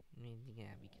 shit.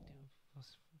 Yeah, we can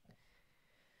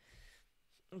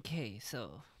do. Okay,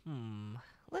 so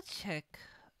let's check.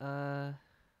 I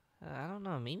don't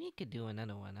know. Maybe I could do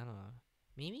another one. I don't know.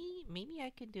 Maybe I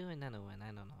could do another one.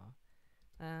 I don't know.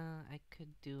 I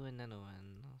could do another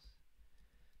one.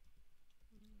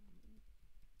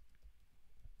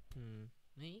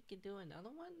 Maybe you could do another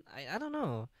one. I don't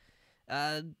know.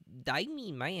 I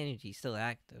mean, my energy's still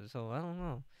active, so I don't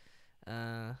know.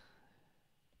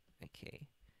 Okay.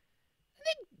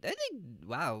 I think.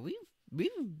 Wow,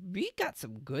 we got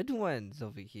some good ones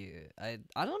over here. I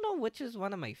don't know which is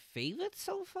one of my favorites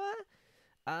so far.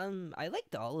 I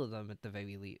liked all of them at the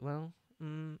very least. Well,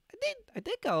 I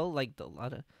think I liked a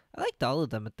lot of. I liked all of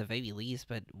them at the very least,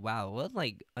 but wow, what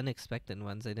like unexpected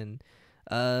ones I didn't.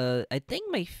 I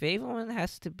think my favorite one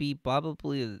has to be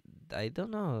probably, I don't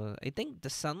know. I think the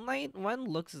sunlight one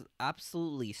looks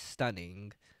absolutely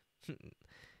stunning.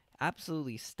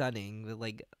 Absolutely stunning. But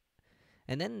like,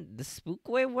 and then the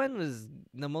spookware one was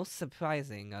the most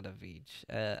surprising out of each.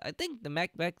 I think the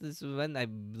Macbat is one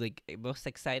I'm like most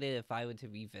excited if I were to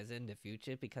revisit in the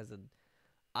future because of,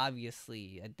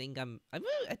 obviously I think I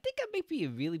might be a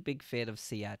really big fan of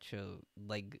Siacho.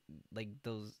 Like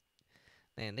those.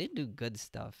 Man, they do good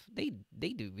stuff. They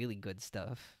do really good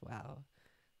stuff. Wow.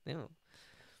 No.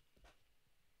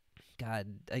 God,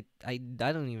 I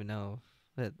don't even know.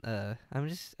 But I'm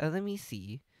just let me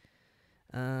see.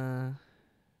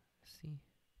 See.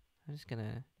 I'm just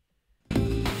gonna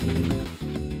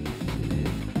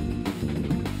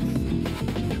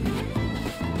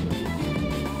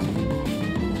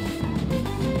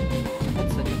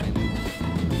let's look at my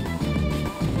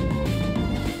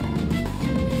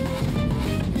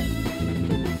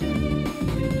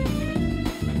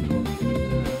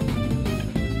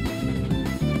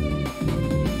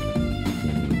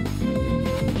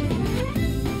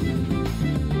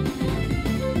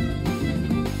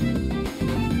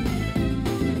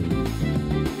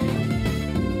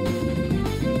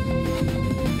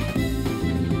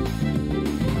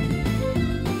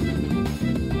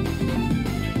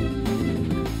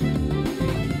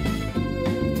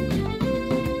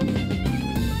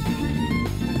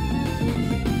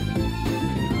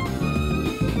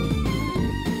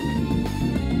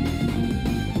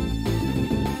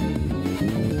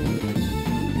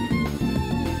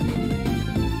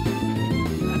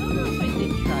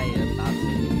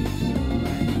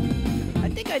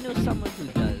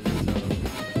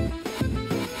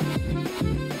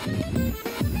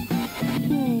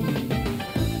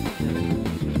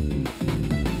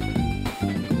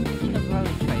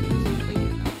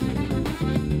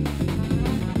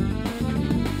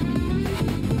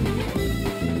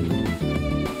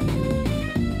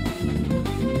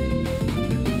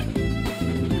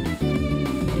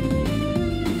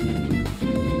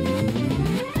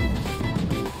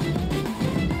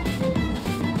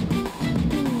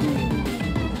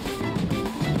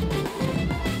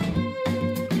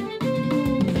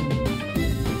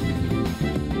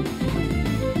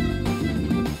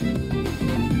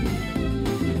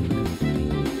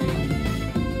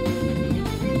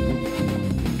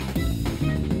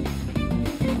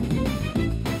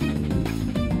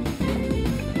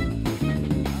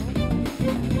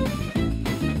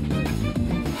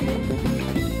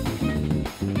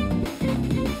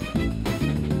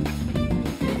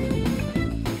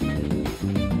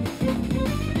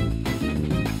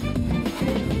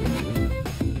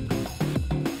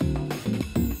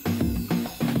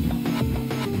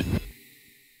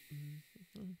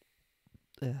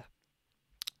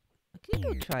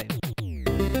try.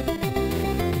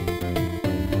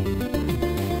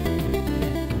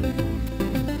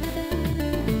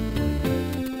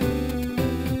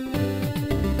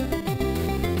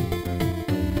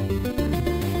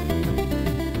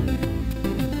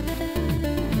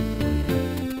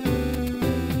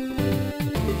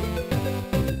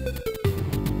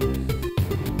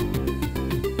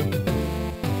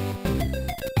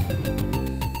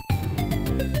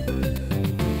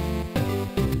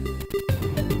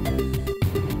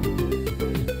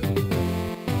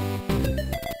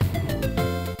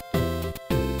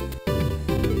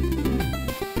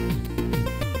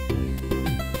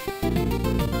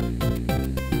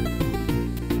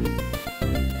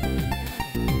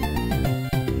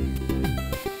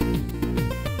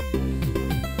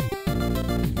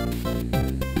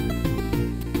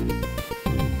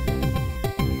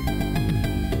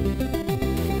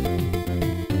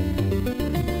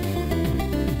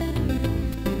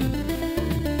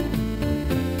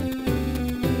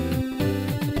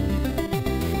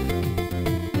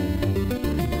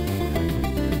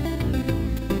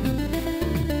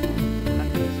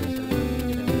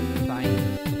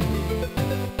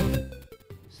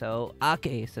 So,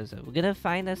 okay, so we're gonna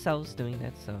find ourselves doing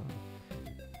that, so.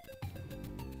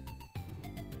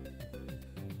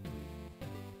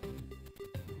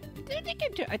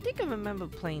 I think I remember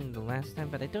playing the last time,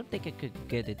 but I don't think I could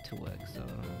get it to work, so.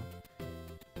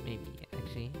 Maybe,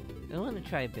 actually. I wanna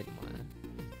try a bit more.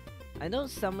 I know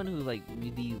someone who, like,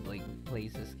 really, like,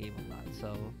 plays this game a lot,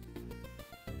 so.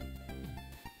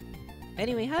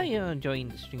 Anyway, how are you enjoying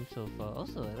the stream so far?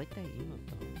 Also, I like that emote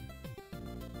though.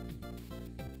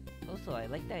 Also, I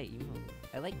like that emote.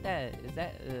 I like that. Is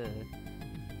that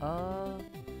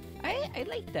I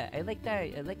like that. I like that.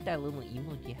 I like that little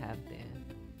emote you have there.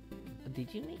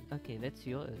 Did you make? Okay, that's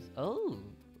yours. Oh,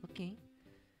 okay.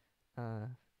 I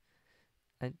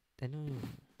don't.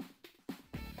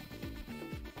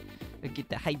 Look at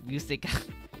the hype music.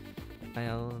 I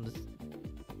don't.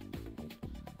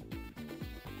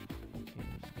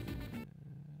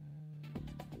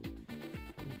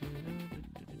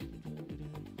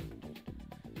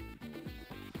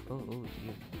 Oh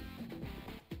dear.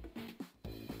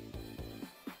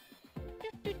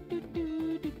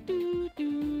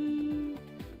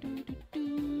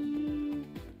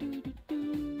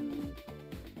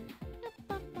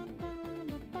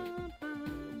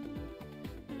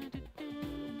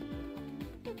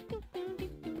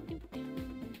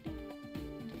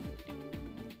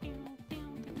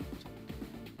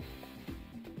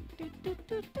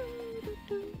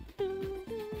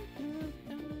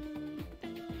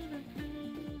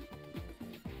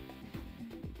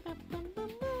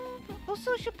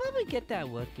 Also, should probably get that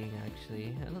working.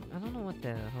 Actually, I don't know what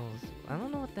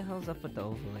the hell's up with the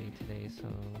overlay today. So.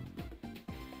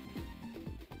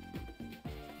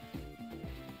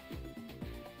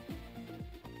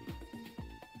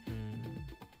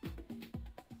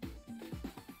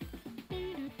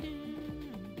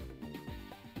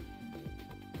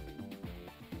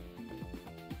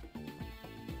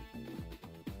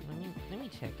 Let me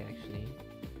check actually.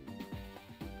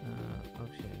 Oh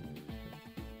shit.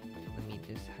 Let me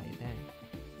just hide that.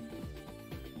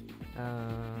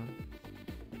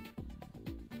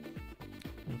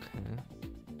 Okay.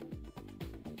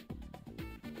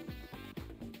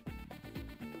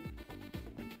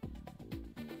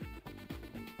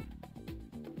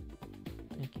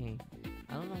 Okay.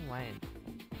 I don't know why.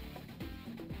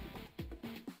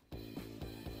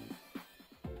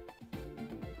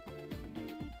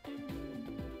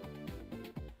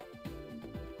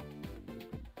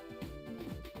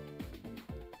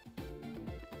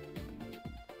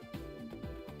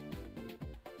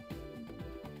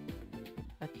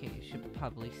 Okay, should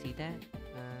probably see that.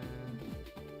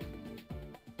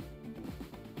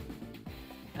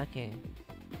 Okay.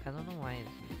 I don't know why it's...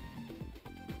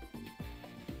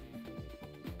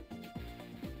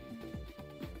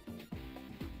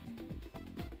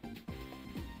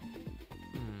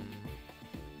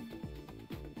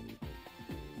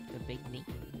 The big knee.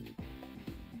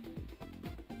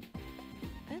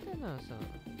 I don't know, so...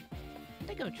 I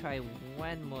think I'll try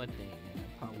one more thing and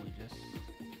I'll probably just...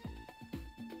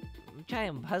 try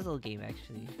a puzzle game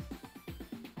actually.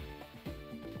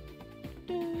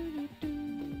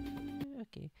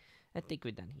 Okay, I think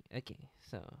we're done here. Okay,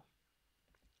 so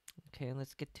okay,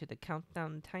 let's get to the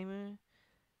countdown timer.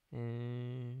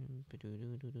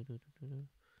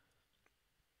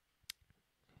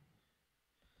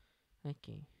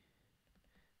 Okay,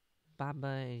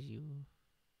 Baba is you.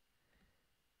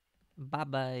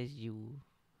 Baba is you.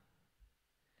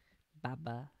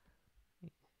 Baba.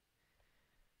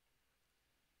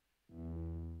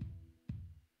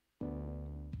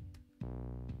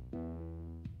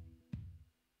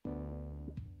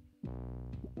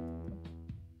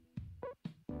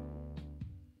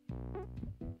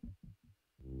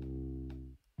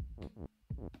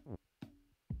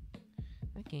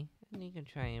 You can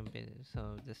try a bit.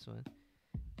 So this one.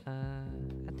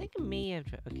 I think I may have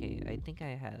tried. Okay, I think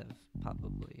I have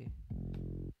probably.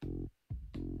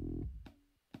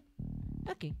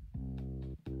 Okay.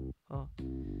 Oh,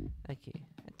 okay.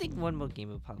 I think one more game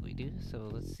will probably do. So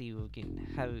let's see if we can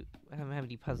how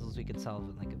many puzzles we can solve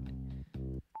in like a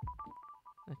minute.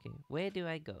 Okay, where do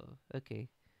I go? Okay.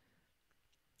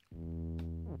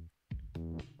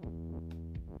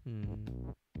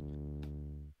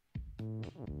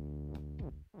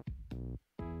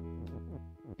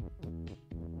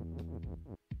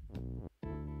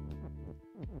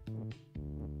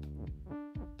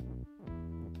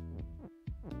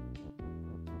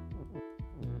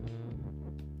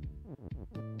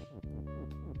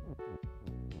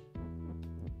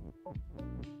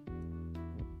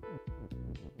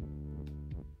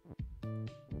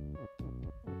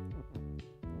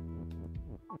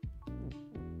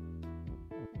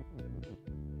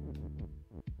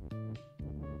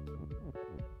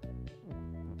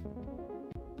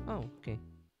 Oh, okay.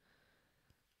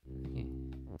 Okay.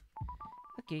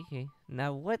 Okay, okay.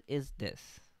 Now what is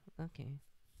this? Okay.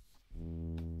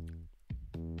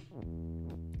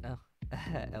 Oh,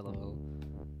 LOL.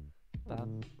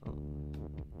 Bob. Oh.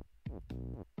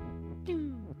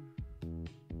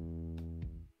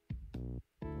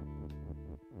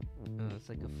 Oh, it's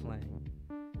like a flag.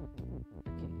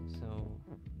 Okay, so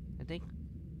I think.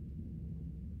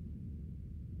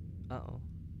 Uh-oh.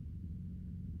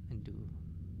 Undo.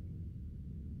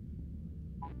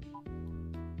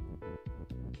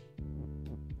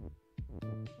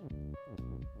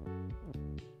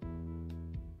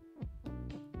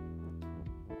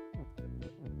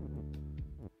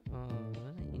 Oh,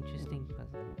 what an interesting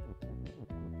puzzle.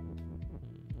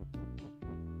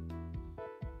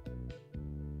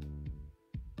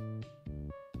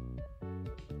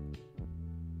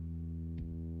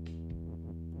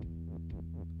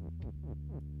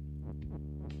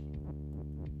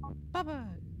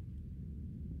 Bye-bye!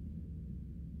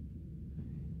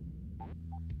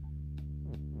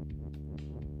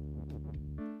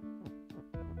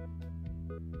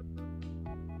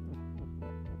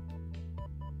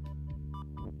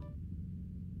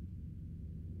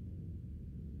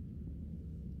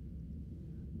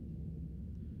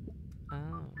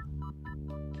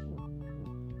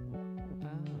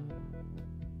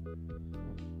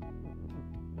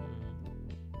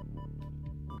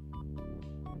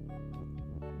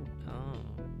 Oh.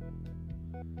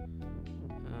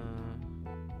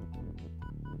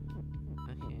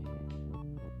 Okay.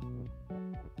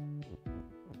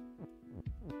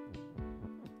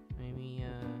 Maybe,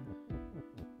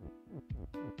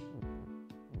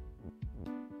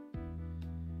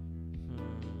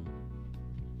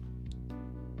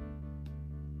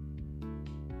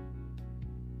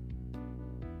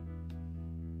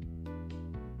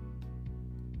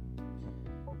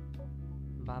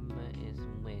 Baba is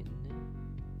when.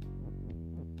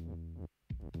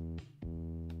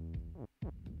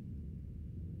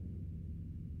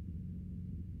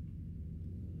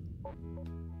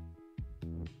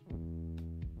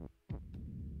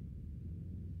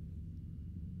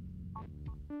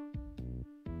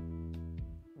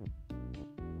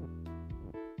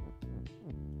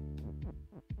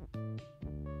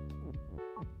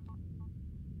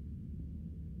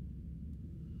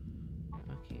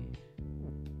 Okay.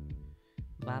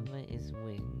 Baba is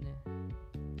when.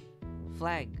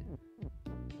 Flag.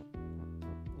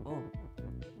 Oh.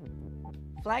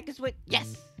 Flag is when.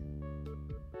 Yes!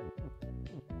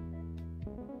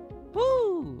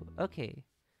 Woo! Okay.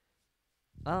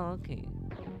 Oh, okay.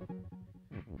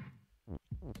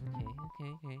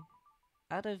 Okay.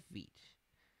 Out of reach.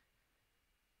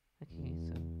 Okay,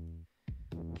 so.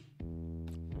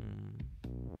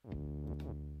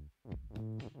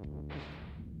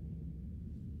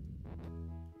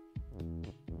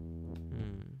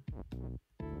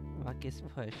 Rock is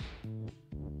push.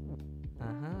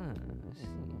 Let's see.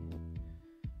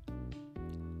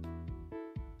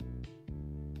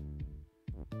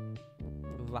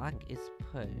 Rock is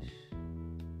push.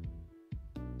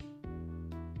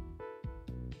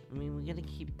 I mean, we're gonna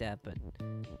keep that, but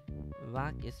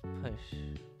rock is push.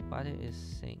 Water is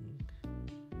sink.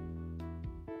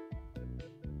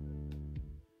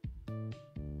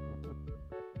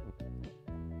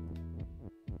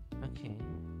 Okay.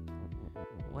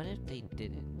 What if they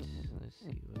didn't? Let's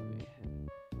see what we have.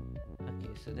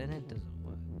 Okay, so then it doesn't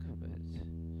work, but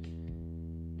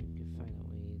we can find a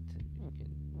way to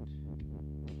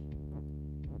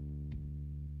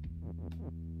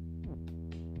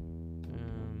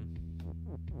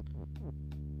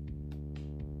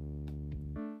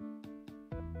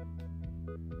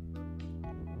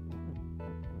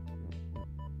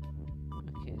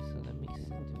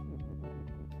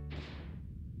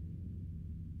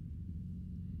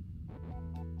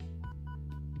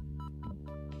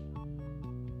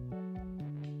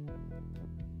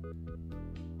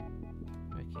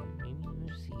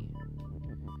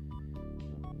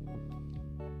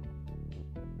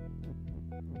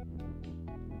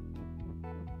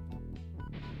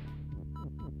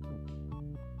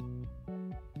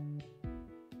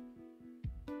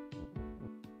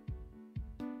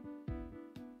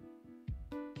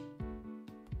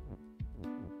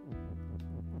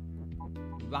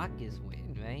rock is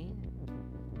wind, right?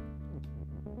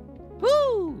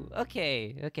 Woo!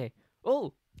 Okay, okay.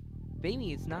 Oh!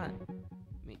 Maybe it's not.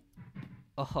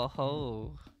 Oh ho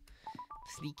ho.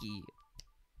 Sneaky.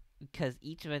 Because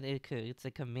each one, it's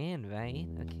a command, right?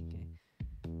 Okay,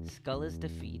 okay. Skull is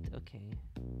defeat, okay.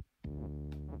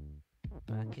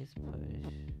 Rock is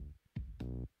push.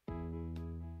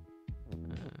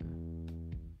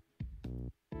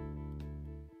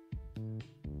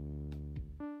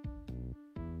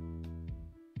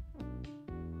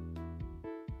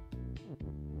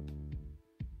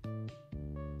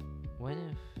 What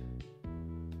if...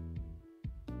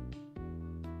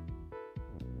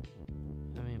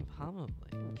 I mean, probably.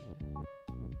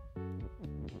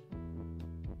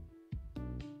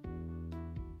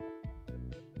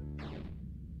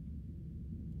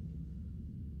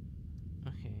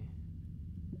 Okay.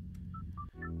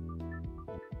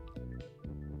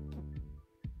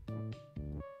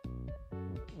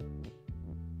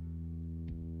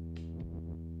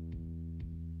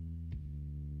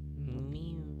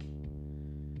 New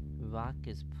rock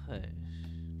is push.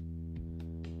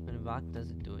 But rock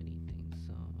doesn't do anything,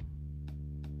 so...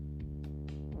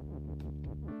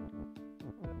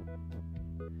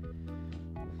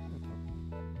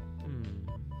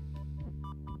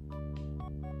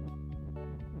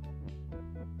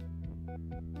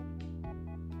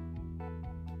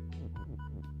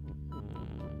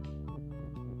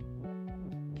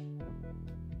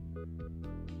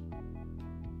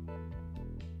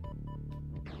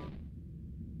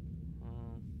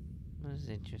 That was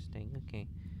interesting. Okay.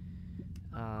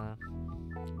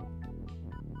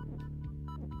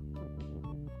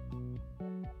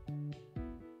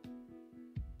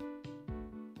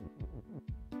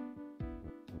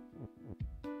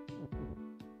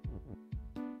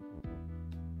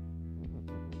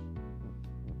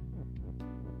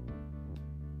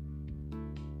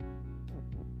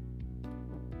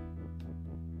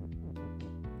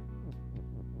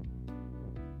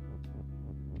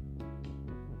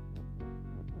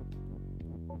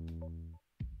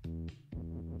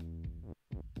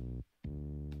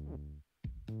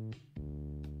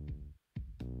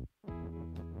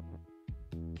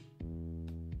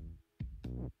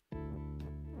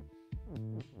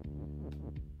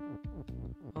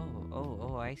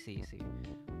 Oh, I see.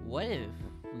 What if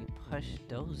we push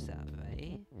those out,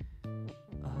 right?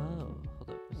 Oh, hold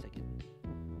up a second.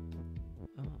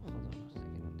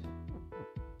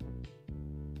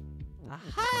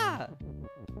 Aha!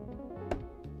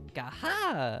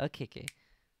 Gaha! Okay.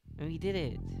 We did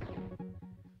it.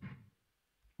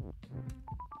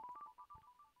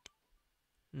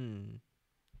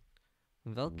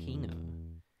 Volcano.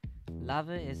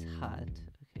 Lava is hot.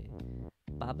 Okay.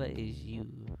 Baba is you.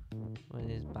 What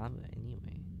is Baba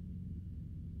anyway?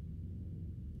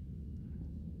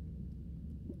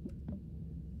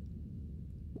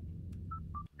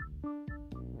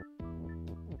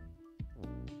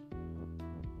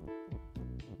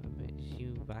 Baba is you.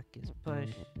 Rock is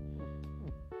push.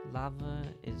 Lava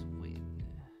is wind.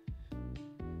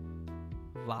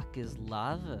 Rock is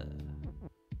lava.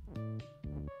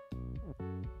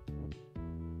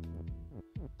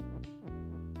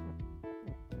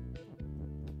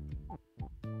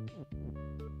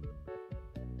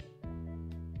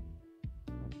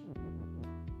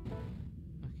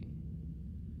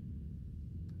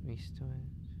 Restore it.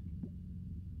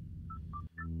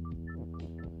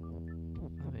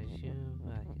 What is you?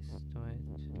 I can store it.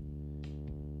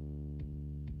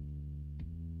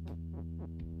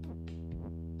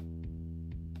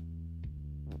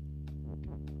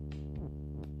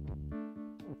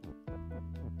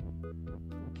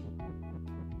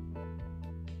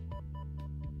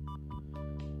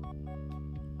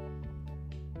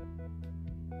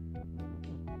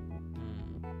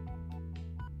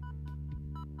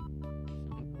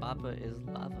 Baba is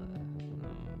lava.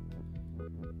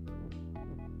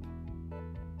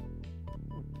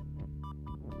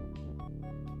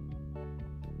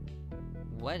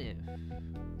 What if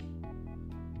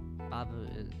Baba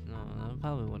is that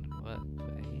probably wouldn't work,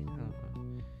 right? I don't know.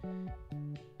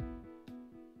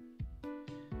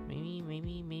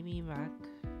 Maybe rock.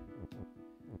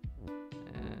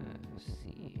 Let's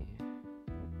see.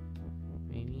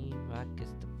 Maybe rock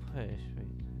is the push,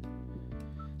 right?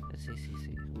 Let's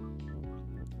see.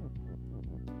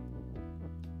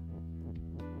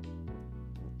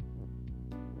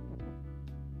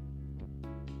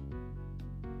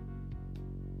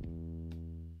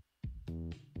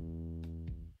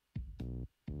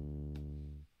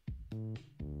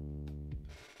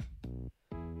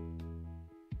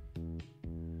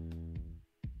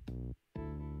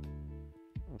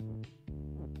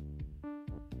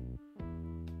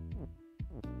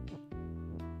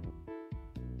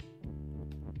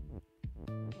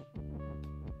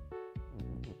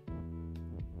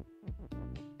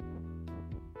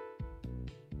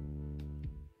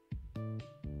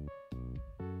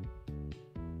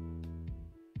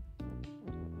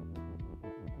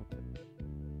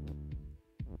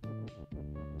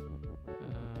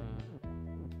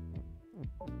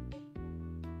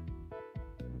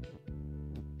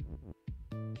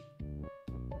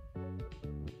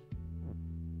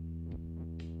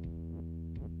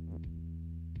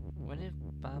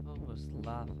 Baba was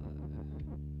lava.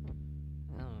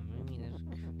 I don't know, maybe that's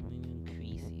maybe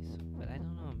crazy, so, but I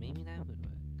don't know, maybe that would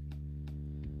work.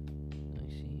 I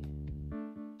see.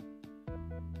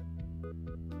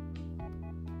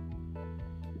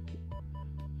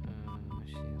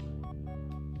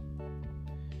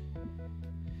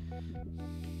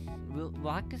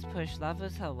 Rock is push, lava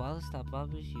is how wall stop,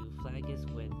 Baba is you, flag is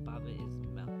when Baba is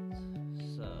melt.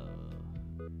 So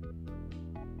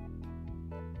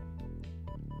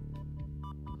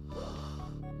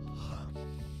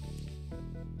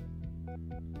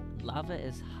lava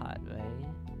is hot, right?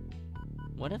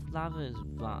 What if lava is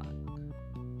rock?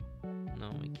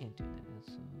 No, we can't do that.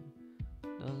 So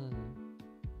those are the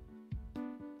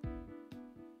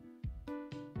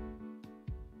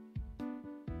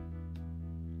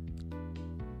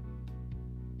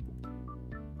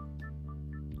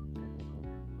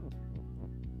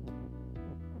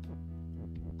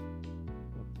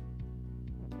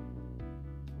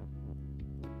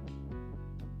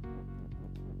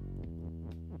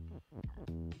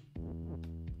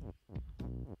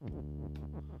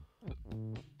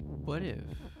what if?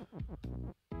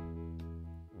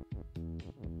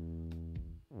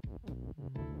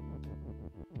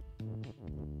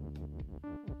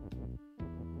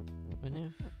 What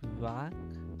if rock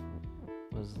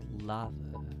was lava?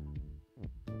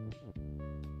 I don't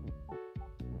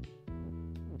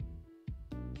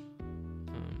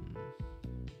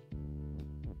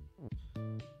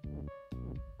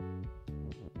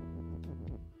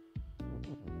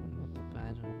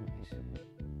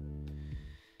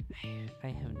know. I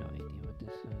have no idea what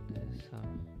this one is.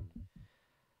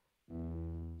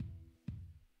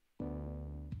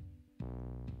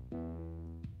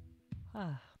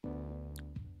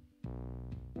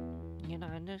 You know,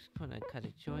 I'm just gonna cut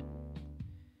it short.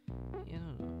 You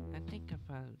don't know. I think I'll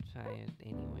probably try it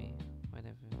anyway.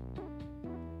 Whatever.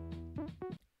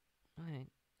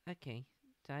 Alright. Okay.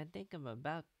 So I think I'm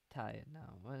about tired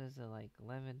now. What is it, like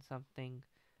 11 something?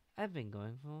 I've been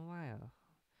going for a while.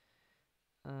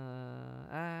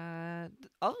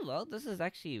 Oh well, this is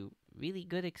actually a really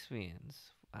good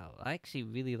experience. Wow, I actually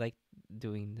really like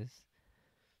doing this.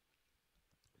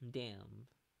 Damn.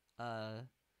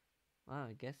 Wow,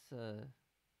 I guess a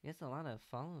lot of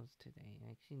follows today.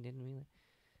 I actually didn't really.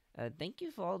 Thank you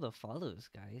for all the follows,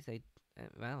 guys.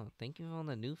 Wow, thank you for all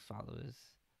the new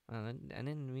followers. Wow, I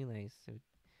didn't realize. So,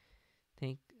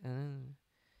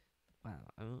 wow,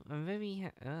 I'm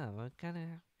very what kind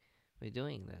of we're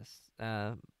doing this.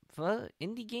 For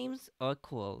indie games are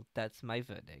cool. That's my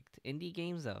verdict. Indie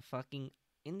games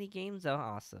are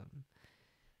awesome.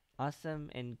 Awesome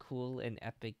and cool and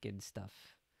epic and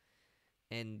stuff.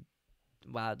 And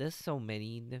wow, there's so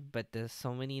many, but there's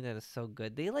so many that are so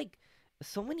good. They like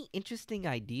so many interesting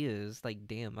ideas. Like,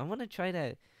 damn, I want to try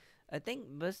to. I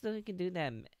think Buster can do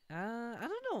that. I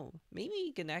don't know. Maybe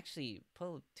you can actually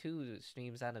pull 2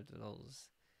 streams out of those.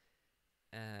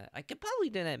 I could probably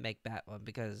do that Macbat one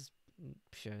because,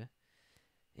 sure,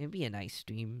 it'd be a nice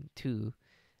stream too.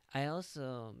 I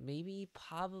also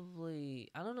probably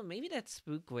I don't know. Maybe that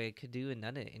SPOOKWARE could do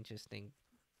another interesting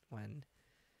one.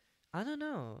 I don't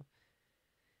know.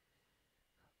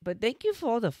 But thank you for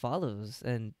all the follows,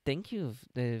 and thank you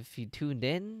if you tuned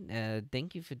in.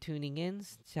 Thank you for tuning in,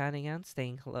 shouting out,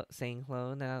 saying hello,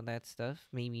 and all that stuff.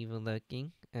 Maybe even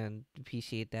lurking, and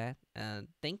appreciate that.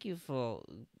 Thank you for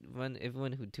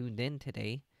everyone who tuned in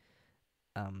today.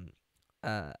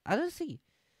 I don't see.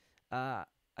 I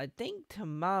think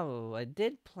tomorrow I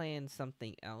did plan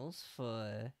something else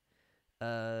for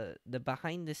the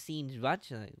behind the scenes watch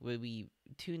night, where we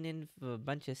tune in for a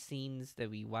bunch of scenes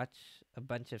that we watch a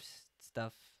bunch of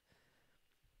stuff.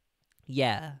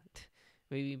 Yeah,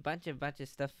 where we bunch of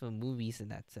stuff for movies and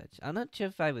that such. I'm not sure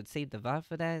if I would save the VOD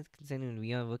for that, considering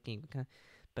we are looking,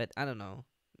 but I don't know,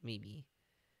 maybe.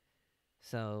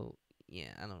 So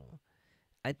yeah, I don't know.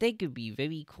 I think it'd be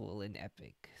very cool and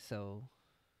epic. So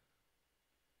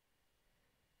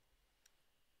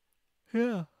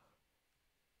yeah.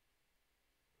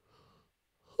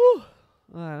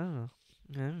 Well, I don't know.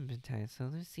 I haven't been tired, so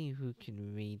let's see who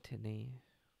can raid today.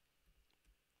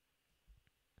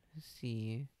 Let's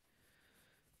see.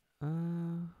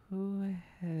 Who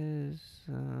has,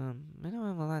 I don't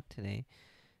have a lot today.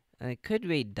 I could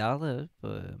raid Dollar,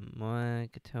 but Moa,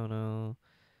 Katono,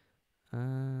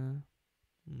 or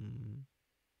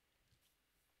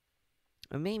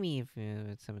maybe if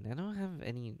it's someone, I don't have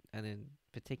any other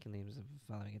particular names of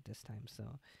following at this time,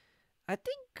 so I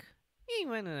think you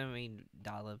might not raid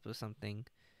Dollop or something.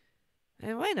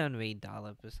 Why not raid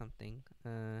Dollop or something?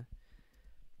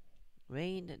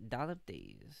 Raid Dollop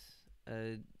Days.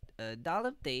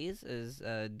 Dollop Days is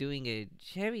doing a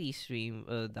charity stream,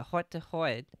 the Heart to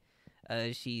Heart.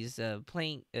 She's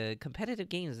playing competitive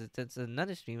games. That's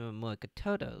another streamer,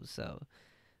 Moreso. So,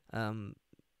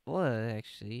 well,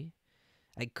 actually,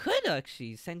 I could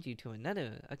actually send you to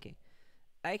another. Okay,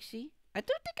 actually, I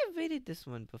don't think I've rated this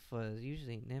one before.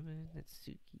 Usually never. That's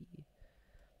Suki.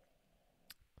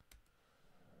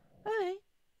 Alright.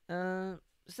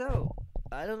 So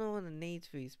I don't know what the nade's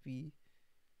face be.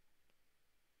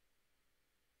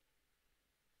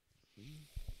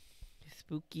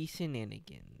 Spooky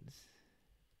shenanigans.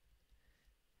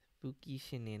 Spooky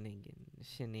shenanigans.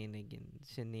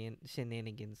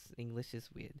 English is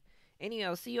weird. Anyway,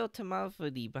 I'll see you all tomorrow for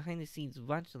the behind the scenes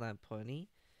watch lab party.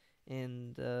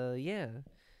 And yeah.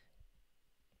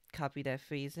 Copy that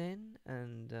phrase in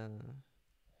and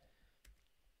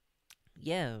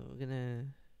yeah, we're gonna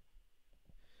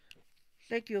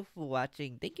thank you for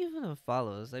watching. Thank you for the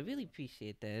follows. I really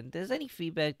appreciate that. And if there's any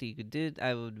feedback that you could do,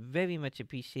 I would very much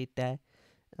appreciate that.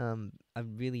 I'm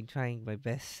really trying my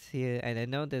best here, and I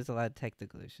know there's a lot of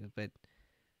technical issues, but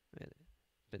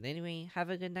anyway,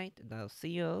 have a good night, and I'll see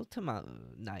you all tomorrow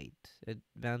night at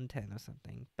around 10 or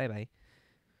something. Bye bye.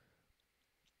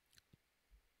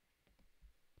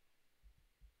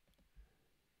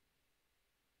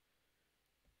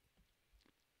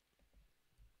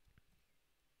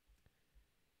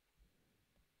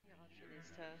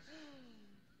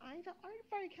 I'm the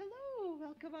Aardvark. Hello,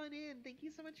 welcome on in. Thank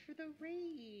you so much for the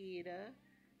raid.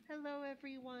 Hello,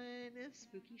 everyone.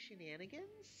 Spooky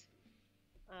shenanigans.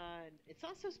 It's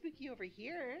also spooky over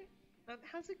here.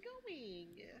 How's it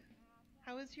going?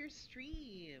 How is your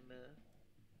stream?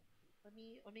 Let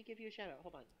me give you a shout out.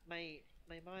 Hold on. My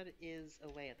mod is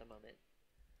away at the moment.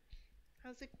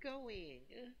 How's it going?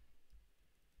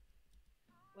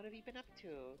 What have you been up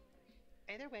to?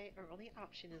 Either way, our only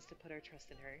option is to put our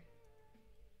trust in her.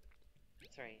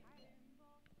 Sorry.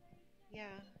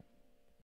 Yeah.